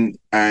building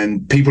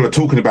and people are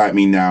talking about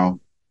me now.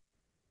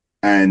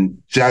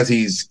 And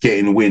Jazzy's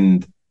getting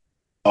wind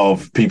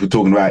of people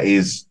talking about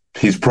his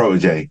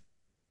protege.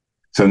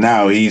 So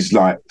now he's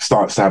like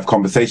starts to have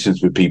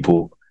conversations with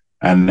people.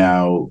 And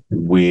now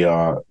we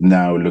are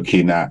now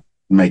looking at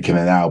making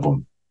an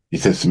album. He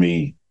says to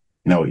me,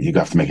 you know, you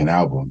have to make an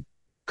album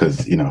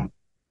because, you know,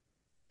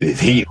 it's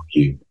he or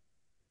you,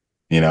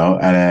 you know?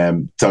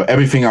 And so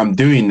everything I'm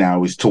doing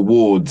now is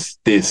towards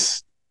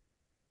this.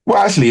 Well,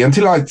 actually,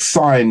 until I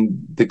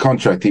signed the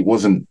contract, it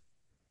wasn't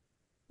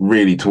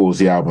really towards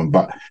the album,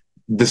 but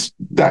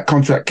that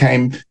contract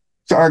came.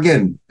 So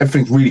again,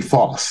 everything's really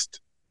fast.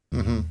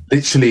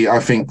 Literally,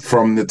 I think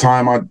from the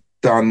time I'd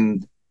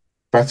done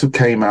Battle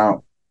came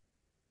out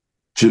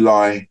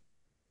July,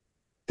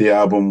 the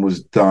album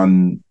was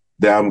done.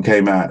 The album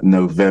came out in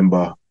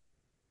November,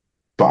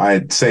 but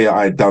I'd say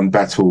I'd done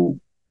Battle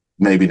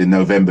maybe the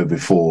November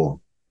before.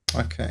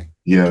 Okay.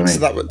 You know what I mean?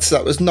 So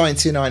that was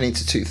 1990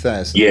 to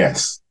 2000.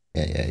 Yes.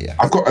 Yeah.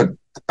 I've got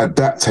a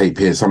DAT tape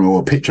here, or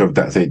a picture of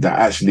that tape that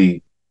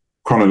actually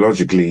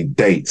chronologically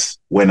dates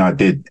when I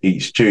did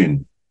each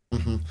tune.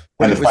 Mm-hmm.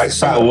 And the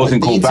fact Battle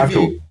wasn't called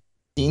Battle.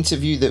 The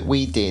interview that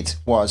we did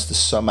was the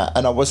summer,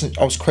 and I was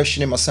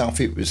questioning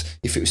myself if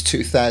it was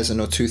 2000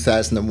 or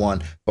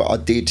 2001,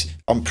 but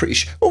I'm pretty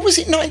sure. Or was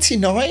it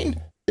 99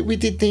 that we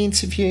did the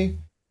interview?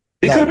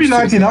 It could be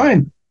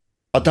 99.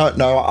 I don't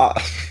know. I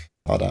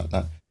don't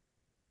know.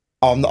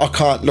 I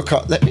can't look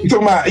up. You're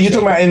talking about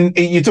in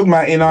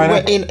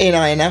INAPA? In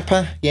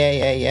INAPA.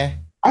 Yeah.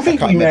 I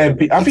think you might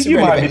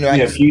have been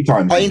a few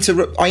times.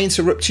 I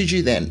interrupted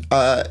you then.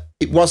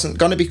 It wasn't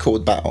going to be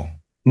called Battle.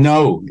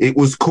 No, it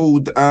was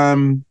called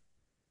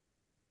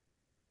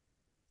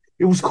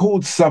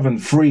Southern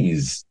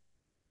Freeze.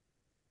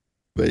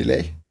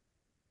 Really?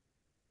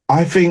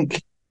 I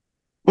think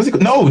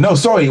no,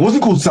 sorry, it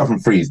wasn't called Southern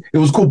Freeze. It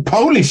was called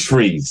Polish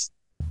Freeze.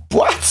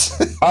 What?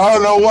 I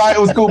don't know why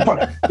it was called.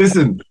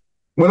 Listen,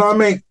 when I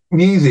make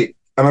music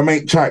and I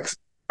make tracks,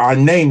 I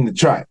name the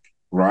track,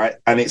 right?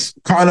 And it's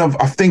kind of,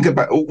 I think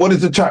about what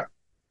does the track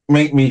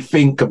make me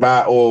think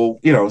about, or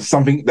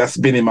something that's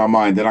been in my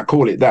mind, and I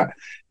call it that.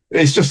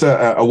 It's just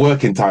a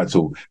working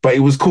title, but it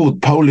was called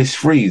Polish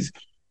Freeze.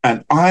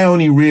 And I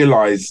only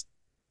realized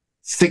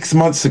 6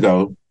 months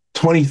ago,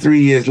 23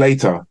 years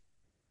later,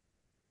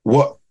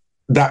 what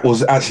that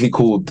was actually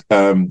called.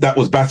 That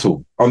was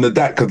Battle on the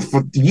DAC, because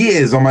for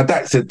years on my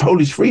DAC said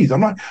Polish Freeze. I'm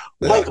like,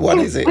 what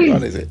is it?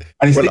 What is it?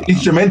 And it's the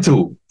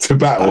instrumental to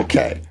Battle.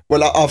 Okay.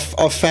 Well,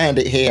 I've found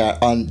it here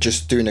on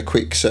just doing a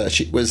quick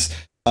search. It was,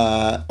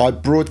 I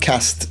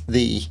broadcast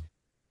the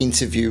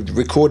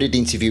recorded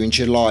interview in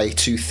July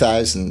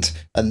 2000,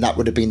 and that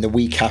would have been the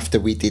week after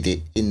we did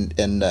it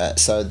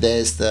so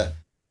there's the,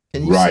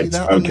 can you see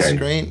that on the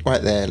screen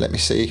right there? Let me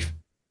see.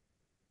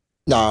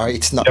 No,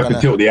 it's not. You have to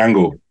tilt the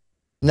angle.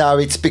 No,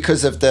 it's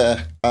because of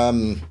the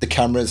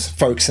cameras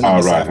focusing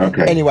on right,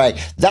 okay. Anyway,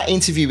 that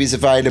interview is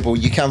available.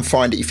 You can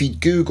find it if you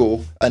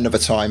Google Another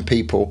Time,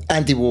 people,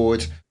 Andy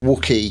Ward,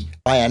 Wookie,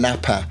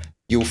 INAPA,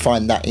 you'll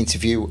find that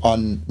interview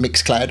on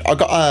Mixcloud.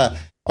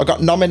 I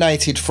got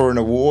nominated for an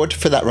award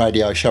for that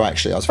radio show,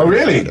 actually. I was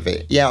very proud of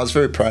it. Yeah, I was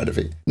very proud of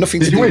it.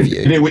 Nothing to do with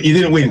you. You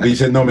didn't win because you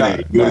said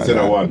nominated. You said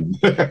I won.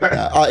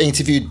 I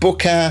interviewed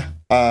Booker,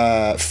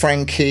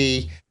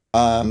 Frankie.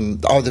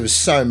 There was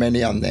so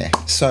many on there.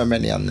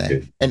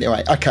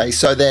 Anyway, okay,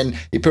 so then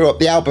you put up,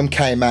 the album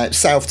came out,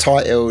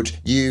 self-titled,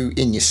 You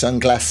in Your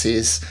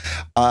Sunglasses.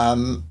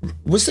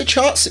 Was the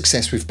chart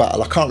success with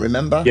Battle? I can't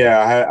remember.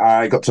 Yeah,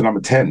 I got to number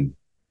 10.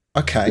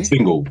 Okay. The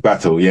single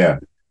Battle, yeah.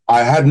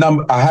 I had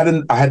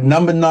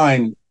number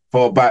 9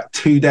 for about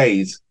 2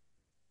 days,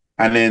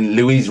 and then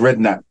Louise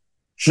Redknapp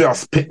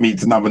just picked me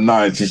to number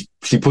 9.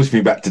 She pushed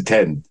me back to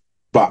 10,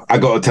 but I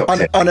got to top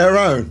 10 on her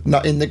own,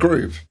 not in the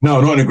group.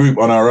 No, not in the group,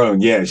 on her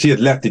own. Yeah, she had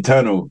left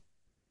Eternal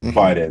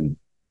by then,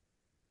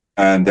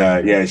 and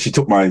she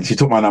took my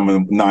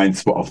number 9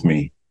 spot off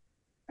me,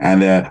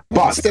 and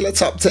but still a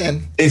top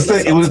 10.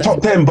 It was a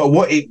top 10, but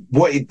what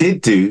it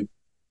did do,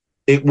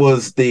 it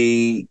was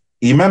the.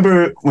 You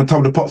remember when Top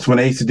of the Pops, when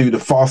they used to do the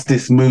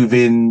fastest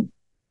moving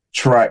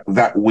track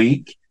that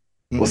week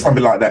or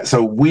something like that?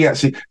 So I went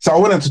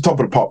up to Top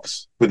of the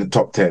Pops with the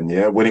top 10,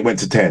 yeah, when it went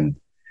to 10.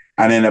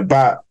 And then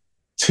about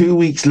 2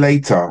 weeks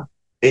later,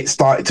 it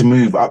started to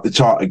move up the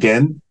chart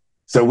again.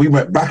 So we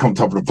went back on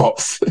Top of the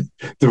Pops to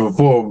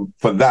perform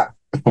for that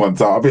one.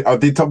 So I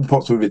did Top of the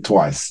Pops with it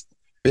twice.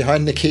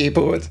 Behind the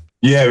keyboard?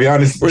 Yeah,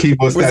 behind the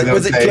keyboard.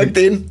 Was it plugged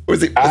in?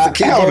 Was it the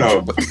keyboard?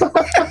 Hell no.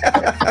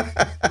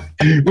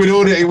 with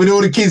all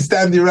the kids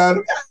standing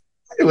around.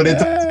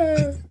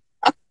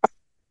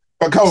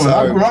 But come on,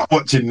 I grew up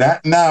watching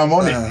that. Now I'm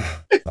on it.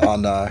 Oh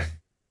no,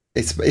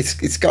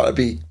 it's got to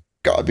be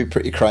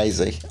pretty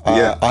crazy.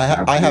 Yeah,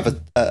 I have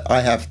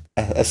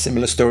a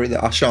similar story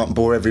that I shan't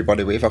bore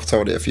everybody with. I've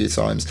told it a few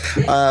times.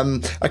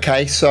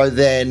 Okay, so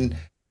then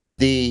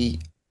the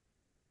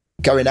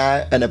going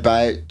out and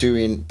about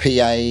doing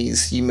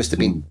PAs, you must have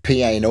been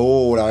PAing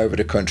all over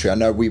the country. I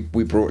know we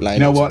brought Lane. You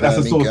know what? That's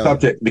a sore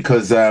subject,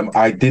 because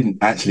I didn't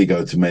actually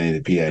go to many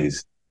of the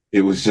PAs.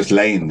 It was just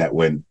Lane that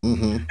went.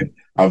 It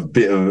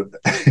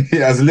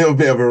was a little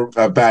bit of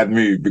a bad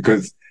move,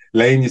 because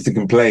Lane used to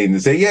complain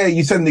and say, "Yeah,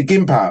 you send the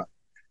gimp out."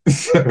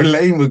 So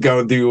Lane would go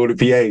and do all the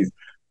PAs.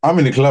 I'm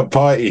in the club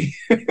party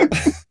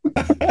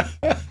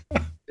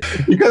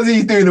because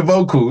he's doing the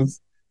vocals.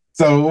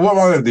 So what am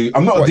I going to do?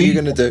 What are you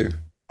going to do?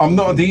 I'm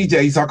not a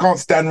DJ, so I can't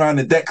stand around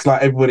the decks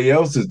like everybody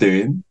else is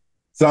doing.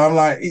 So I'm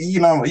like,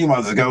 you might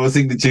as well go and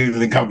sing the tune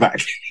and then come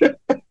back.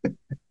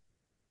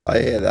 I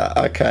hear that.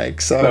 Okay,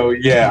 so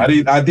yeah,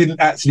 I didn't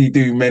actually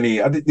do many.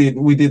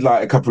 We did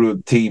like a couple of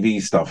TV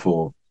stuff,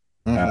 or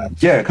a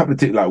couple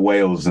of like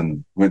Wales,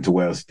 and went to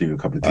Wales to do a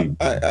couple of TV.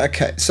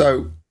 Okay,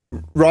 so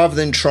rather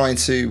than trying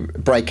to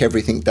break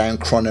everything down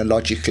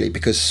chronologically,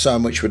 because so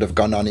much would have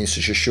gone on in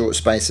such a short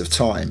space of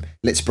time,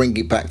 let's bring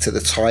it back to the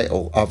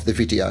title of the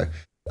video.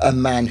 A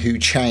man who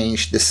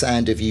changed the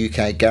sound of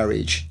UK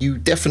garage. You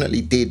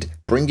definitely did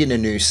bring in a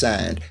new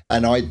sound,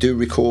 and I do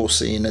recall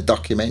seeing a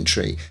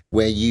documentary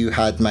where you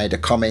had made a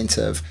comment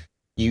of,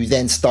 you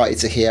then started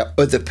to hear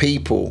other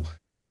people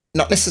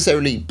not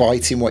necessarily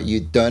biting what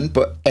you'd done,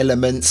 but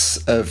elements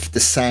of the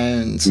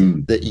sound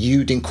that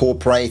you'd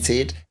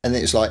incorporated, and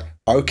it's like,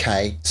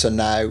 okay, so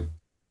now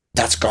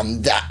that's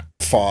gone that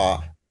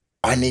far.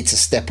 I need to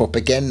step up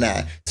again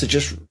now. So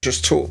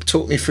just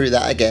talk me through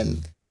that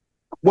again.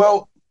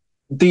 Well,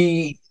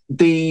 I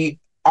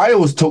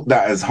always took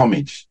that as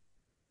homage.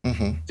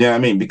 Mm-hmm. Do you know what I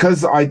mean?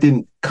 Because I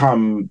didn't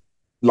come,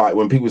 like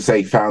when people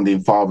say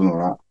founding father and all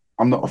that,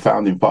 I'm not a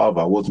founding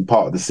father. I wasn't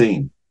part of the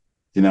scene.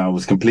 You know, I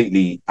was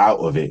completely out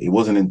of it. It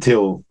wasn't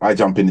until I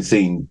jump in the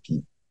scene,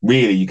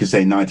 really, you could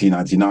say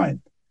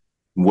 1999,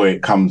 where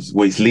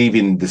it's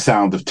leaving the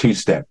sound of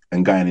two-step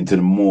and going into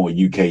the more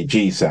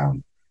UKG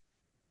sound.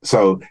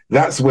 So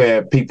that's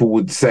where people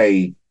would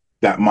say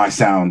that my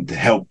sound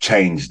helped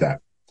change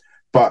that.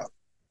 But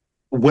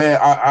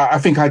where I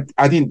think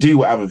I didn't do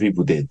what other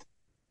people did.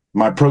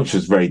 My approach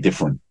was very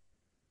different.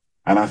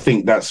 And I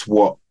think that's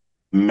what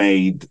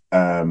made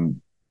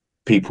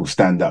people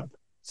stand up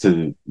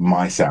to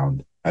my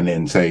sound and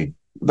then say,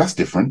 that's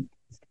different.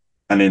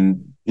 And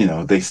then, you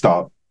know, they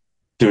start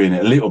doing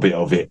a little bit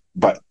of it.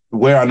 But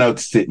where I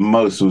noticed it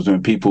most was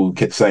when people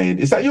kept saying,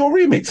 is that your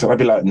remix? And I'd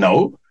be like,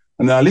 no.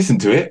 And then I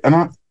listened to it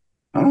and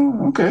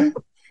oh, okay.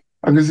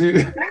 I can see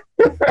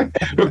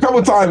a couple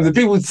of times the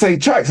people would say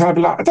tracks and I'd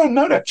be like, I don't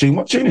know that tune.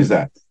 What tune is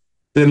that?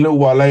 Then a little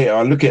while later,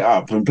 I look it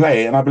up and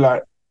play it and I'd be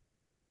like,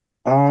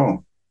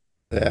 oh.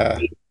 Yeah.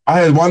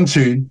 I had one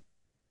tune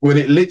when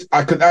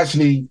I could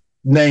actually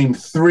name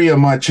 3 of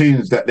my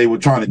tunes that they were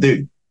trying to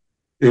do.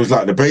 It was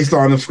like the bass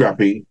line of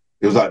Scrappy.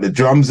 It was like the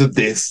drums of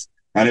this.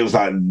 And it was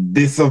like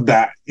this of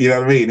that. You know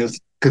what I mean? It was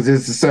because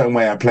there's a certain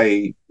way I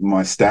play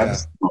my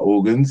stabs, my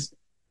organs.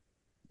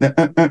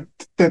 That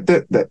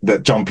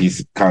jumpy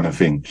kind of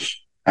thing.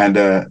 And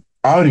I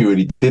only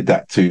really did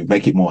that to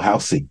make it more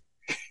housey.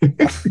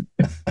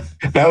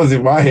 That was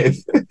in my head.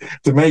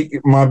 To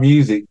make my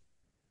music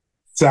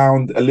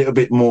sound a little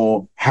bit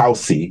more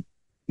housey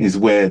is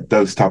where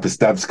those type of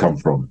stabs come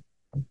from.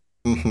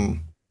 Mm-hmm.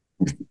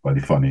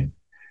 Very funny.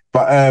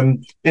 But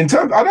in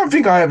terms, I don't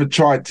think I ever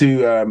tried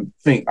to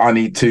think I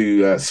need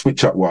to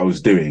switch up what I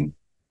was doing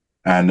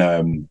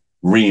and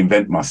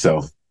reinvent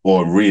myself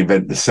or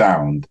reinvent the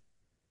sound.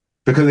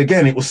 Because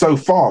again, it was so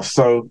fast.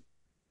 So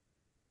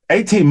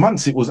 18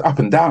 months, it was up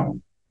and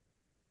down.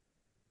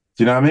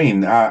 Do you know what I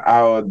mean?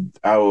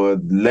 Our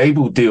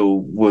label deal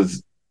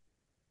was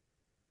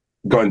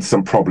got into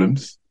some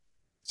problems.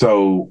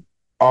 So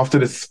after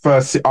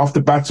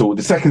Battle,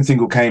 the second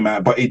single came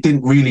out, but it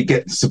didn't really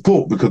get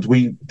support because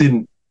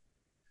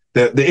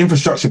the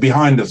infrastructure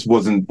behind us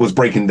was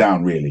breaking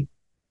down really.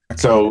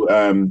 Okay.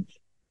 So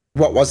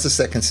what was the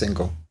second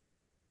single?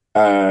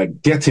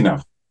 Get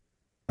Enough.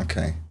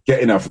 Okay.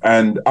 Get Enough.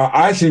 And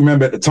I actually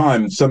remember at the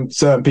time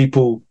certain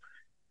people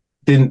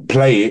didn't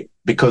play it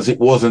because it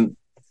wasn't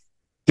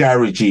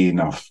garagey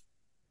enough,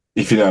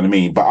 if you know what I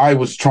mean. But I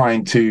was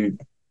trying to,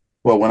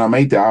 well, when I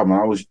made the album,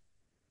 I was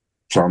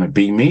trying to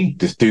be me,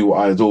 just do what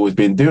I had always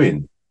been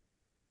doing.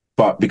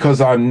 But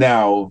because I'm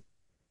now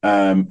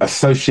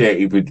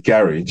associated with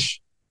garage,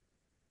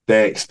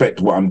 they expect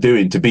what I'm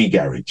doing to be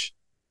garage.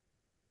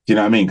 Do you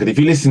know what I mean? Because if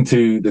you listen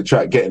to the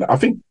track I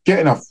think Get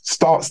Enough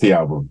starts the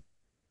album.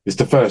 It's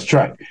the first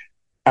track.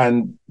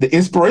 And the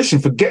inspiration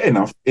for Get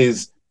Enough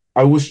is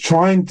I was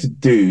trying to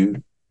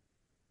do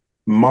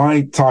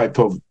my type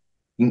of,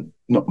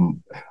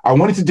 I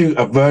wanted to do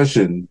a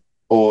version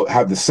or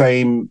have the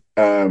same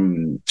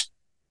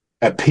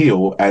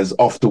appeal as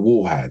Off the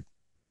Wall had.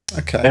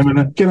 Okay. And when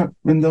I get up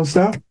and don't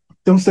stop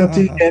till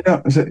you get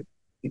up.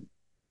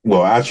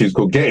 Well, actually it's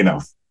called Get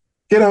Enough.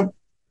 Get up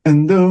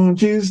and don't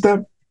you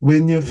stop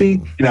when your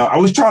feet, you know,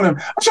 I'm trying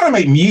to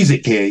make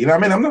music here, you know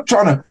what I mean? I'm not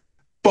trying to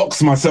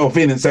box myself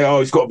in and say, oh,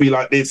 it's got to be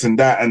like this and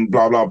that and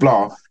blah, blah,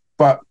 blah.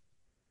 But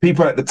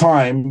people at the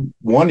time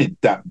wanted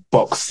that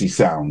boxy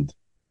sound.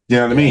 You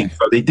know what I mean?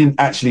 So they didn't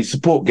actually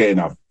support Get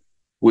Enough,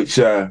 which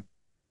I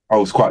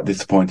was quite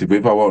disappointed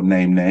with. I won't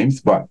name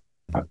names, but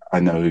I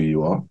know who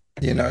you are.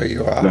 You know who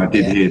you are. And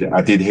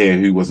I did hear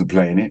who wasn't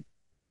playing it.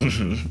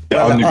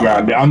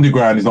 The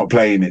underground is not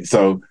playing it.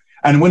 So,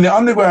 and when the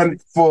underground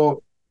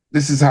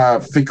this is how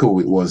fickle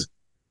it was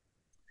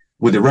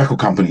with the record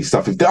company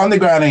stuff. If the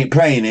underground ain't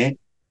playing it,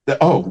 if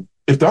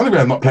the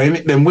underground's not playing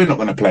it, then we're not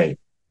going to play it.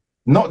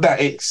 Not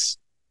that it's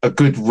a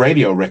good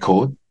radio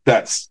record.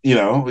 That's, you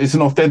know, it's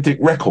an authentic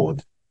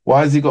record.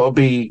 Why has it got to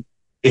be,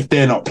 if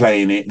they're not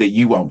playing it, that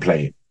you won't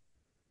play it?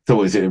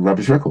 So is it a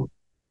rubbish record?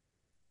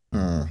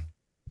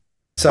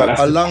 So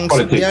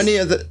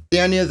the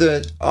only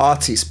other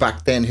artists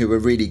back then who were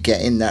really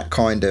getting that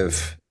kind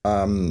of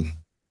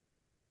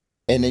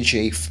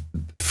energy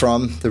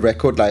from the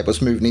record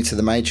labels moving into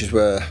the majors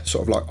were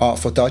sort of like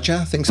Artful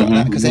Dodger, things like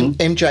that. Because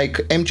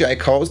MJ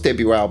Cole's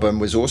debut album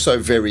was also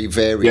very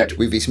varied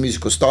with his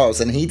musical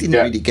styles, and he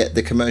didn't really get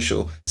the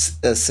commercial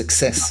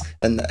success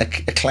and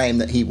acclaim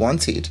that he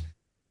wanted.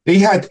 He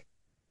had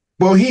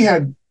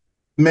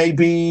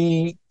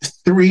maybe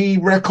 3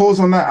 records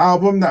on that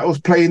album that was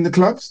playing the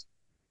clubs.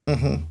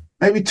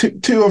 Maybe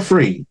two or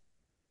three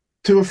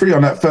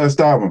on that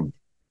first album.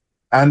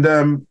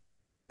 And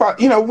But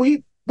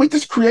we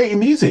just creating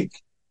music.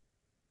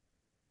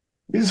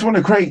 We just want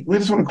to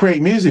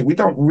create music. We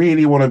don't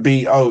really want to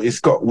be,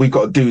 we've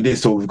got to do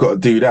this or we've got to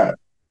do that.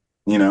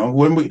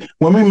 When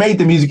we made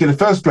the music in the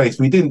first place,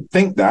 we didn't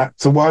think that.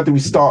 So why do we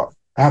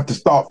have to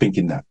start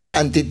thinking that?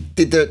 And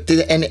did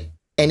at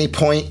any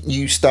point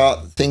you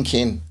start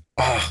thinking,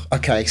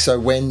 okay, so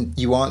when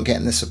you aren't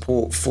getting the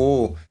support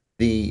for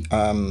the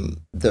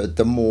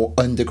more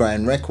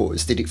underground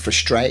records, did it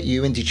frustrate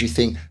you? And did you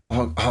think,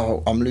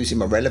 I'm losing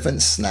my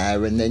relevance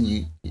now? And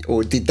then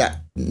or did that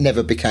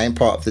never became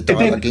part of the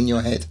dialogue in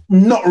your head?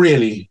 Not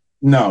really.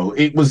 No,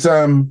 it was.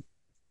 I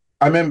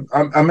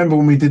remember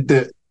when we did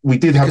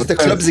because the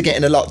clubs are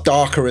getting a lot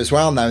darker as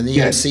well now, and the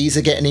MCs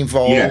are getting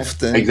involved. Yeah,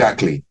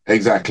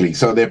 exactly.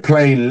 So they're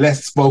playing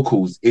less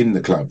vocals in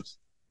the clubs,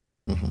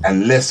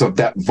 and less of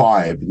that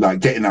vibe. Like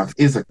Getting Up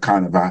is a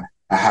kind of a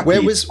happy.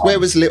 Where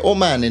was Little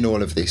Man in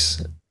all of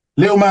this?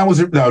 Little Man's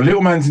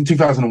in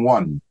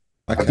 2001.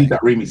 Okay. I did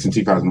that remix in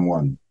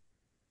 2001.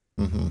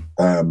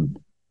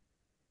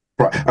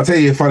 Right, I'll tell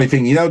you a funny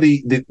thing.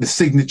 The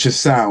signature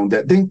sound,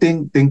 that ding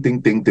ding ding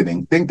ding ding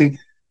ding ding ding.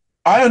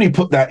 I only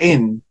put that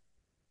in.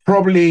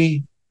 That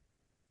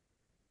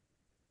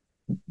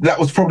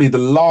was probably the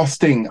last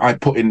thing I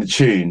put in the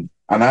tune,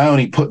 and I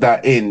only put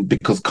that in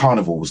because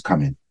Carnival was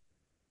coming.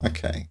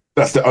 Okay,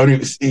 that's the only,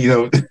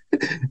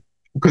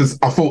 because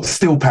I thought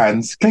Steel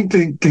Pans, clink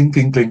clink clink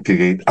clink clink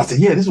clink. I said,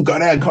 yeah, this will go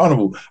down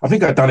Carnival. I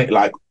think I'd done it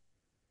like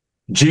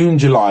June,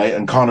 July,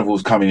 and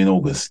Carnival's coming in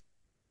August.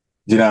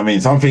 Do you know what I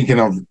mean? So I'm thinking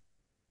of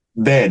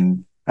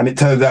then, and it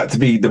turns out to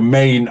be the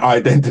main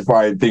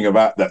identifying thing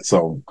about that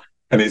song.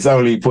 And it's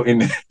only put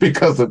in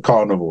because of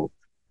Carnival.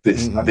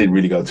 This I didn't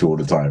really go to all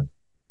the time.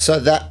 So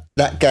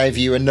that gave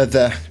you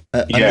another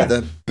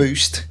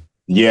boost.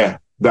 Yeah,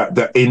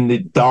 that in the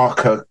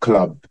darker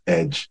club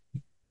edge,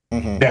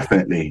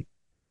 definitely.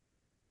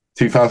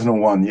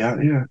 2001, yeah,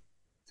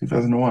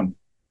 2001.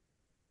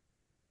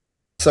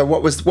 So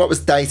what was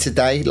day to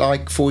day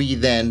like for you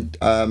then?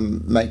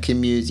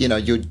 Making music,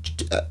 you're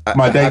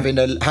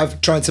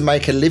trying to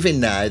make a living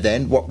now.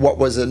 Then what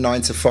was a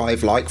 9 to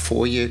 5 like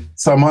for you?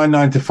 So my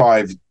 9 to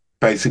 5,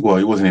 basically, well,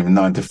 it wasn't even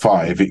 9 to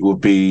 5. It would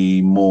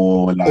be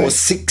more like, or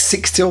six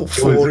till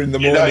 4 in the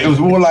morning. It was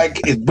more like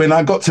when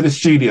I got to the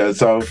studio.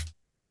 So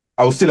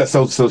I was still at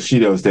Soul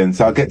Studios then.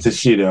 So I get to the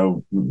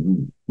studio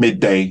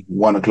midday,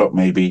 1 o'clock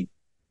maybe.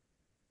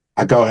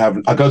 I go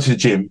to the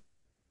gym.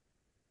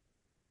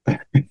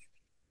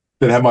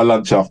 Then have my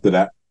lunch after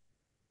that.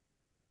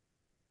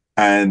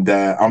 And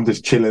I'm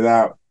just chilling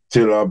out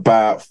till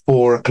about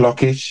 4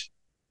 o'clock-ish,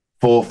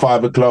 4,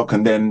 5 o'clock,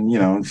 and then,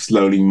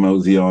 slowly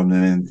mosey on.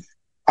 And then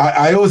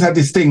I always had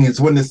this thing, is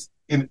when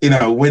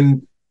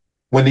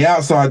when the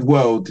outside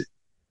world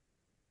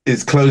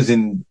is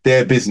closing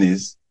their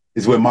business,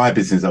 is when my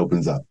business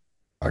opens up.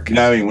 Okay. You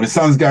know what I mean? When the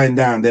sun's going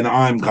down, then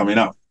I'm coming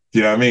up. Do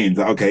you know what I mean?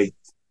 Like, okay,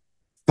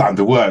 time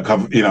to work.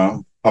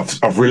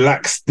 I've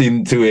relaxed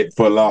into it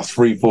for the last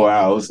 3-4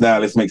 hours. Now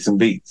let's make some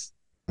beats.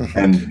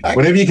 And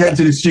whenever you came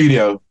to the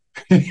studio,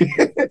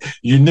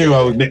 you knew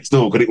I was next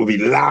door because it would be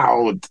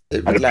loud.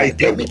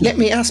 Let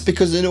me ask,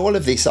 because in all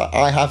of this,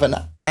 I haven't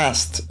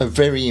asked a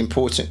very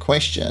important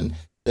question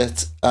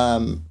that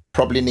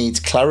probably needs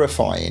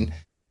clarifying.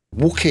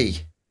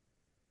 Wookie,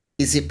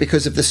 is it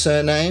because of the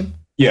surname?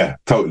 Yeah,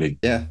 totally.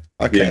 Yeah.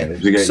 Okay.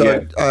 Yeah,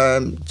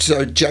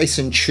 so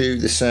Jason Chew,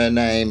 the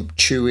surname,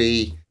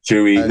 Chewy.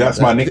 Chewy,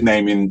 that's my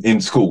nickname in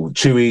school.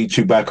 Chewy,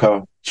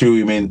 Chewbacca,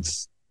 Chewy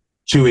Mints,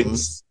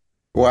 Chewits.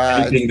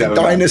 Wow, the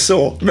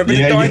dinosaur. Remember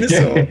the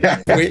dinosaur?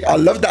 Yeah. I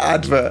love that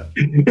advert.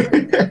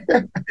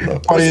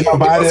 It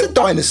was a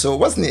dinosaur,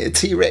 wasn't it? A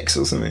T-Rex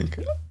or something?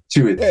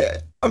 Chewits. Yeah,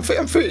 I'm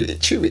pretty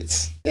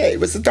Chewits. Yeah, it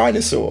was a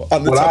dinosaur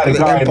on the top of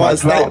the Empire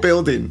State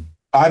Building.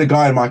 I had a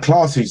guy in my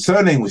class whose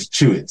surname was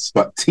Chewits,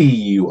 but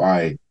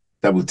Tuit.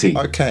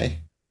 Okay.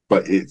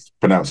 But it's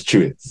pronounced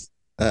Chewits.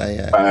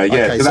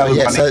 Okay,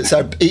 so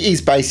it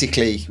is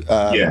basically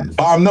but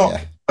I'm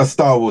not a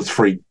Star Wars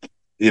freak.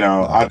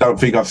 I don't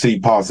think I've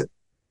seen past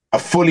a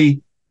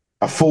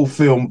full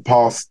film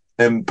past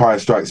Empire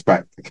Strikes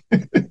Back.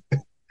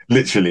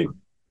 Literally.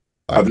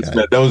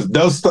 Okay.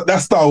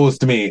 That's Star Wars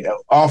to me.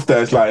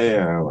 After it's like,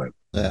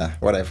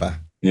 whatever.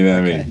 You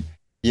know what I mean?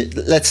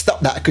 Let's stop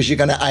that, because you're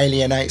going to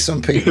alienate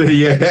some people.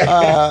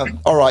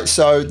 All right,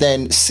 so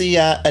then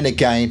Sia, and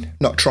again,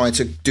 not trying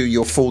to do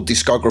your full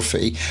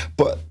discography,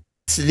 but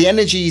so the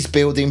energy is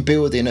building.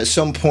 At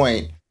some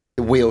point,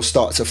 the wheels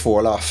start to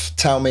fall off.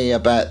 Tell me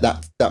about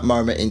that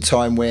moment in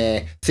time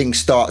where things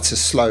start to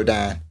slow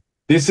down.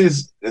 This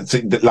is,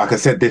 like I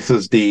said, this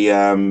was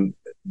the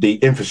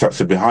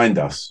infrastructure behind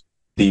us.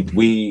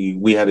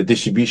 We had a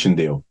distribution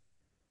deal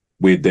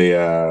with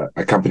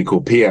a company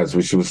called Piaz,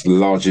 which was the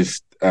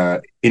largest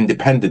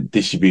independent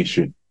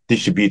distributor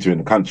in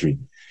the country,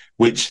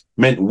 which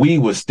meant we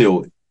were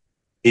still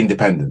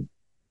independent.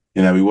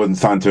 We wasn't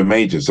signed to a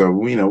major, so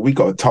we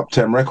got a top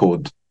 10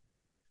 record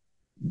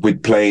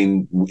with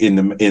playing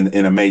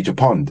in a major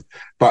pond.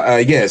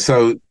 But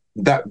so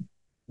that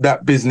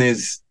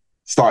business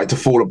started to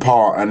fall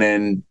apart, and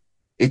then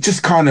it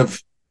just kind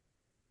of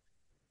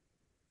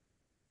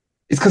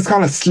it's just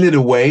kind of slid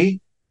away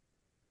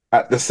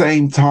at the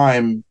same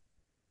time.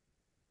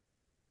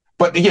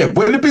 But yeah,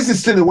 when the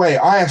business slid away,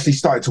 I actually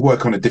started to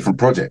work on a different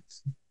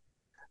project.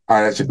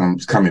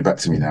 It's coming back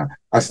to me now.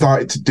 I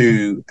started to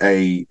do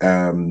a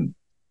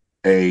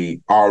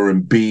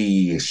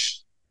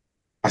R&B-ish.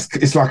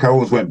 It's like I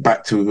always went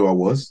back to who I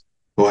was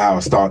or how I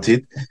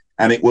started.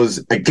 And it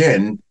was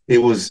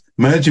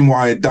merging what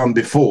I had done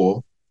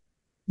before,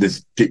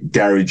 this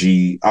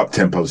garagey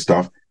up-tempo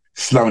stuff,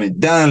 slowing it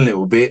down a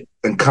little bit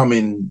and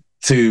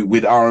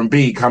with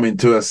R&B, coming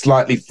to a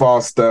slightly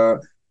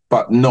faster,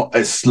 but not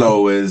as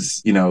slow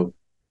as, the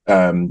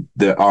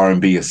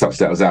R&B as such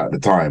that was out at the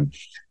time.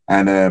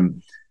 And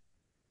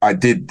I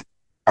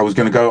was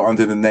going to go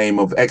under the name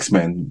of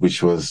X-Men,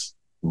 which was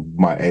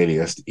my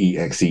alias,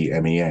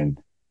 EXEMEN.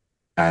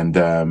 And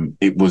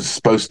it was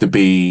supposed to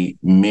be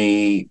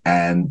me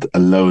and a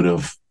load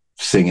of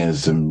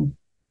singers and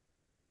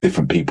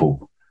different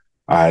people.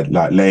 I had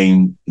like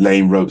Lane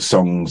wrote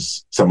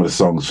songs, some of the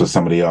songs for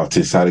some of the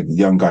artists. I had a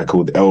young guy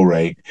called El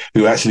Ray,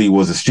 who actually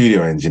was a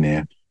studio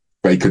engineer,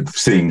 but he could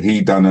sing.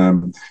 He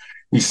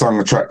sung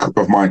a track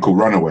of mine called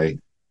Runaway,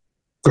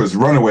 because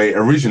Runaway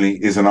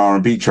originally is an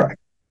R&B track,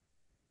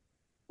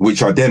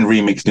 which I then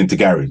remixed into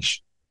garage.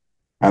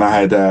 And I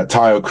had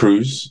Tayo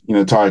Cruz,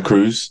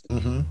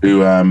 mm-hmm.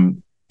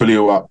 who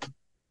blew up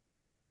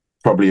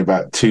probably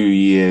about a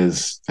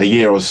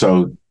year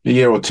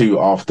or two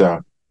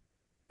after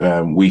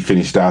we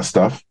finished our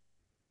stuff.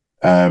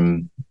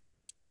 And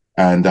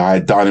I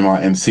had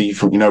Dynamite MC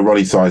from,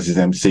 Roddy Size's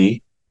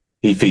MC.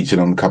 He featured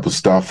on a couple of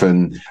stuff.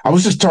 And I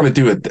was just trying to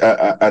do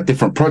a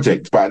different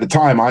project. But at the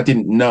time, I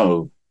didn't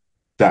know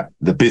that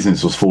the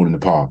business was falling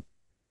apart.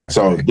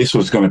 So this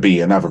was going to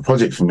be another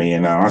project for me.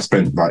 And I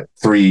spent like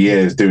 3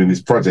 years doing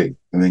this project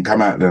and then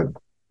come out at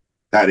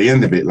the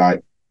end of it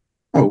like,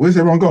 oh, where's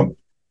everyone gone?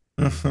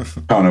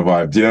 Kind of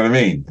vibe. Do you know what I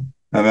mean?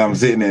 And I'm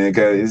sitting there and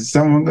go, is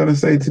someone going to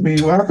say to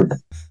me what happened?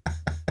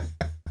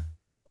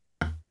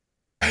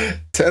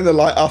 Turn the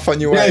light off on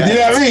your way. Yeah, do you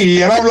know what I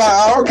mean? And I'm like,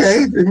 oh,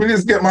 okay, let me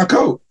just get my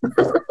coat.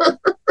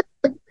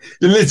 It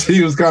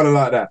literally was kind of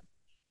like that.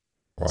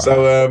 Wow.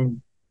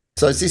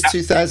 So is this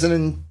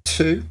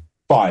 2002?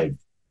 5.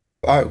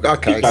 Oh,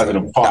 okay.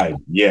 2005,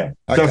 yeah.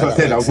 Okay, so as I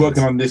said, I was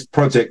working on this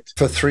project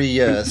for 3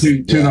 years.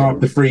 Two and a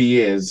half to 3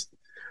 years.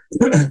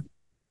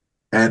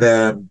 And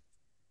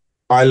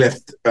I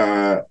left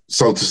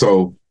Soul to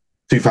Soul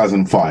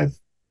 2005.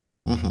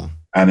 Mm-hmm.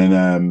 And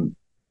then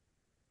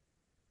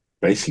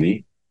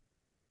basically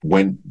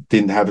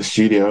didn't have a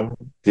studio,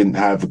 didn't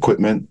have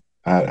equipment.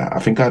 I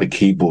think I had a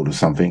keyboard or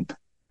something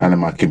and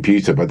my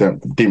computer, but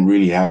didn't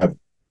really have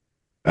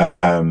a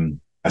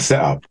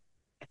setup.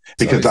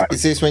 Because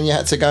is this when you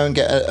had to go and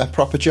get a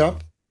proper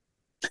job?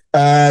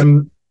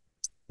 No,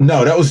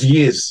 that was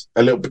years,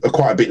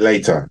 quite a bit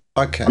later.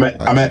 Okay.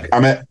 I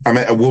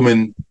met a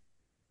woman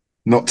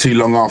not too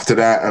long after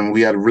that, and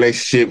we had a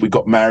relationship. We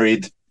got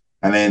married,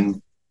 and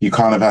then you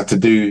kind of had to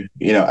do,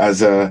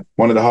 as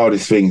one of the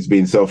hardest things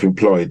being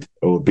self-employed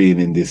or being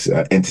in this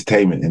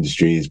entertainment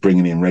industry is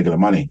bringing in regular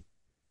money.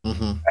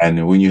 Mm-hmm.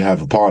 And when you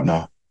have a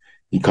partner,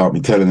 you can't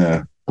be telling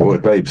her, "Oh,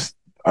 babes,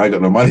 I ain't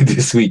got no money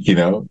this week,"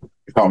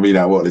 Can't be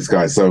that this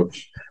guy. So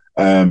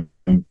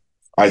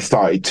I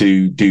started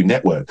to do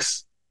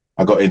networks.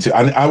 I got into,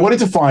 and I wanted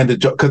to find a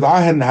job because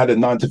I hadn't had a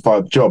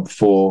 9-to-5 job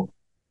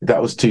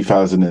that was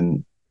 2000,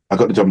 and I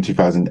got the job in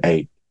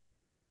 2008.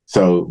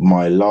 So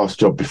my last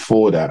job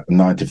before that,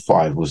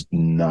 9-to-5, was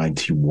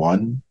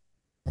 91.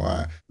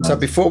 Wow. So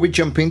before we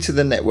jump into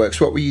the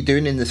networks, what were you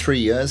doing in the 3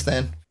 years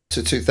then,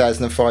 to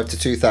 2005 to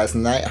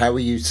 2008? How were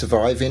you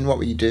surviving? What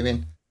were you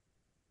doing?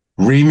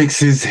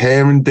 Remixes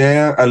here and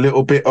there, a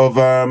little bit of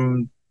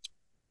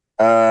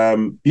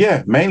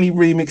mainly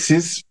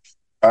remixes.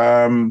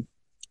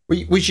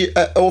 Was you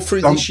all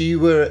through this? You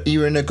were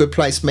in a good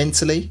place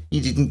mentally.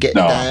 You didn't get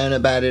down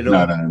about it. Or?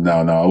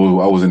 No.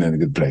 I wasn't in a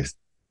good place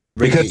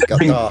really,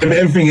 because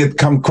everything had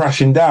come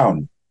crashing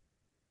down.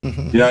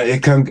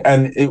 Mm-hmm.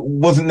 And it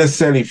wasn't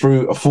necessarily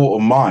through a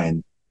fault of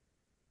mine,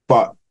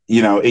 but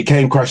it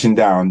came crashing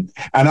down.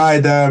 And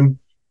I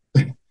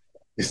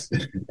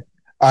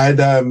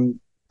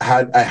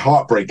had a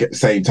heartbreak at the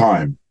same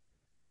time.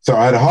 So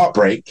I had a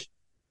heartbreak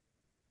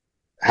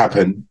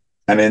happen,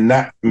 and then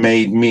that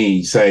made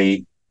me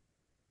say,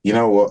 you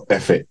know what,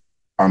 F it,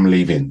 I'm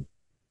leaving.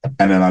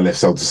 And then I left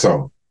Soul to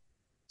Soul.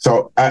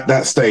 So at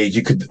that stage,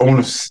 you could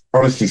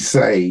honestly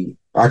say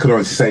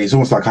it's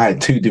almost like I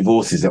had 2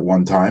 divorces at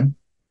one time.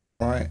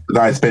 Right.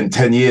 I had spent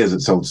 10 years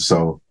at Soul to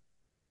Soul,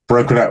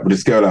 broken up with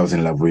this girl I was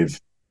in love with,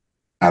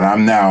 and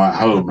I'm now at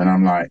home and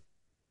I'm like,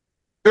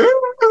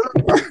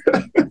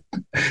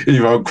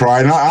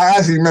 crying. I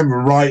actually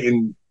remember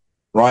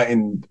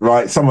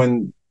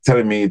someone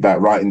telling me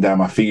about writing down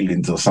my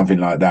feelings or something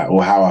like that,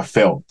 or how I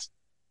felt.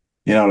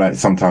 Like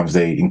sometimes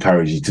they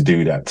encourage you to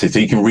do that, so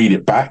you can read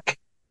it back.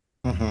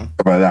 Mm-hmm.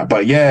 About that.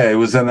 But yeah, it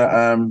was a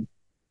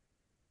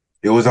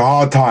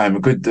hard time, a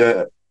good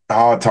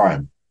hard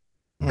time,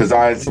 because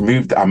I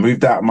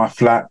moved out of my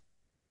flat.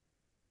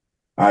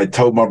 I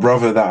told my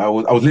brother that I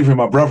was living with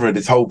my brother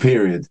this whole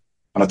period.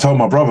 And I told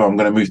my brother I'm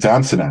going to move to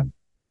Amsterdam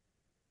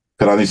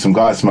because I knew some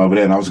guys from over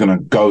there and I was going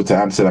to go to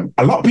Amsterdam.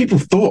 A lot of people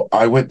thought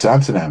I went to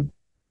Amsterdam.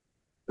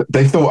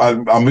 They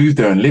thought I moved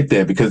there and lived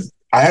there because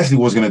I actually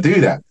was going to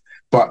do that.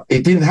 But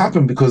it didn't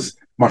happen because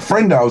my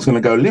friend that I was going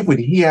to go live with,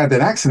 he had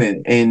an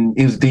accident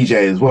he was a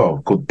DJ as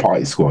well, called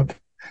Party Squad.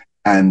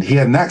 And he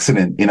had an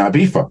accident in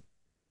Ibiza.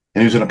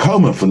 And he was in a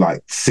coma for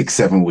like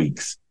 6-7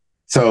 weeks.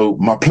 So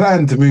my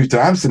plan to move to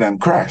Amsterdam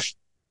crashed.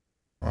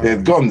 It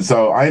had gone.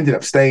 So I ended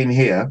up staying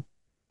here.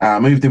 I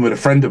moved in with a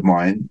friend of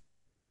mine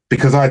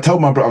because I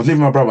told my brother, I was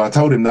living with my brother, I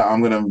told him that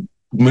I'm going to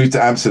move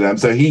to Amsterdam.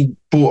 So he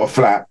bought a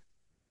flat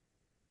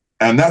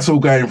and that's all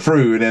going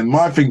through. And then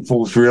my thing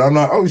falls through. And I'm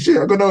like, oh shit,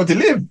 I've got nowhere to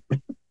live.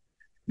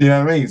 You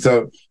know what I mean?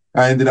 So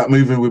I ended up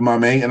moving with my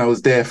mate and I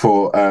was there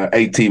for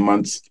 18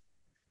 months.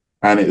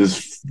 And it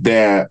was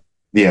there.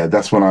 Yeah,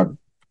 that's when I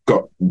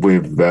got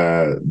with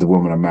the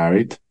woman I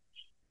married.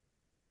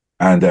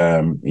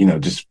 And, you know,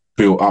 just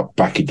built up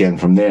back again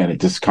from there. And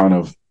it just kind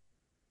of,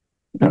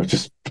 you know,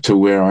 just to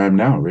where I am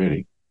now,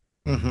 really.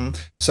 Mm-hmm.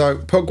 So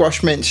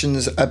Pugwash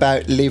mentions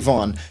about Live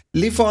On.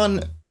 Live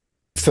On,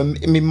 from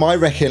my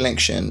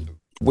recollection,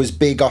 was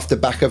big off the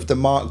back of the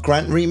Mark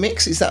Grant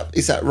remix. Is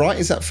that right?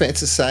 Is that fair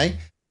to say?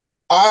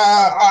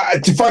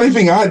 The funny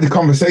thing, I had the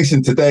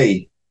conversation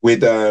today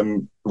with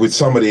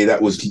somebody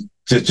that was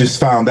just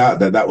found out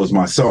that was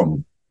my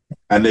song.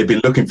 And they've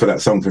been looking for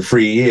that song for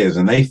 3 years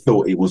and they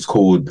thought it was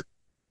called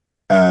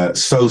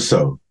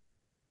So.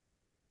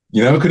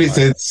 You know, because it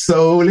said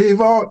So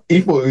Live On. He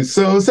thought it was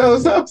so.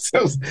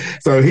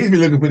 So he's been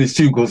looking for this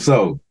tune called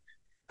So.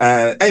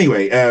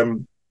 Anyway,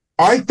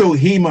 I thought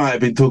he might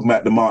have been talking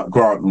about the Mark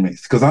Grant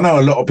mix because I know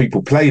a lot of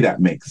people play that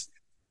mix.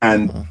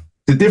 And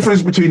the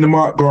difference between the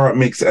Mark Grant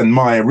mix and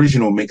my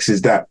original mix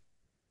is that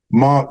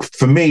Mark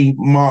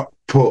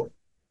put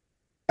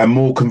a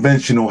more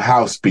conventional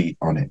house beat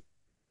on it.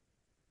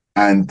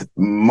 And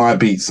my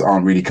beats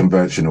aren't really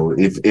conventional.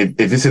 If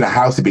it's in a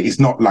house beat, it's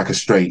not like a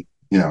straight,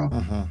 you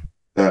know,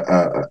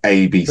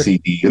 A, B, C,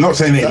 D. You're not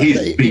saying that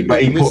his beat,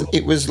 but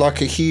it was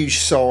like a huge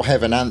soul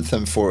heaven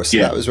anthem for us. So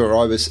that was where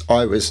I was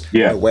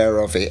aware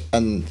of it.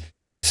 And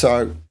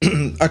so,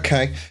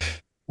 okay.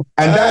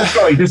 And that's,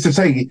 sorry, just to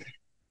say,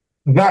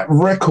 that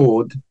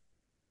record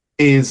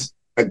is,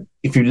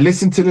 if you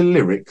listen to the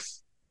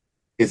lyrics,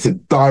 it's a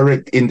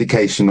direct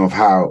indication of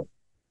how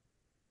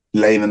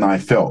Lane and I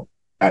felt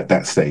at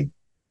that stage.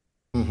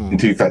 In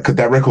 2000, because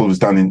that record was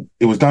done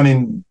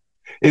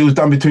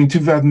between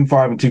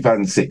 2005 and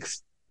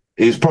 2006.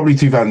 It was probably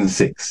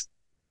 2006.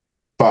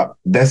 But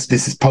this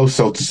is post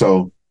Soul to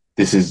Soul.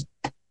 This is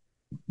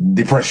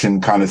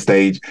depression kind of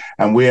stage.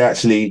 And we're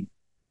actually,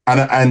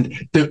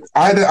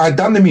 I'd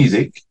done the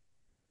music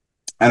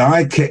and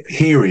I kept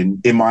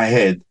hearing in my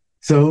head,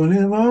 so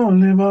live on,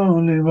 live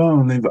on, live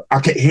on, live on. I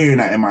kept hearing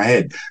that in my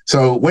head.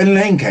 So when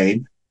Lane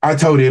came, I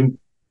told him,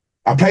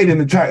 I played in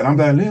the track and I'm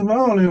going, live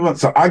on, live on.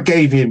 So I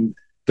gave him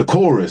the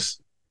chorus.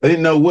 I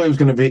didn't know what it was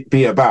going to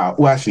be about.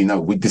 Well, actually, no,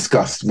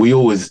 we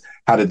always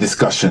had a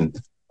discussion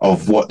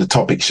of what the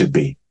topic should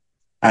be.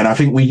 And I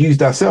think we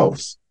used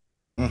ourselves.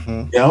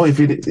 You know,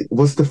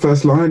 what's the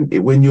first line?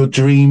 When your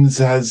dreams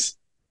have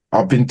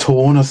been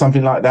torn or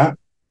something like that.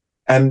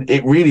 And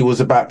it really was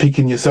about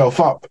picking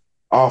yourself up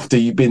after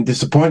you've been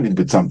disappointed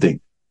with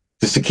something,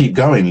 just to keep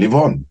going, live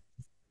on.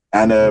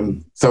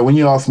 And so when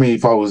you ask me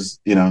if I was,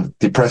 you know,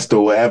 depressed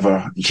or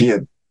whatever,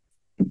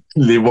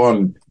 Live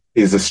On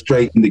is a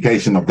straight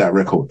indication of that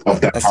record, of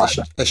that. That's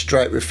a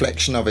straight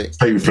reflection of it.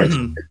 Straight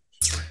reflection.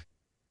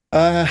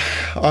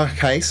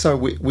 Okay, so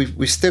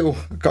we've still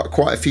got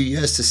quite a few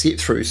years to sit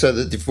through. So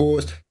the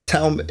divorce.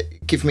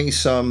 Give me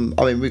some.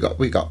 I mean, we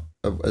got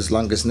as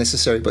long as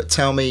necessary, but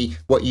tell me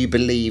what you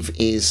believe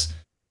is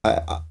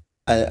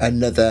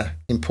another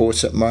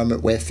important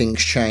moment where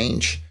things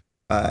change.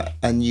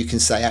 And you can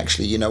say,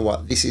 actually, you know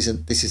what, this is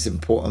an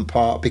important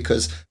part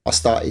because I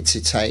started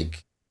to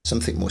take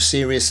something more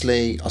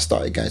seriously. I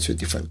started going to a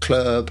different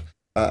club.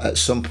 At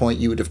some point,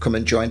 you would have come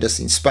and joined us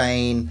in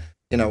Spain,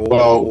 you know,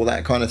 all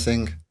that kind of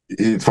thing.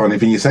 It's funny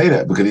thing you say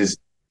that because it's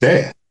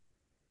there.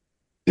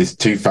 It's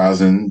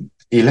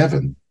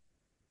 2011.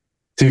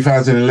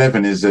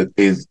 2011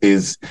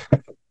 is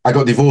I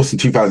got divorced in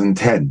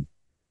 2010.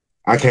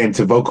 I came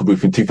to Vocal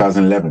Booth in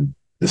 2011,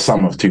 the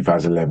summer of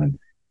 2011.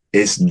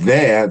 It's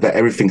there that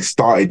everything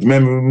started.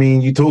 Remember me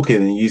and you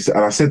talking,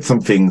 and I said some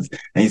things,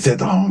 and you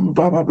said, "Oh,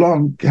 blah blah blah."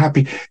 I'm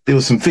happy. There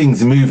was some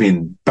things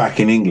moving back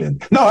in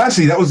England. No,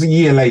 actually, that was a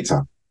year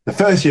later. The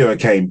first year I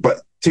came, but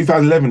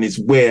 2011 is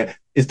where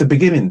it's the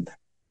beginning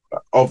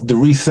of the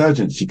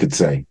resurgence, you could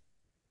say.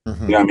 You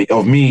know what I mean?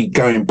 Of me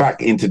going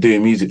back into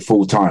doing music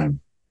full time,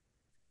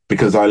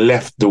 because I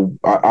left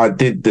I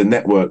did the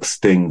networks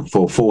thing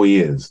for 4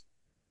 years.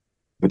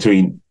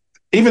 Even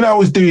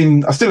though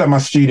I still had my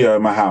studio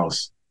in my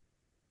house.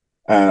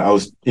 I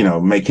was, you know,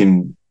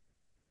 making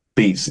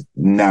beats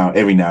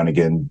every now and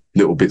again,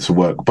 little bits of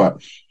work.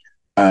 But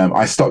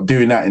I stopped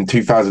doing that in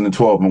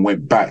 2012 and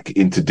went back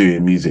into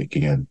doing music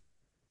again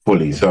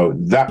fully. So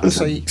that was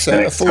so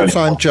a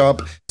full-time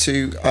job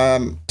to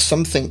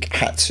something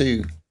had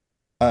to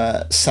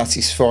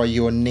satisfy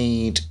your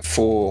need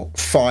for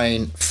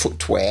fine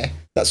footwear.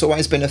 That's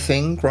always been a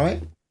thing,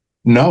 right?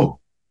 No,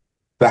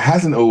 that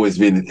hasn't always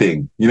been a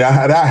thing. You know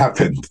how that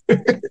happened?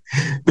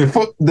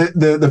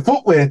 The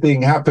footwear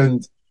thing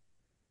happened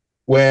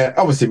where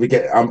obviously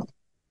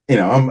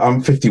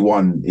I'm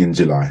 51 in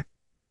July.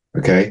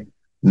 Okay.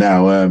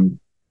 Now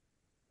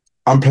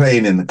I'm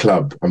playing in the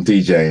club, I'm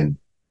DJing,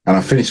 and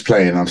I finished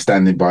playing, I'm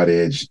standing by the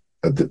edge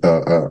of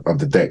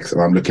the decks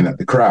and I'm looking at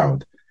the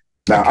crowd.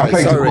 Now, okay, I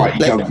play to quite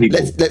young people.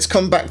 Let's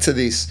come back to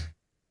this.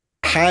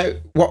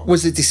 What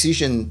was the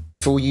decision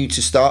for you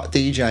to start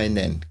DJing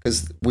then?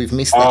 Because we've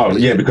missed that. Oh,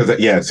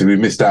 yeah, so we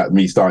missed out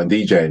me starting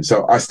DJing.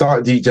 So I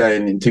started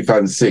DJing in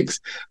 2006,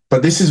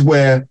 but this is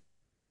where,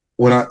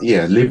 when I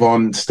live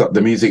on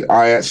the music,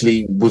 I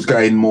actually was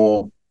going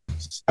more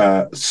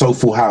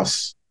soulful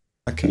house.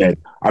 Okay. Yeah.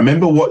 I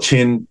remember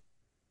watching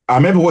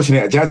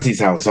it at Jazzy's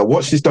house. I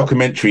watched this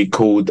documentary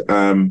called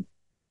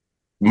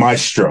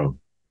Maestro.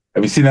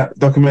 Have you seen that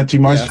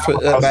documentary, Maestro?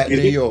 About New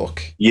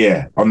York.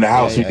 Yeah, on the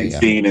house music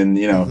scene, and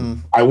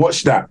I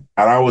watched that,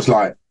 and I was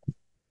like,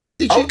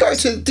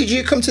 Did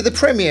you come to the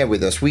premiere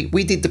with us?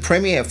 We did the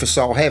premiere for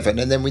Soul Heaven,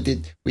 and then we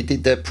did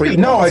the pre.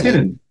 No, I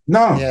didn't.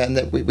 No. Yeah, and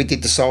then we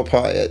did the soul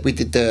party. We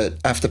did the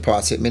after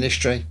party at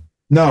Ministry.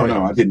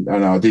 No, I didn't.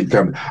 No, I didn't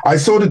come. I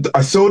saw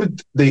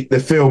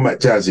the film at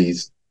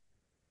Jazzy's,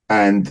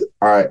 and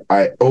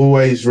I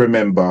always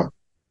remember.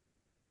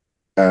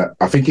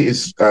 I think it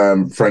is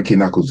Frankie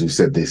Knuckles who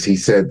said this. He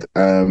said,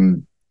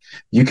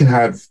 "You can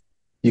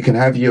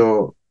have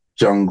your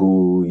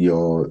jungle,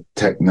 your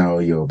techno,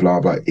 your blah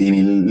blah." And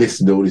he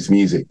listed all this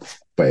music,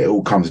 but it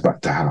all comes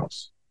back to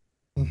house.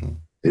 Mm-hmm.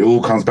 It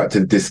all comes back to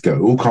the disco.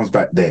 It all comes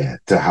back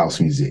there to house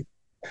music.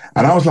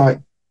 And I was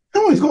like,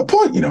 "Oh, he's got a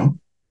point, you know."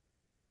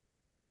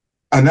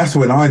 And that's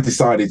when I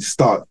decided to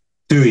start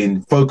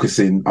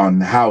focusing on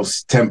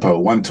house tempo,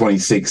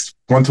 125,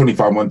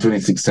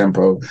 126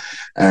 tempo.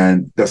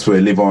 And that's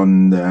where Live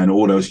On and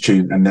all those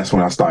tunes. And that's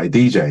when I started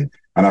DJing.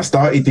 And I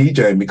started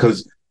DJing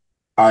because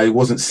I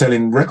wasn't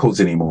selling records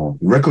anymore.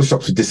 Record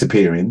shops were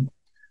disappearing.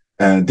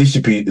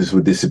 Distributors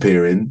were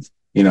disappearing.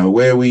 You know,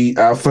 where we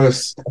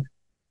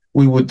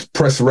would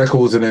press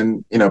records and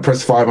then,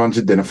 press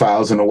 500, then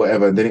 1,000 or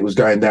whatever. And then it was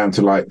going down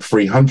to like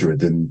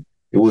 300. And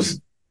it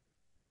was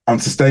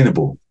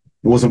unsustainable.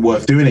 It wasn't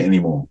worth doing it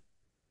anymore.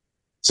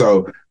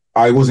 So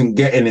I wasn't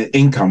getting an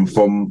income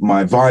from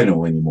my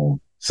vinyl anymore.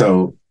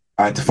 So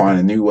I had to find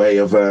a new way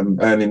of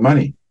earning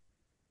money.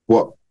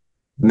 What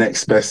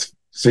next best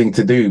thing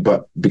to do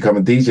but become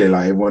a DJ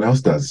like everyone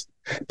else does?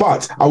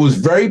 But I was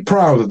very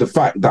proud of the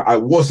fact that I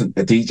wasn't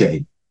a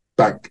DJ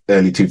back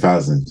early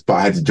 2000s, but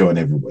I had to join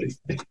everybody.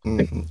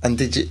 Mm-hmm. And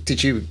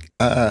did you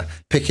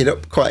pick it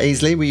up quite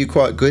easily? Were you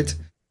quite good?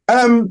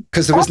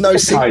 Because there was no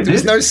sync. There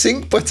was no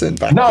sync button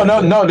back then.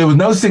 No. There was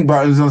no sync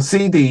button. It was on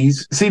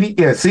CDs.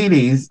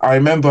 CDs. I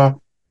remember.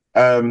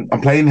 I'm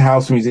playing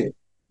house music,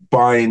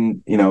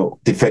 buying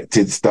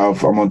defected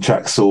stuff. I'm on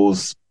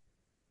Traxsource,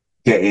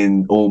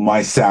 getting all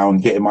my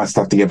sound, getting my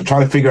stuff together,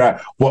 trying to figure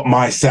out what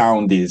my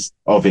sound is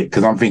of it.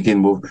 Because I'm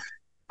thinking, well,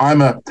 I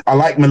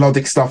like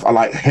melodic stuff. I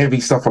like heavy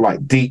stuff. I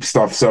like deep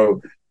stuff.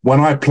 So when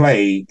I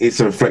play,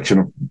 it's a reflection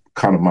of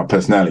kind of my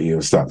personality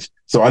or such.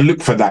 So I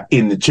look for that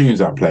in the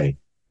tunes I play.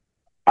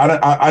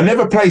 I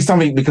never play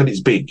something because it's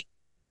big.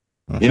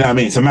 You know what I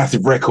mean? It's a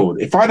massive record.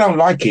 If I don't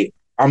like it,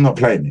 I'm not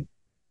playing it.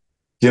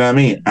 You know what I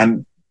mean?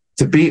 And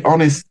to be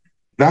honest,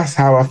 that's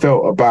how I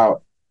felt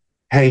about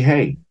Hey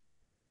Hey.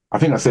 I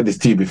think I said this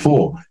to you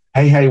before.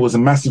 Hey Hey was a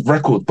massive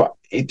record, but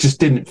it just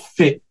didn't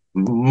fit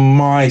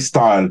my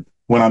style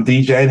when I'm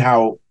DJing,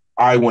 how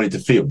I wanted to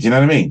feel. Do you know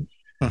what I mean?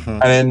 Mm-hmm.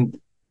 And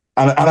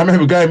I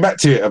remember going back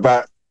to it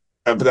about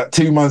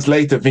 2 months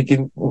later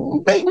thinking,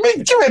 give me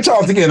a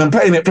chance again. I'm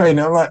playing it.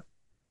 I'm like,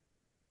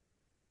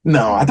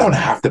 no, I don't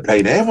have to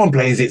play that. Everyone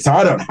plays it, so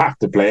I don't have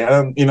to play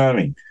it. You know what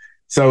I mean?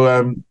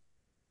 So,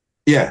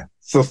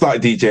 so I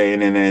started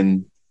DJing and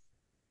then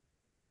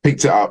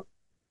picked it up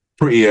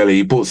pretty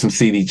early, bought some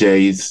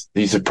CDJs,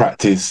 used to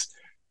practice.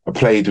 I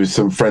played with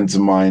some friends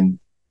of mine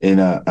in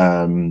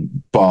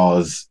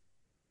bars,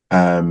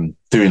 doing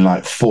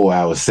like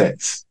 4-hour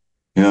sets.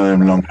 You know,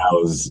 them long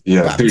hours.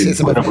 Yeah,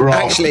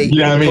 actually, you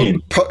know what I mean?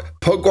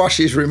 Pugwash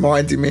is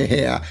reminding me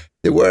here.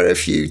 There were a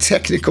few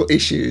technical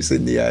issues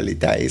in the early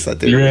days. I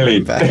do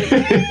remember.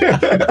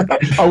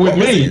 Oh, with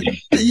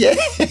me? Yeah.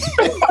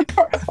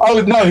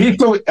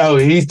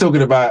 He's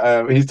talking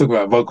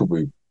about vocal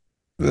booth.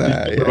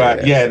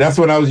 That's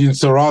when I was using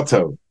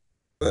Serato.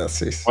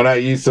 That's it. When I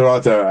used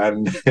Serato,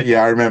 and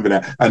I remember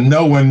that. And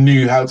no one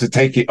knew how to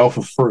take it off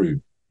of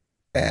through.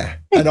 Yeah,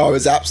 and I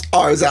was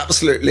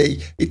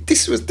absolutely.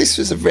 This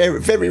was a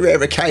very, very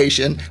rare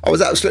occasion. I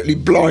was absolutely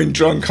blind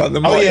drunk on the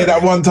mic. Oh yeah,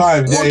 that one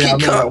time.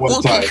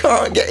 Wookie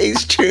can't get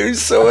his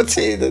tunes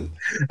sorted, and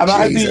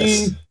I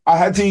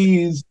had to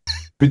use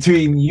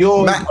between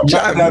your Matt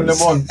and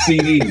them on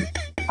CD,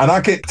 and I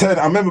kept turning.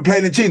 I remember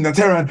playing the tune. I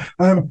turn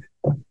around.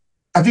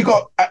 Have you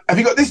got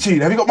this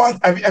tune? Have you got my?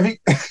 Have you?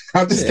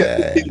 I just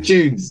kept the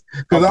tunes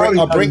because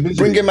I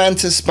bring a man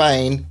to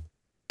Spain.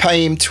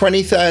 pay him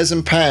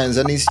 £20,000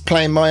 and he's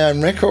playing my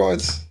own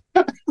records.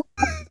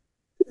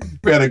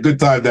 We had a good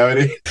time though,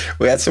 didn't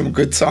we? had some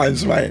good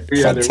times, mate.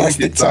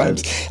 Fantastic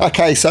times.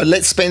 Okay, so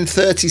let's spend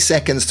 30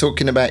 seconds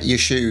talking about your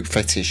shoe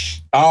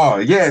fetish. Oh,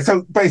 yeah.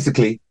 So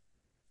basically,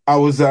 I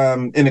was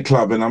in a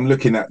club and I'm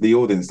looking at the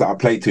audience that I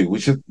play to,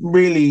 which is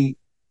really,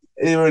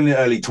 they were in the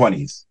early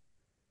 20s.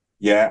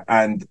 Yeah.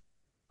 And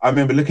I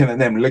remember looking at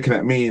them, looking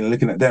at me and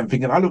looking at them,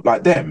 thinking I look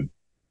like them.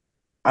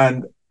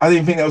 And I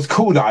didn't think it was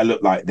cool that I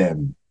looked like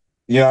them.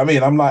 You know what I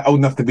mean? I'm like old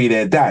enough to be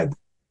their dad.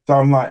 So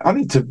I'm like, I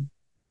need to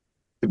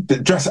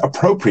dress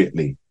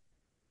appropriately.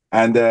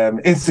 And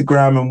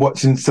Instagram and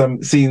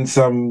seeing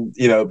some,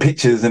 you know,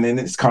 pictures, and then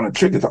it's kind of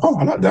triggered. Oh,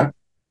 I like that.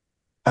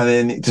 And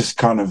then it just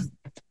kind of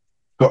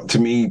got to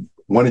me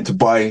wanting to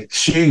buy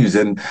shoes.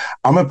 And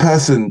I'm a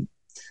person,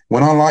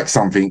 when I like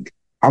something,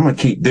 I'm going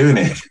to keep doing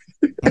it.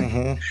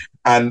 Mm-hmm.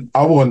 And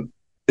I want,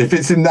 if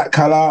it's in that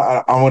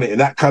color, I want it in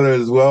that color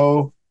as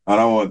well. And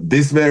I want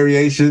this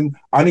variation.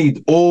 I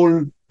need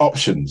all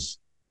options.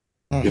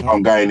 Mm-hmm. If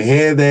I'm going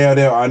here,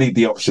 there, I need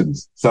the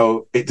options.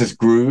 So it just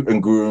grew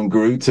and grew and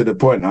grew to the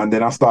point. And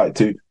then I started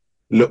to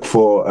look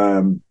for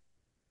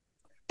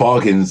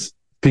bargains.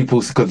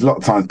 Because a lot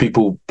of times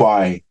people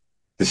buy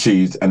the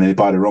shoes and they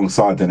buy the wrong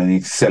side and they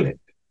need to sell it.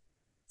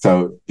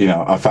 So, you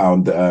know, I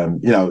found,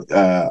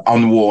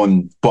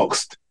 unworn,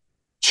 boxed,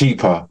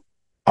 cheaper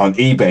on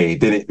eBay.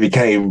 Then it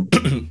became,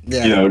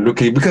 you know,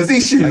 looking, because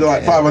these shoes are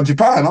like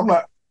 £500. I'm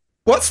like,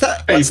 What's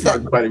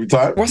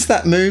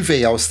that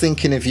movie? I was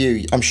thinking of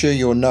you. I'm sure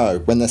you'll know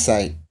when they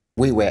say,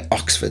 we wear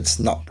Oxfords,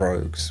 not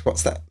brogues.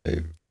 What's that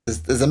movie?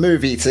 There's a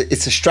movie, it's a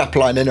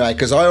strapline anyway,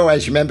 because I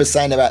always remember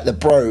saying about the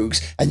brogues,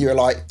 and you were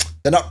like,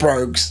 they're not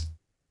brogues.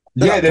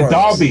 They're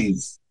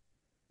derbies.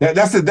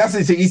 That's the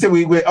thing. He said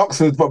we wear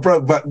Oxfords, but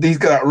brogue, but he's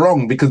got that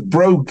wrong, because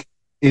brogue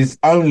is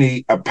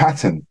only a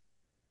pattern.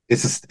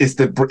 It's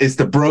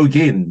the brogue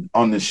in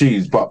on the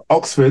shoes, but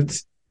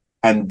Oxfords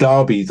and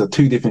derbies are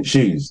two different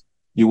shoes.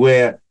 You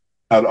wear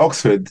an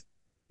Oxford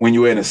when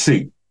you're wearing a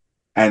suit,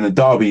 and a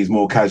derby is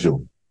more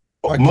casual.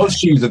 Okay. Most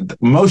shoes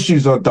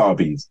are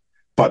derbies,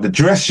 but the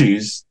dress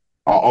shoes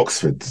are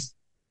Oxfords.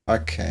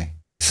 Okay.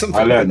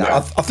 I learned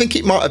that. I think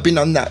it might have been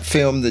on that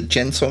film, The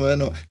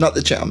Gentleman, or not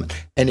The Gentleman.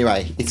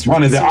 Anyway, it's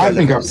one of the. I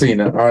think I've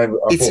seen it.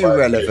 It's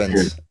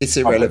irrelevant. It's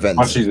irrelevant.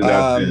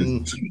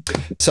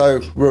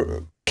 So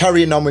we're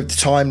carrying on with the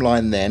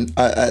timeline then.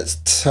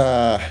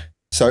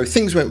 So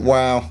things went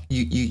well.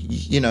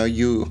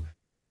 You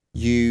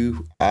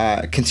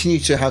continue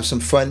to have some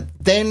fun.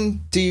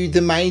 Then do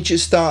the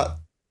majors start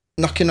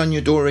knocking on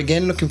your door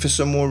again, looking for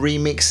some more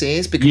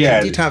remixes? Because you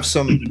did have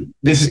some.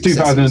 This is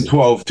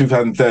 2012,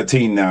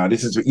 2013 now.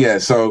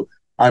 So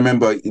I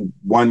remember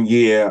one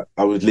year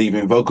I was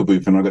leaving Vocal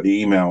Booth and I got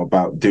the email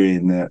about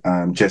doing the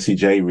Jessie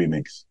J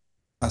remix.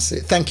 That's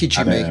it. Thank you,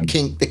 Jimmy.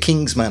 The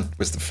Kingsman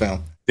was the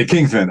film. The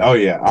Kingsman. Oh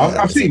yeah,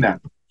 I've seen that.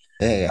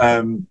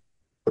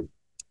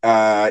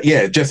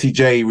 Yeah. Jessie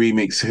J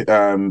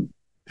remix.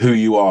 Who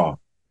You Are.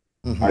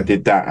 Mm-hmm. I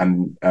did that,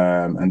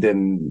 and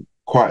then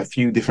quite a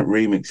few different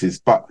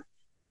remixes. But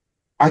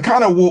I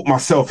kind of walked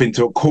myself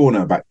into a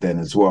corner back then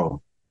as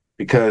well,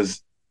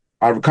 because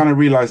I kind of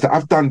realized that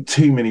I've done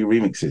too many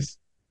remixes,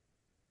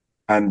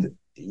 and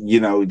you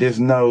know, there's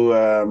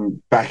no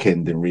back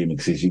end in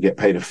remixes. You get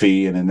paid a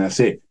fee, and then that's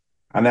it.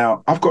 And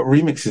now I've got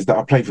remixes that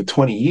I played for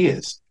 20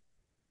 years.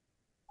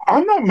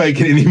 I'm not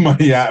making any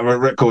money out of a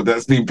record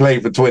that's been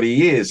played for 20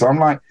 years. So I'm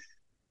like,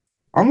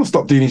 I'm gonna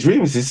stop doing these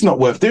remixes. It's not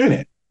worth doing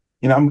it.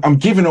 You know, I'm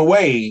giving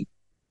away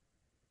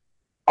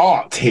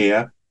art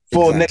here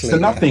for next to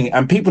nothing,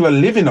 and people are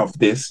living off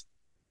this,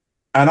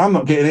 and I'm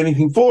not getting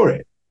anything for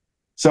it.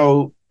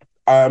 So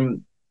I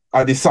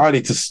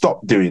decided to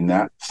stop doing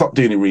that, stop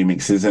doing the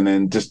remixes, and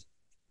then just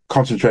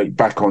concentrate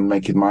back on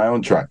making my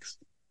own tracks.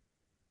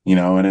 You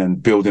know, and then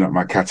building up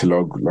my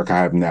catalog like I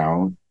have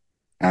now,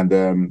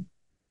 and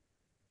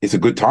it's a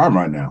good time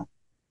right now.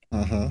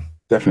 Uh-huh.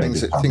 Definitely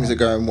things are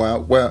going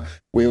well. Well,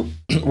 we'll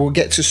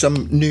get to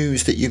some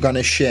news that you're going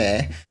to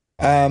share.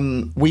 I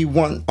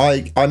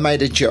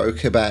made a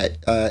joke about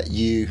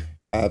you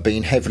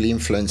being heavily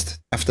influenced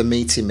after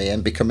meeting me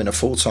and becoming a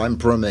full-time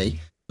brummie,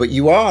 but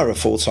you are a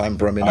full-time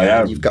brummie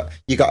now. You've got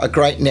a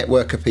great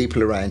network of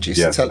people around you.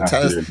 So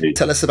yes,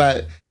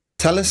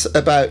 tell us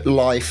about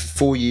life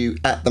for you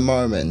at the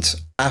moment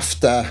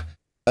after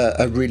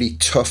a really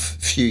tough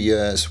few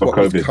years with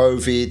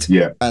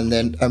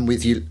COVID, and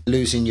with you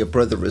losing your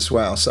brother as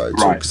well. So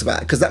talk us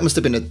about, because that must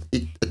have been a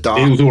dark.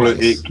 It was all at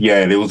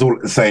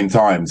the same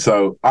time.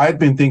 So I'd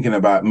been thinking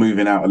about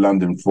moving out of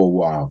London for a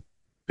while,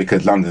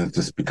 because London's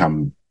just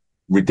become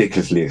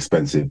ridiculously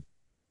expensive.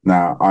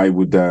 Now I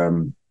would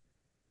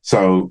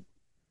so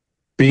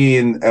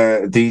being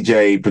a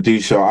DJ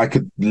producer, I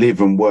could live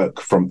and work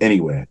from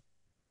anywhere.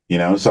 You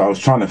know, so I was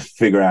trying to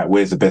figure out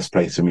where's the best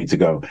place for me to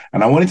go.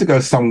 And I wanted to go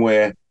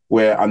somewhere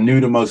where I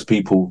knew the most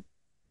people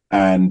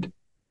and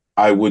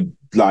I would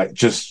like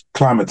just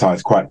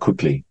climatize quite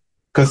quickly.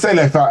 Because say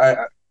if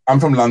I'm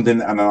from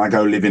London and then I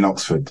go live in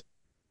Oxford,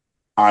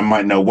 I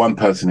might know one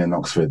person in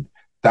Oxford.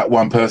 that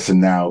one person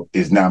now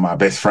is now my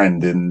best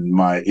friend and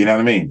my, you know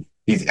what I mean?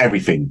 He's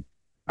everything.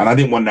 And I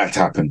didn't want that to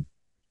happen.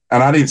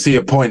 And I didn't see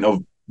a point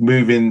of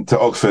moving to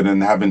Oxford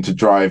and having to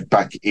drive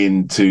back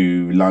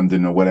into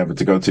London or whatever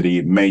to go to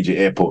the major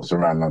airports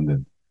around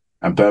London.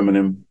 And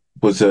Birmingham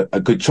was a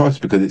good choice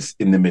because it's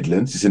in the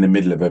Midlands. It's in the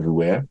middle of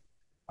everywhere.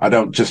 I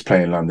don't just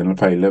play in London. I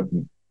play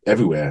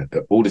everywhere,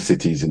 all the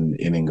cities in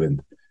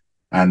England.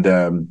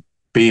 And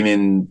being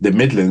in the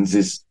Midlands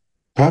is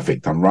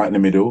perfect. I'm right in the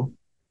middle.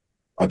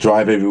 I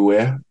drive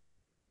everywhere.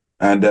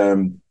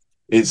 And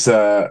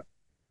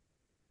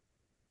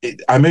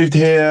I moved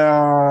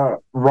here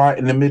right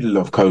in the middle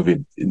of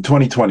COVID in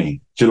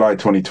 2020, July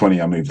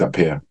 2020, I moved up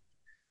here.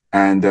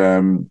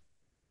 And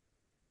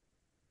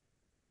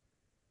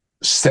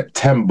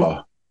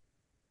September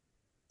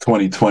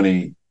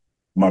 2020,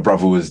 my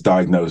brother was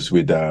diagnosed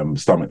with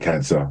stomach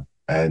cancer,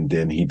 and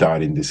then he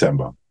died in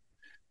December.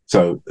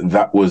 So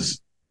that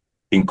was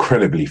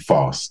incredibly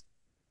fast.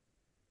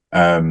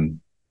 I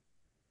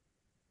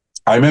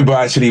remember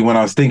actually when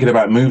I was thinking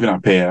about moving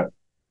up here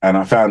and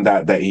I found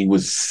out that he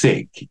was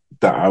sick,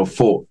 that I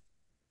thought,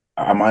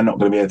 am I not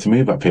going to be able to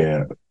move up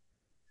here?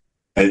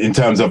 In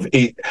terms of,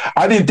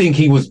 I didn't think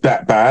he was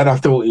that bad. I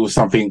thought it was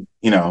something,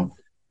 you know,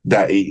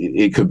 that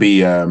it could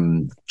be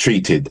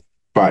treated,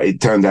 but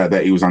it turned out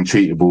that he was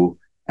untreatable,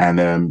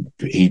 and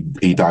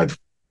he died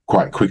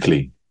quite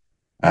quickly.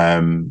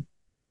 And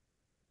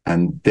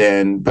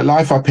then, but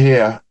life up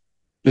here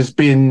has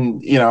been,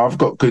 you know, I've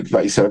got good,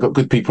 like you said, I've got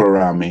good people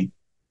around me.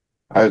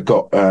 I've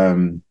got,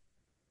 don't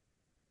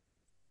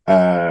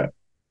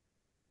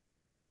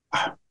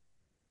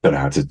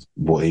know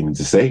what even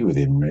to say with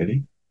him,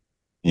 really.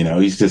 You know,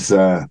 he's just,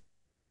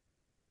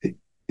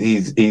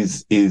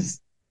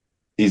 he's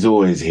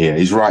always here.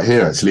 He's right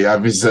here, actually. I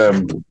have his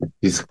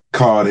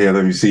card here.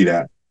 Let me see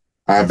that.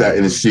 I have that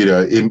in the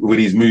studio with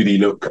his moody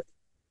look.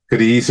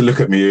 Because he used to look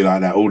at me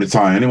like that all the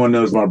time. Anyone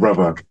knows my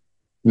brother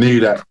knew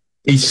that.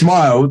 He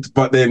smiled,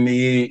 but then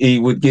he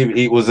would give,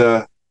 it was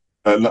not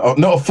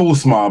a full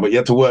smile, but you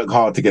had to work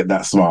hard to get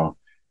that smile.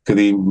 Because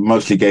he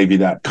mostly gave you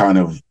that kind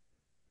of.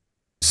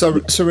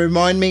 So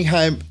remind me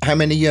how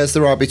many years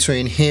there are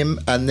between him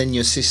and then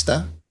your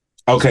sister?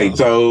 Okay,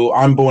 so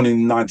I'm born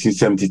in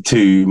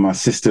 1972. My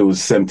sister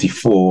was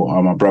 74,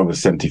 and my brother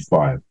was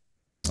 75. Okay.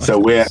 So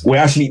we're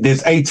actually,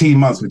 there's 18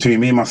 months between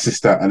me and my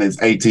sister, and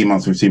there's 18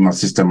 months between my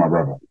sister and my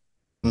brother.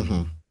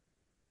 Mm-hmm.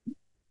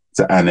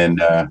 So, and then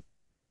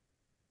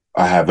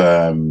I have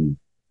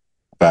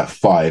about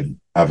 5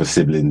 other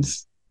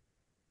siblings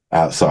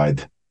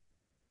outside.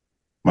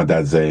 My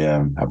dad's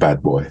a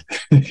bad boy.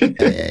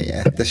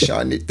 yeah. The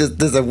shiny.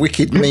 There's a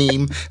wicked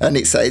meme, and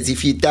it says,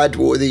 "If your dad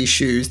wore these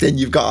shoes, then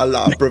you've got a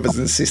lot of brothers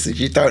and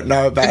sisters you don't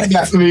know about."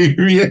 That's me.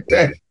 Yeah.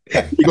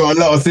 You got a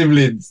lot of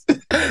siblings.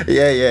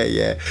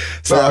 Yeah.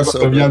 So I've got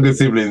some younger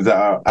siblings that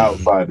are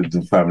outside of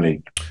the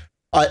family.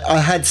 I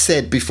had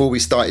said before we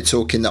started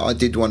talking that I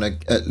did want to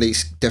at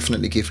least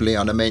definitely give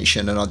Leon a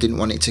mention, and I didn't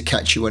want it to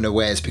catch you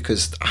unawares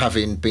because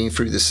having been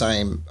through the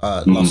same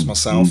loss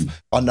myself,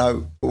 I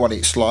know what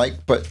it's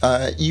like. But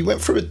you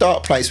went through a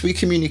dark place. We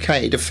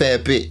communicated a fair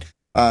bit,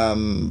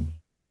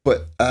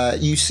 but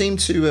you seem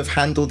to have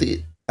handled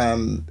it.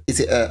 Is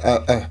it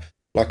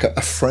like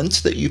a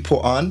front that you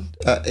put on?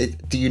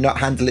 Do you not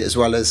handle it as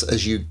well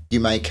as you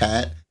make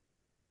out?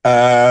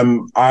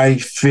 I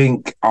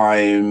think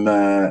I'm.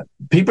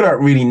 People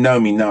don't really know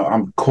me. No,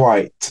 I'm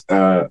quite.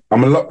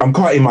 I'm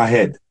quite in my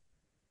head.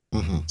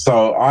 Mm-hmm.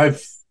 So I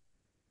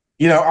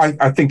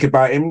think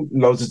about him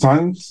loads of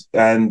times,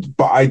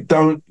 but I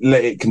don't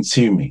let it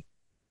consume me.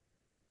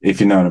 If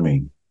you know what I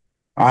mean.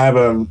 I have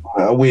a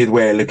weird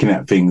way of looking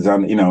at things,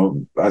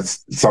 and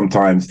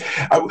sometimes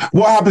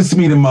what happens to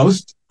me the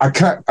most, I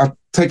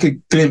take a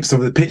glimpse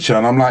of the picture,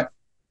 and I'm like,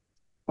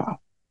 wow,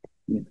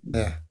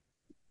 yeah,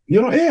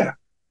 you're not here.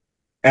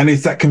 And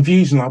it's that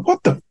confusion, like,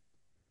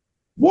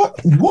 what,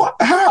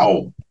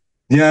 how?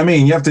 You know what I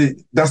mean? You have to,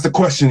 that's the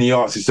question you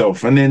ask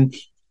yourself. And then,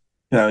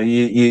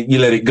 you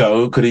let it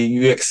go because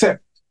you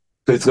accept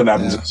that it's going to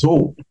happen to us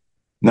all.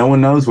 No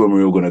one knows when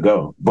we're all going to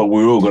go, but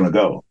we're all going to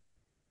go.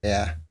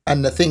 Yeah.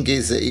 And the thing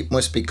is that it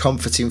must be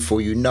comforting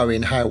for you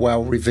knowing how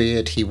well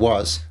revered he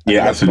was.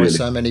 Yeah, absolutely. By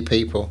so many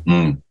people.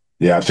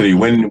 Yeah,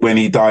 absolutely. When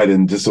he died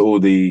and just all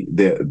the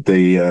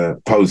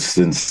posts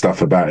and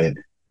stuff about it,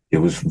 it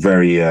was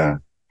very,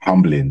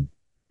 humbling,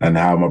 and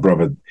how my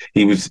brother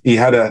he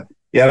had a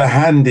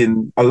hand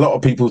in a lot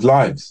of people's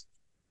lives.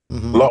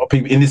 Mm-hmm. A lot of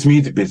people in this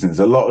music business,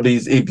 a lot of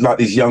these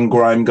young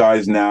grime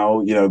guys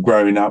now,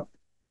 growing up,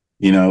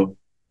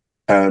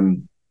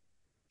 I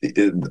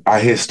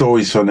hear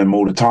stories from them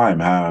all the time,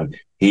 how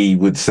he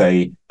would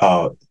say,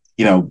 let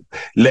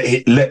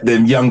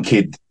the young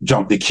kid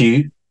jump the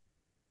queue.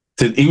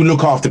 He would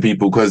look after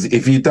people, because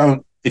if you're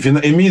not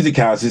in music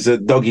house, it's a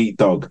dog eat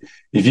dog.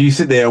 If you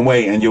sit there and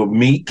wait and you're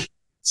meek,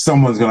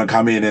 someone's going to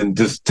come in and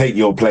just take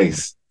your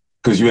place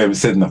because you haven't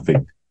said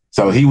nothing.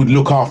 So he would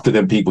look after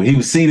them people. He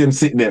would see them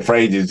sitting there for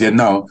ages. Yeah,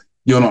 no,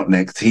 you're not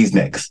next. He's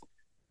next.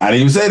 And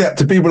he would say that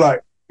to people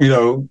like,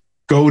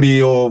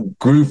 Goldie or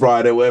Groove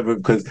Rider, whatever,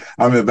 because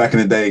I remember back in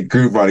the day,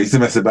 Groove Rider used to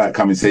mess about,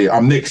 come and say,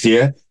 I'm next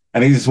year.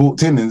 And he just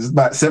walked in and there's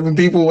about 7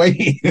 people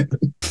waiting.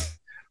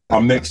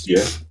 I'm next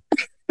year.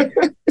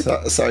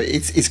 So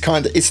it's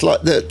kind of, it's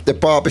like the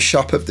barber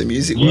shop of the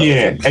music world.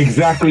 Yeah,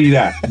 exactly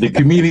that. The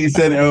community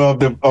center of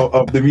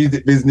the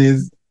music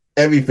business.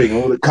 Everything,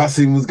 all the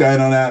cussing was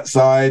going on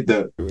outside.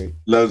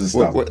 Loads of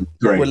stuff.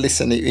 Great. Well,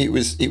 listen, it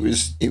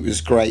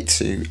was great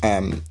to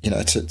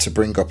to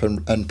bring up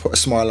and put a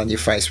smile on your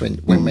face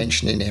when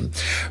mentioning him.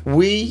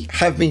 We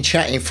have been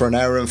chatting for an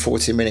hour and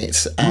 40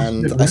 minutes,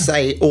 and I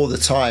say it all the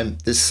time.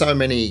 There's so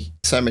many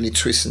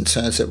twists and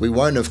turns that we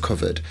won't have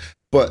covered,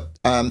 but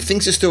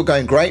things are still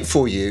going great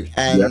for you,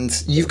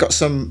 and you've got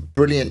some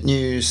brilliant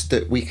news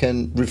that we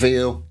can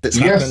reveal that's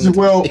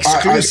happened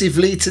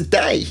exclusively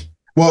today.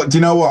 Well, do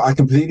you know what? I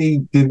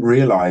completely didn't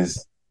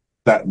realize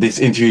that this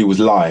interview was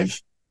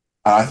live.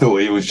 I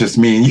thought it was just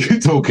me and you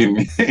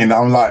talking, and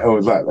I'm like, oh,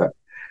 it's like that.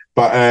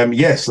 But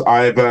yes,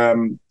 I've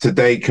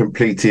today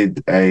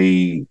completed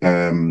a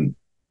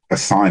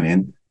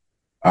signing.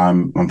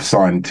 I'm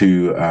signed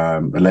to a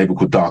label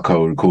called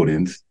Darko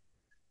Recordings,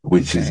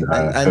 which is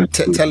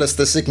tell us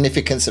the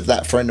significance of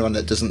that for anyone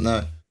that doesn't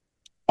know.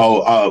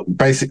 Of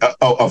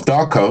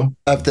Darko.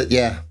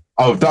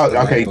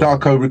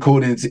 Darko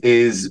Recordings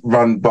is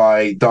run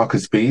by Darko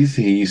Spees.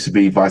 He used to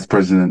be vice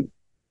president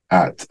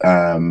at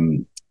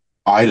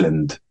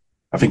Island.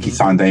 I think he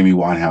signed Amy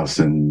Winehouse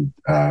and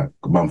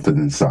Mumford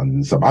and Son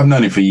and stuff. I've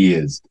known him for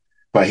years,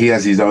 but he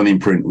has his own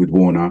imprint with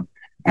Warner,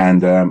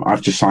 and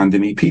I've just signed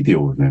an EP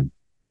deal with him.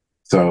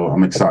 So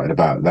I'm excited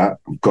about that.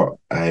 I've got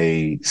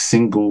a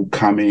single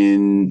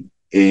coming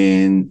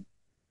in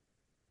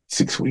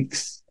 6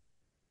 weeks.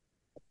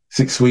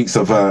 6 weeks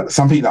of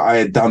something that I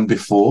had done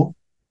before.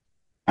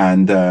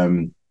 And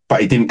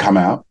but it didn't come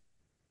out.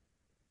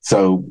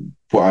 So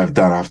what I've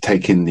done, I've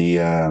taken the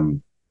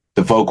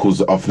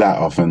vocals of that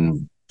off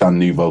and done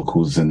new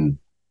vocals and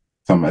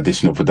some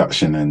additional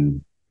production,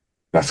 and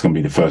that's going to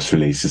be the first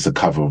release. It's a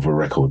cover of a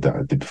record that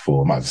I did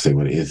before. I might have to say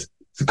what it is.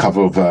 It's a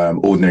cover of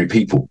Ordinary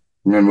People.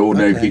 Remember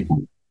Ordinary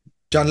People?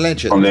 John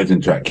Legend. On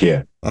Legend track,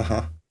 yeah.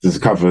 There's a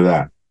cover of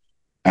that,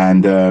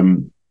 and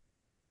then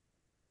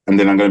I'm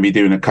going to be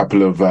doing a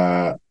couple of.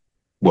 Well,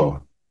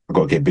 I've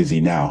got to get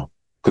busy now.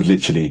 Because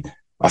literally,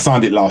 I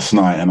signed it last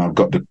night and I've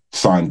got the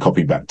signed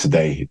copy back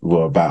today,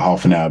 well, about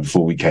half an hour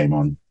before we came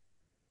on.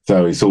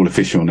 So it's all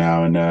official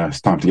now, and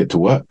it's time to get to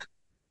work.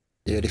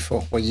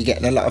 Beautiful. Well, you're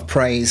getting a lot of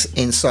praise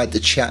inside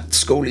the chat.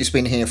 Schoolie's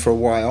been here for a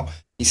while.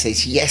 He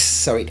says, yes,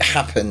 so it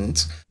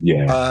happened.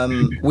 Yeah.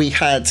 We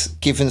had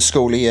given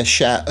Schoolie a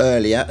shout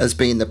earlier as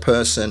being the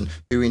person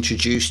who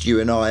introduced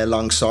you and I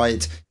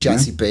alongside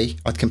Jazzy B.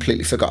 I'd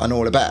completely forgotten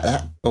all about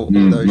that all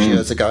those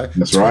years ago.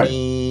 That's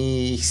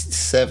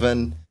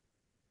 27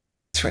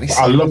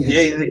 I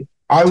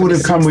would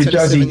have come with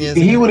Jazzy.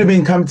 He would have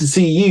been come to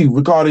see you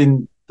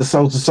regarding the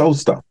Soul to Soul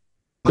stuff,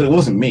 because it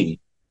wasn't me.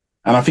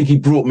 And I think he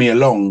brought me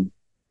along,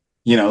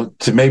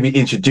 to maybe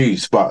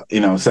introduce, but,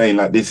 saying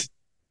like this,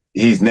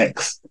 he's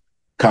next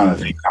kind of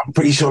thing. I'm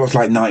pretty sure it's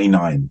like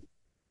 99.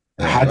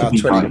 It had to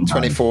be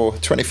 24,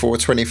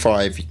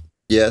 25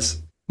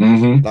 years.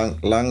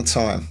 Long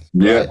time.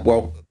 Yeah. Right.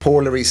 Well,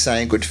 Paula is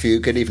saying good for you.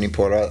 Good evening,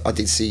 Paula. I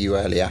did see you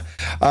earlier.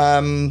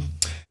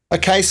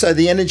 Okay, so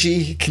the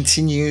energy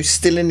continues,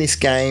 still in this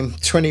game,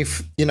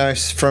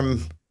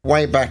 from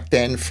way back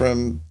then,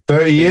 from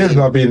 30 years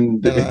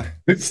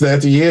it's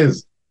 30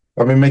 years.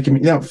 I've been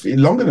making,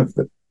 longer than,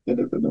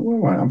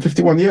 I'm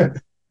 51 years,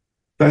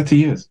 30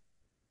 years.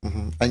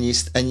 And you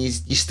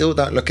still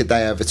don't look a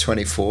day over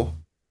 24.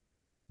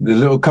 There's a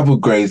little couple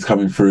of greys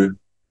coming through.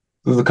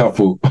 There's a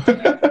couple.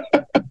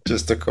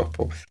 Just a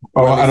couple.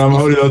 And I'm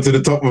holding on to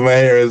the top of my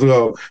hair as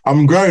well.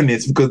 I'm growing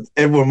this because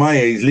everyone my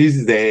age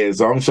loses their hair,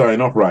 so I'm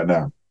showing off right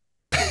now.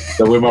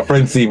 So when my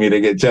friends see me,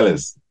 they get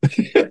jealous.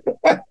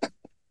 That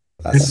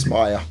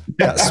smile.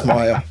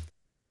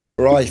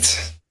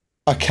 Right.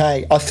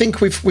 Okay. I think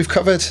we've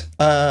covered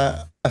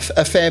a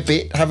fair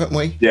bit, haven't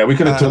we? Yeah, we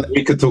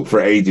could talk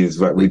for ages,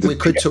 but we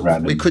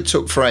could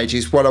talk for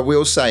ages. What I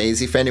will say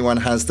is, if anyone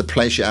has the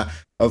pleasure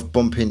of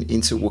bumping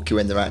into Wookie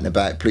when they're out and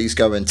about, please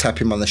go and tap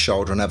him on the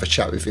shoulder and have a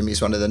chat with him.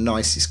 He's one of the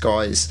nicest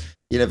guys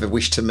you'll ever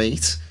wish to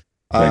meet.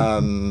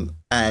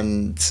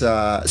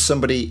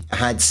 Somebody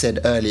had said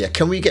earlier,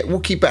 can we get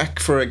Wookie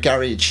back for a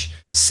garage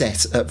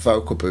set at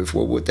Vocal Booth?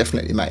 Well, we'll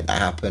definitely make that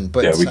happen.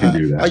 But yeah, we can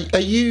do that. Are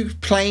you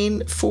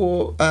playing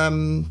for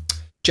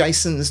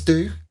Jason's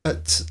do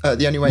at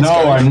the Only Way?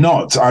 No, I'm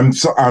not. I'm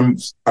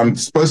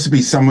supposed to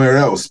be somewhere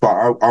else,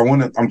 but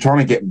I'm trying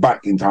to get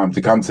back in time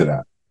to come to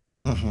that.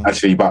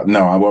 Actually, but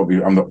no, I won't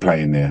be. I'm not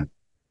playing there.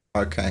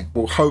 Okay.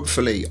 Well,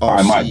 hopefully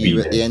I'll see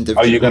you at the end of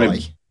July. You going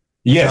to?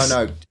 Yes.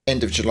 No,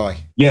 end of July.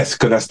 Yes,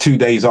 because that's 2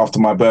 days after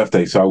my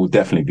birthday, so I will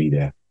definitely be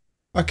there.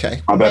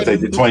 Okay. My birthday's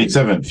the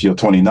 27th. You're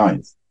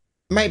 29th.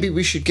 Maybe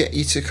we should get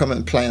you to come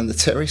and play on the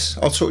terrace.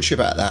 I'll talk to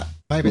you about that.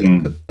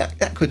 Maybe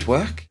that could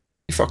work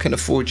if I can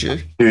afford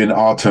you.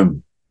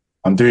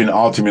 I'm doing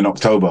Artem in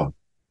October.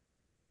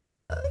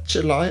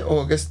 July,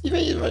 August.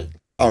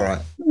 All right.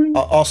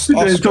 I'll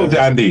talk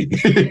to Andy.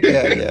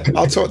 Yeah.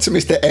 I'll talk to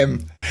Mr.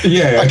 M.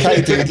 Yeah.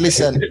 Okay, dude.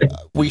 Listen,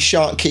 we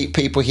shan't keep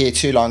people here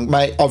too long,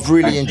 mate. I've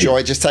really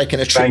enjoyed just taking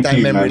a trip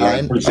down memory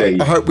lane.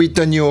 I hope we've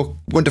done your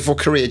wonderful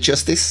career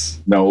justice.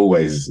 No,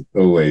 always.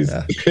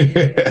 Yeah.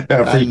 I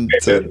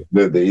appreciate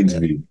the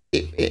interview.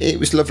 It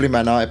was lovely,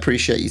 man. I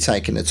appreciate you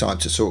taking the time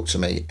to talk to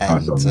me.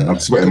 And I'm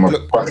sweating my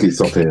buckets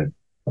off here.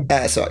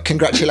 So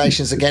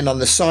congratulations again on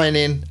the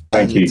signing.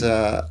 Thank you.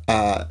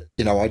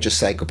 I just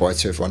say goodbye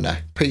to everyone now.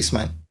 Peace,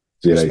 man.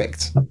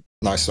 Respect.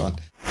 Nice one.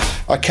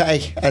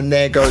 Okay, and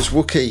there goes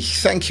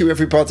Wookie. Thank you,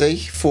 everybody,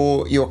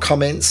 for your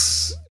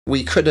comments.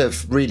 We could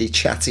have really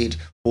chatted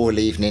all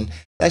evening.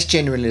 That's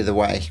generally the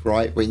way,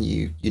 right? When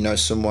you know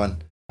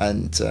someone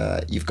and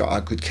you've got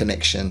a good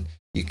connection,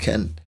 you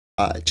can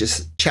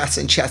just chat,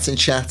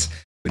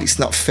 but it's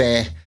not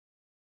fair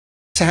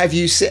to have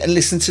you sit and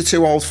listen to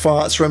two old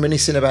farts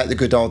reminiscing about the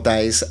good old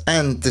days,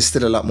 and there's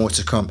still a lot more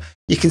to come.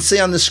 You can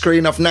see on the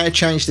screen I've now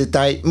changed the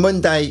date.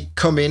 Monday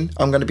coming,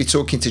 I'm going to be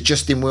talking to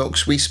Justin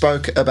Wilkes. We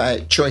spoke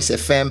about Choice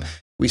FM.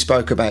 We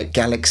spoke about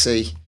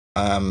Galaxy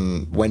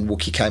when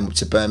Wookie came up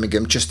to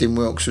Birmingham. Justin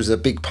Wilkes was a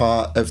big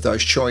part of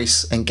those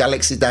Choice and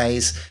Galaxy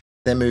days.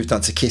 Then moved on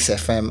to Kiss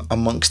FM,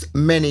 amongst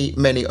many,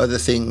 many other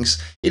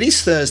things. It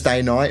is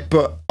Thursday night,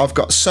 but I've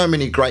got so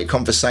many great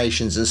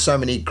conversations and so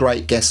many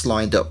great guests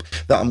lined up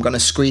that I'm going to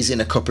squeeze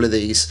in a couple of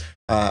these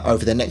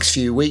over the next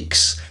few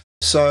weeks.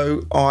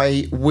 So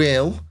I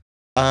will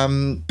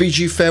bid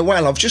you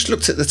farewell. I've just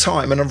looked at the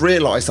time and I've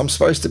realised I'm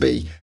supposed to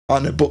be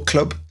on a book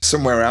club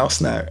somewhere else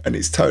now, and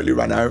it's totally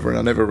run over and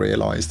I never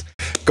realised.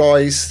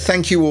 Guys,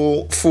 thank you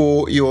all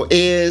for your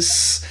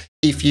ears.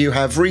 If you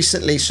have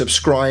recently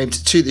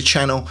subscribed to the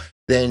channel,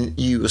 then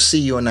you will see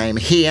your name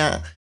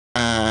here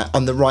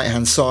on the right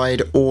hand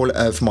side, all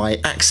of my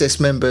Access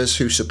members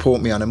who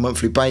support me on a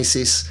monthly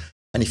basis.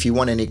 And if you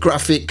want any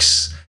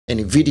graphics,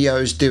 any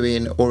videos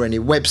doing, or any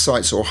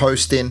websites or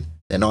hosting,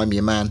 then I'm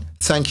your man.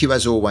 Thank you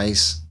as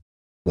always.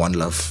 One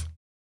love.